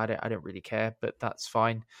 Okay, I don't really care, but that's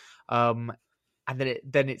fine. And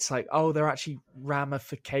then it's like, there are actually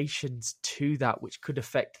ramifications to that which could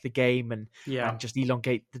affect the game and just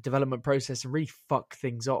elongate the development process and really fuck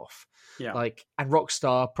things off. Yeah. Like, and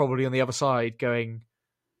Rockstar probably on the other side going,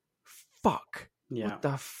 fuck. Yeah. What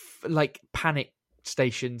the like panic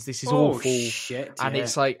stations. This is awful. Shit, and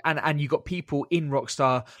it's like, and you got people in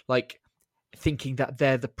Rockstar like thinking that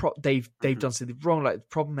they're they've done something wrong, like the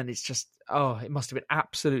problem, and it's just it must have been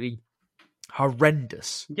absolutely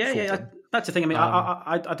horrendous. That's the thing. I mean,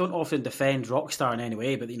 I don't often defend Rockstar in any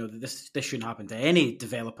way, but this shouldn't happen to any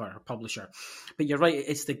developer or publisher. But you're right;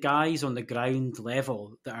 it's the guys on the ground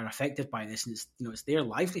level that are affected by this, and it's their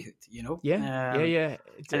livelihood.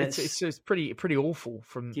 It's pretty awful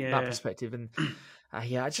from that perspective, and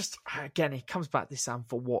again, it comes back to this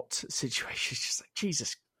for what situation? It's just like,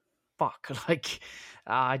 Jesus fuck, like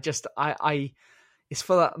it's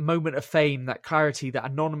for that moment of fame, that clarity, that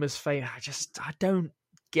anonymous fame. I don't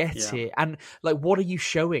get it. And like, what are you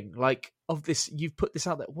showing? Like, of this, you've put this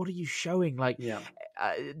out there. What are you showing? Like,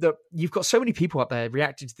 you've got so many people out there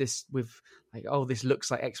reacting to this with like, this looks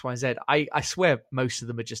like X, Y, and Z. I swear most of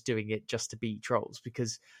them are just doing it just to be trolls,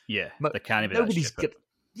 because they can't be that stupid.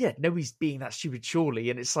 Nobody's being that stupid, surely.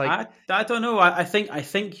 And it's like, I don't know. I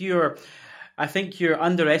think you're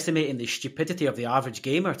underestimating the stupidity of the average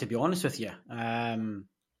gamer, to be honest with you. I'm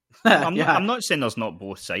not saying there's not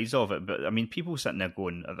both sides of it, but I mean, people sitting there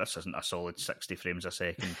going, this isn't a solid 60 frames a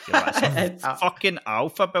second. You're like, it's a fucking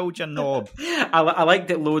alpha build, you knob. I like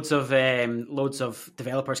that loads of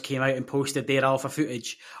developers came out and posted their alpha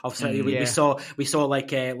footage. Obviously, we saw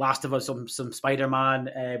like Last of Us, some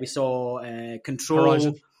Spider-Man, we saw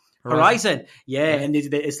Control, Horizon. Yeah, and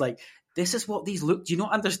it's like, this is what these look. Do you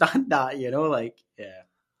not understand that?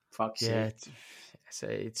 Fuck's sake.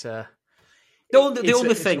 It's the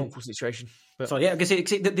only thing. An awful situation. But... So because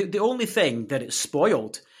the only thing that it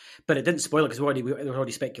spoiled, but it didn't spoil it because there was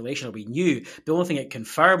already speculation, or we knew. The only thing it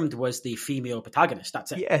confirmed was the female protagonist.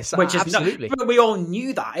 That's it. Yes, which absolutely. But we all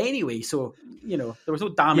knew that anyway. So there was no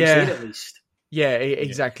damage there at least. Yeah,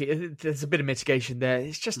 exactly. There's a bit of mitigation there.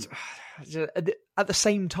 It's just at the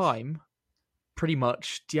same time. Pretty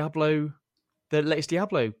much Diablo, the latest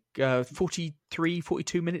Diablo,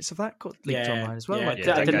 42 minutes of that got leaked online as well. I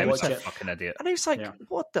didn't watch it. Fucking idiot. And it's like,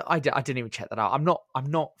 what the? I didn't even check that out. I'm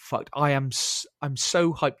not fucked. I'm so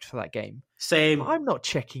hyped for that game. Same. I'm not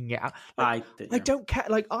checking it out. I don't care.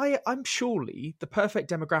 Like I'm surely the perfect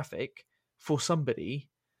demographic for somebody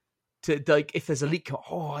to like. If there's a leak,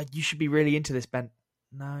 you should be really into this, Ben.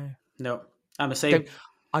 No, I'm the same.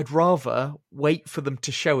 I'd rather wait for them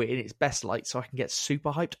to show it in its best light so I can get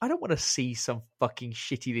super hyped. I don't want to see some fucking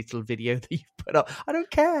shitty little video that you've put up. I don't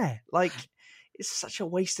care. Like, it's such a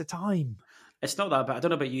waste of time. It's not that bad. I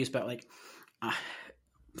don't know about you, but like,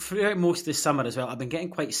 throughout most of the summer as well, I've been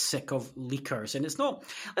getting quite sick of leakers. And it's not.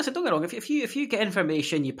 Listen, don't get me wrong. If you get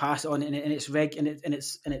information, you pass it on, and it's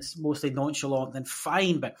it's mostly nonchalant, then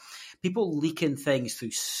fine. But people leaking things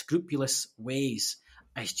through scrupulous ways.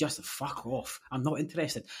 It's just fuck off. I'm not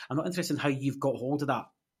interested. I'm not interested in how you've got hold of that.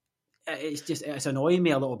 It's annoying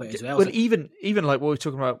me a little bit as well. Well, even like what we were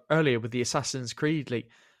talking about earlier with the Assassin's Creed leak.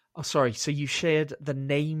 Oh, sorry. So you shared the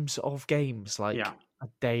names of games like a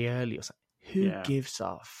day early or something. Who gives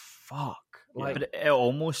a fuck? Like, but it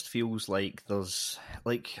almost feels like there's,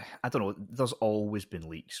 like, I don't know, there's always been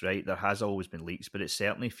leaks, right? There has always been leaks, but it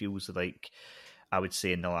certainly feels like, I would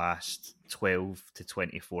say in the last 12 to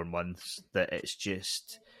 24 months, that it's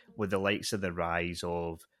just, with the likes of the rise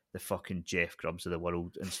of the fucking Jeff Grubbs of the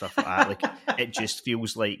world and stuff like that, like, it just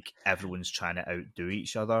feels like everyone's trying to outdo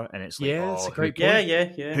each other, and it's like, it's a great point.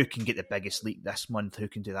 Who can get the biggest leak this month? Who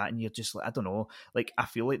can do that? And you're just like, I don't know. Like, I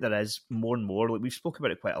feel like there is more and more. Like, we've spoken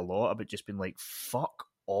about it quite a lot, about just being like, fuck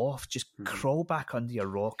off, just crawl back under your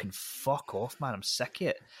rock and fuck off, man. I'm sick of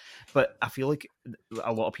it. But I feel like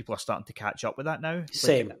a lot of people are starting to catch up with that now.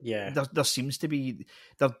 Same, like, yeah. There does seem to be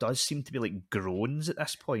like groans at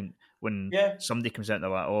this point when somebody comes out and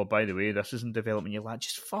they're like, oh, by the way, this is in development. You're like,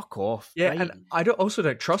 just fuck off. Yeah, right? and I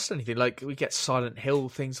don't trust anything. Like, we get Silent Hill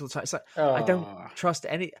things all the time. It's like, I don't trust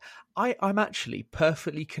any. I'm actually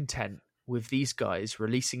perfectly content with these guys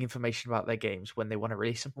releasing information about their games when they want to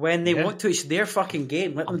release them. When they want to, it's their fucking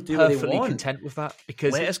game. Let them do what they want. I'm perfectly content with that,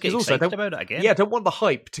 because let us get excited about it again. Yeah, I don't want the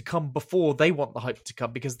hype to come before they want the hype to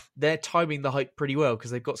come, because they're timing the hype pretty well,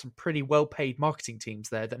 because they've got some pretty well-paid marketing teams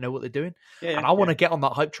there that know what they're doing. And I want to get on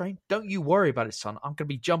that hype train. Don't you worry about it, son. I'm going to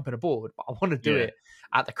be jumping aboard, but I want to do it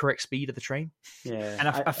at the correct speed of the train. Yeah, and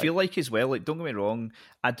I feel like as well, like, don't get me wrong,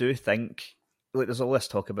 I do think, like, there's all this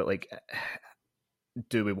talk about, like,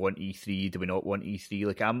 do we want E3? Do we not want E3?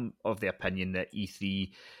 Like, I'm of the opinion that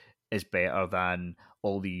E3 is better than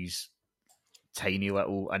all these tiny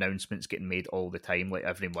little announcements getting made all the time. Like,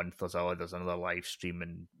 every month there's another live stream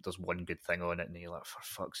and there's one good thing on it, and you're like, for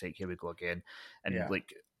fuck's sake, here we go again. And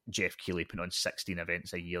like, Jeff Keighley putting on 16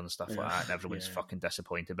 events a year and stuff like that, and everyone's fucking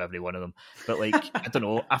disappointed with every one of them. But, like, I don't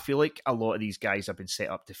know, I feel like a lot of these guys have been set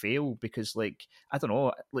up to fail, because, like, I don't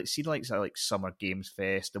know, like, see, like Summer Games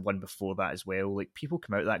Fest, the one before that as well, like, people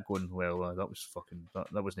come out of that going, well, that was fucking,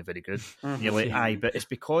 that wasn't very good. And you're like, aye, but it's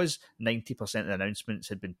because 90% of the announcements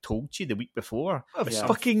had been told to you the week before.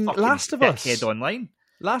 Fucking Last of Us. Head online.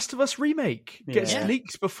 Last of Us remake gets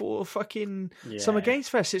leaked before fucking Summer Games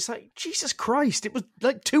Fest. It's like, Jesus Christ, it was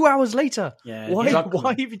like 2 hours later. Yeah. Why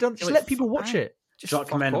have you done? Just let people watch it.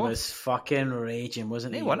 Druckmann was fucking raging,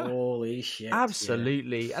 wasn't he? Holy shit.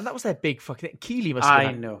 Absolutely. Yeah. And that was their big fucking... Keighley must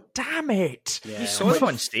have been like, damn it. Yeah. You saw them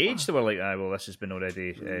on stage. They were like, well, this has been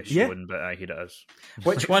already shown, but here it is.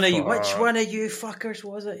 Which one of you fuckers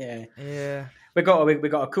was it? Yeah. We got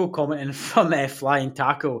a cool comment in from Flying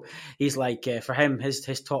Taco. He's like, for him,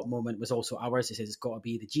 his top moment was also ours. He says it's got to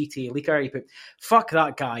be the GTA leaker. He put, "Fuck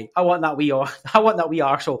that guy! I want that wee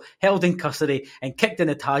arsehole held in custody and kicked in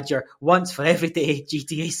the Tadger once for every day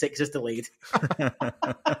GTA 6 is delayed."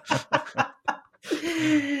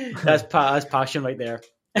 That's passion right there.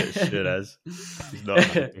 It sure is. He's not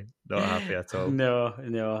happy at all. No.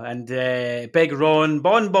 And Big Ron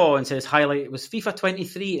Bonbon says highlight was FIFA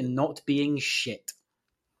 23 and not being shit.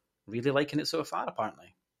 Really liking it so far,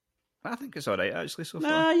 apparently. I think it's alright, actually, so far.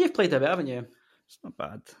 Nah, you've played a bit, haven't you? It's not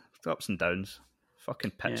bad. It's ups and downs.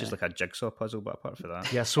 Fucking pitch is like a jigsaw puzzle, but apart from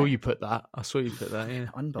that. Yeah, I saw you put that. Yeah.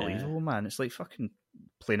 Unbelievable, man. It's like fucking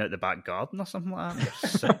playing out the back garden or something like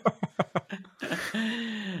that.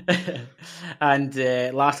 And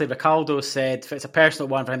lastly, Ricaldo said it's a personal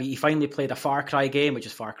one for him. He finally played a Far Cry game, which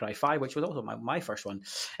is Far Cry 5, which was also my first one.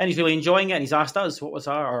 And he's really enjoying it, and he's asked us what was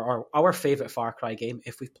our favourite Far Cry game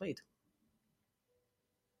if we've played.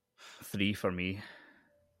 3 for me.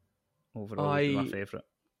 Overall, my favourite.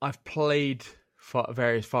 I've played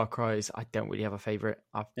various Far Cries. I don't really have a favourite.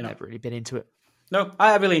 I've never really been into it. No,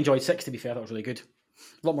 I really enjoyed 6, to be fair. That was really good.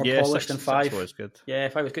 A lot more polished than 5. 6 was good. Yeah,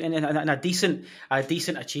 5 was good. And a decent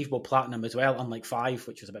achievable platinum as well, unlike 5,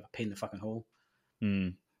 which was a bit of a pain in the fucking hole.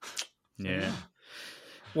 Yeah.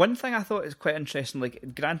 One thing I thought is quite interesting,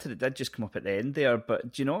 like, granted it did just come up at the end there,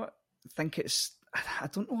 but do you know what? I think I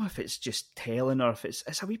don't know if it's just telling or if it's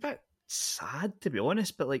a wee bit sad, to be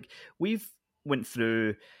honest, but, like, we've went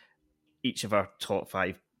through each of our top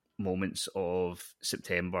 5 moments of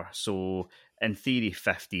September. So in theory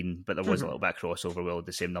 15, but there was a little bit of crossover with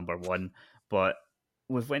the same number 1. But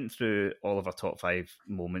we've went through all of our top 5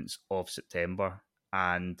 moments of September,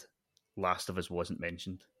 and Last of Us wasn't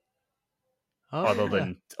mentioned. Other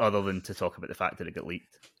than to talk about the fact that it got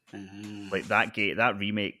leaked. Like, that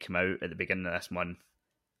remake came out at the beginning of this month,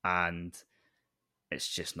 and it's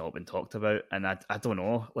just not been talked about. And I don't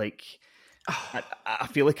know, like, I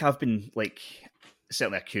feel like I've been, like,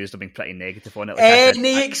 certainly accused of being pretty negative on it. Like,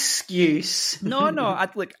 excuse? No.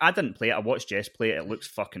 I didn't play it. I watched Jess play it. It looks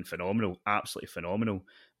fucking phenomenal, absolutely phenomenal.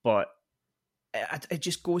 But it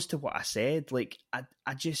just goes to what I said. Like,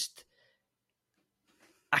 I just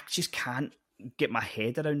can't get my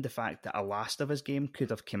head around the fact that a Last of Us game could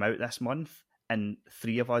have come out this month, and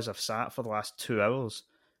 3 of us have sat for the last 2 hours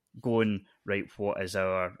going, right, what is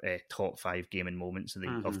our top 5 gaming moments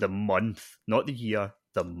of the month, not the year,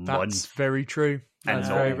 the month. That's very true. That's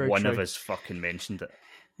and not very one true. Of us fucking mentioned it.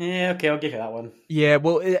 Yeah, okay, I'll give you that one. Yeah,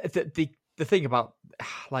 well, the thing about,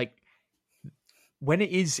 like, when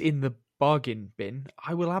it is in the bargain bin,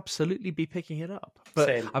 I will absolutely be picking it up. But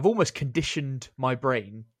Same. I've almost conditioned my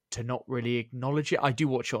brain to not really acknowledge it. I do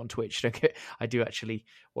watch it on Twitch. I do actually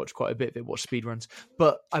watch quite a bit of it, watch speedruns.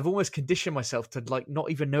 But I've almost conditioned myself to like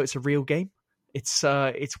not even know it's a real game. It's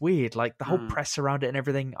weird. Like the whole press around it and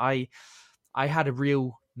everything. I had a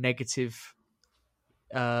real negative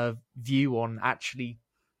view on actually.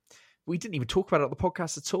 We didn't even talk about it on the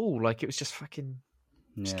podcast at all. Like it was just fucking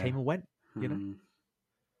just came and went. You know.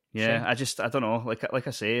 Yeah, I don't know. Like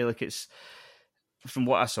I say, like it's. From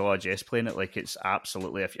what I saw Jess playing it, like it's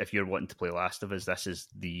absolutely, if you're wanting to play Last of Us, this is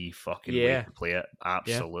the fucking way to play it.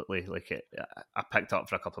 Absolutely. Like I picked up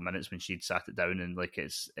for a couple of minutes when she'd sat it down, and like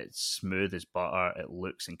it's smooth as butter. It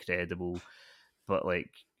looks incredible, but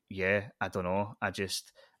like, yeah, I don't know. I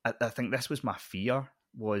think this was my fear,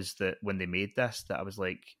 was that when they made this, that I was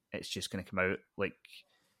like, it's just going to come out like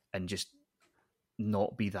and just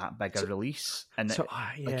not be that big a release, and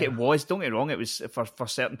like it was. Don't get me wrong, it was for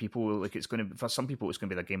certain people. Like it's going to, for some people, it's going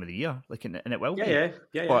to be the game of the year. Like and it will be.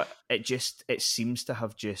 Yeah. But it seems to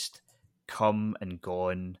have just come and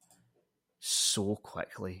gone so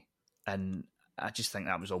quickly, and I just think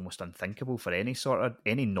that was almost unthinkable for any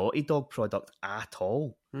Naughty Dog product at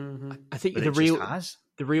all. Mm-hmm. I think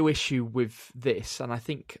the real issue with this, and I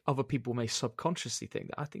think other people may subconsciously think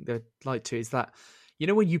that, I think they'd like to, is that. You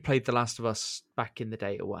know when you played The Last of Us back in the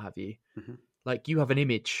day or what have you, like you have an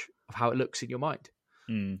image of how it looks in your mind.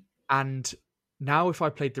 And now if I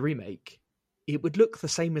played the remake, it would look the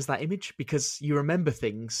same as that image because you remember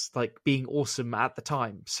things like being awesome at the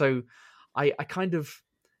time. So I kind of,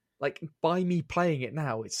 like by me playing it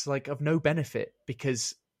now, it's like of no benefit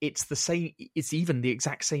because it's the same, it's even the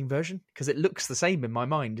exact same version because it looks the same in my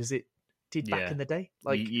mind as it did back in the day.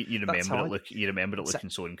 Like you remember it you remember it looking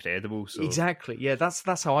so incredible. So exactly, yeah.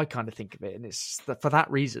 That's how I kind of think of it, and it's for that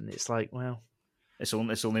reason. It's like, well, it's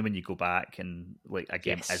only when you go back and like a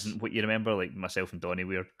game isn't what you remember. Like myself and Donnie,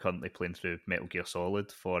 we're currently playing through Metal Gear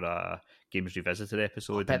Solid for a Games Revisited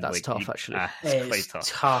episode. I bet that's tough, actually. It's quite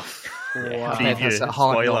tough. Wow. Preview, that's a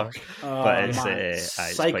hard spoiler, knock. But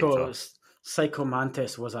it's Psycho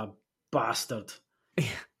Mantis was a bastard.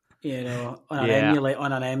 You know, on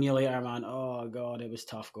an emulator, man. Oh god, it was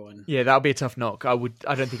tough going. Yeah, that would be a tough knock. I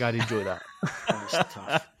don't think I'd enjoy that. It's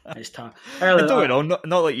tough. It's tough. Don't get me wrong,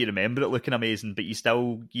 not like you remember it looking amazing, but you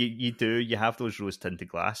still you have those rose tinted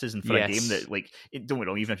glasses, and for a game that don't get me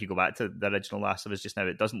wrong, even if you go back to the original Last of Us just now,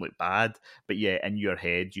 it doesn't look bad, but yeah, in your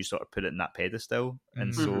head you sort of put it in that pedestal,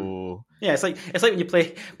 and so it's like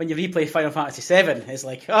when you replay Final Fantasy VII, it's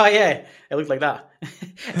like, oh yeah, it looked like that.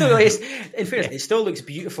 No, in fairness, it still looks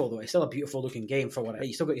beautiful though. It's still a beautiful looking game for what it is.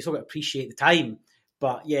 You still got to appreciate the time,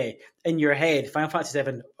 but yeah, in your head, Final Fantasy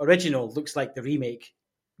VII original looks like the remake.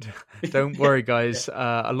 Don't worry, guys.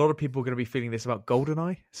 A lot of people are going to be feeling this about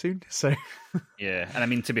GoldenEye soon. So yeah, and I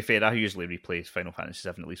mean, to be fair, I usually replay Final Fantasy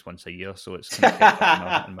VII at least once a year, so it's kind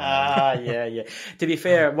of in my yeah. To be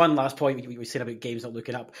fair, one last point we said about games not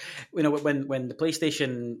looking up. You know, when the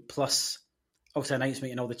PlayStation Plus obviously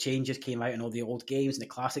announcement and all the changes came out and all the old games and the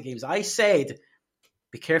classic games, I said,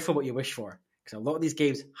 be careful what you wish for. Because a lot of these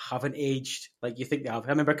games haven't aged like you think they have. I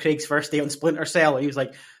remember Craig's first day on Splinter Cell, and he was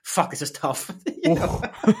like, fuck, this is tough.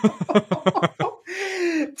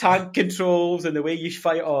 Tank controls and the way you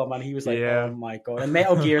fight. Oh, man, he was like, oh, my God. And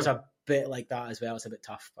Metal Gear's a bit like that as well. It's a bit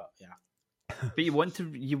tough, but yeah. But you want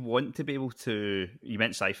to be able to. You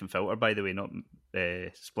meant Siphon Filter, by the way, not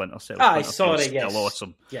Splinter Cell. Sorry, yes, still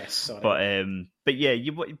awesome. Yes, sorry. But yeah,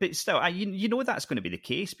 but still, you know that's going to be the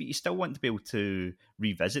case. But you still want to be able to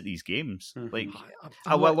revisit these games. Mm-hmm. Like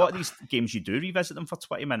a lot of these games, you do revisit them for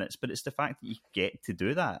 20 minutes, but it's the fact that you get to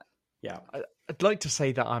do that. Yeah, I'd like to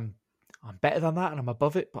say that I'm better than that and I'm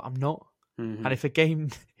above it, but I'm not. Mm-hmm. And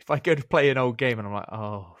if I go to play an old game and I'm like,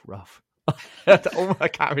 oh, rough. I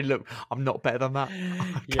can't really look. I'm not better than that.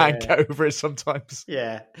 I can't get over it sometimes.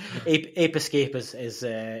 Yeah, Ape Escape is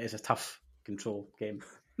a tough control game.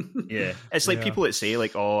 Yeah, it's like people that say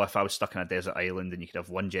like, oh, if I was stuck on a desert island and you could have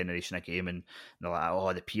one generation of game, and they're like,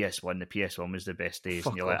 oh, the PS1 was the best days,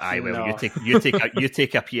 and you're like, aye, well, you take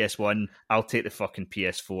a PS1, I'll take the fucking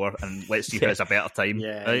PS4, and let's see who has a better time.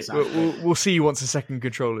 Yeah, right? Exactly. We'll see who wants a second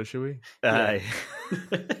controller, shall we? Aye.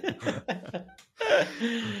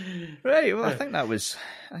 Right, well, I think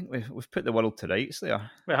we've put the world to rights there.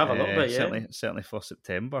 We have a little bit, yeah. Certainly for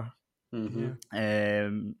September.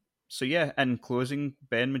 Mm-hmm. So yeah, in closing,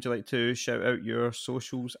 Ben, would you like to shout out your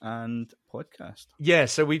socials and podcast? Yeah,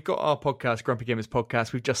 so we've got our podcast, Grumpy Gamers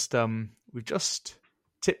Podcast. We've just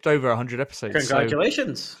tipped over 100 episodes.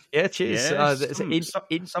 Congratulations! So, yeah, cheers. Yeah,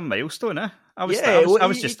 some milestone, eh? I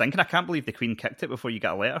was just thinking, I can't believe the Queen kicked it before you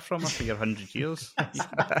got a letter from her for your 100 years.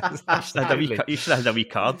 You should have had a wee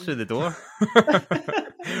card through the door.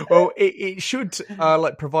 Well, it should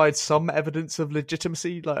provide some evidence of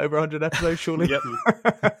legitimacy, like over 100 episodes, surely. Yep.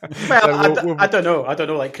 Well, I don't know.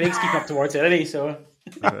 Like Craig's keeping up towards it, isn't he? So.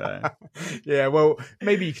 Right. Yeah, well,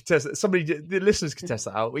 maybe you could test it. The listeners can test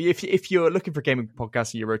that out. If you're looking for a gaming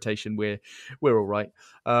podcast in your rotation, we're all right.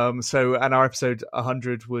 And our episode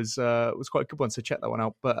 100 was quite a good one, so check that one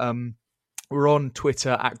out. But we're on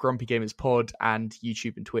Twitter at Grumpy Gamers Pod and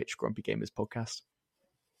YouTube and Twitch Grumpy Gamers Podcast.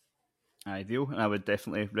 Ideal, and I would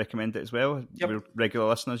definitely recommend it as well. Yep. We're regular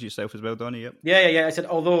listeners, yourself as well, Donnie. Yep. Yeah. I said,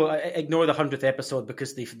 although I ignore the 100th episode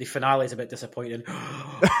because the finale is a bit disappointing.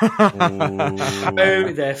 How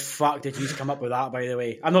the fuck did you come up with that? By the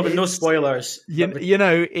way, I'm not with no spoilers. You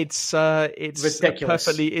know, it's ridiculous.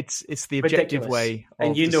 It's the objective way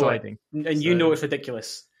of deciding. You know it's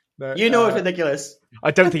ridiculous. It's ridiculous.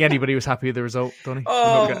 I don't think anybody was happy with the result, Donnie.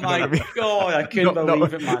 Oh my god, I couldn't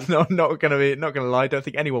believe it, man. Not gonna lie. I don't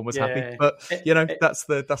think anyone was happy. But that's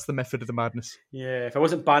the method of the madness. Yeah, if I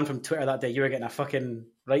wasn't banned from Twitter that day, you were getting a fucking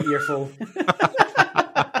right earful.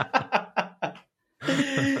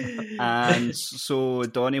 And so,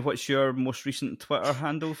 Donnie, what's your most recent Twitter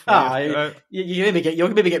handle? You'll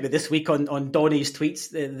maybe get me this week on Donnie's tweets.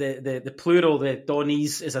 The plural, the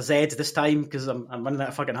Donnie's is a Z this time because I'm running out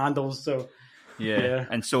of fucking handles. So yeah.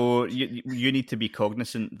 And so you need to be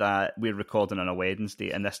cognizant that we're recording on a Wednesday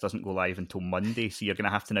and this doesn't go live until Monday. So you're going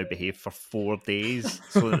to have to now behave for 4 days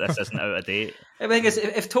so that this isn't out of date. I think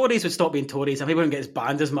if Tories would stop being Tories, and people wouldn't get as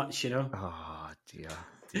banned as much, you know. Oh dear.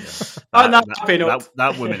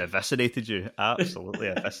 That woman eviscerated you. Absolutely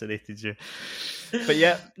eviscerated you. But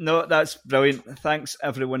yeah, no, that's brilliant. Thanks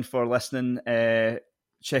everyone for listening.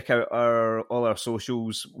 Check out all our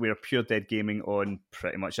socials. We're Pure Dead Gaming on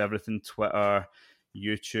pretty much everything: Twitter,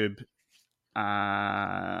 YouTube,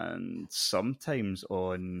 and sometimes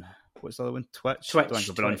on what's the other one? Twitch. I don't think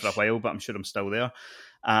I've been on for a while, but I'm sure I'm still there.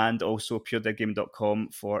 And also puredeadgaming.com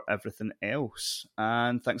for everything else.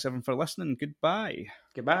 And thanks everyone for listening. Goodbye.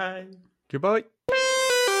 Goodbye. Goodbye.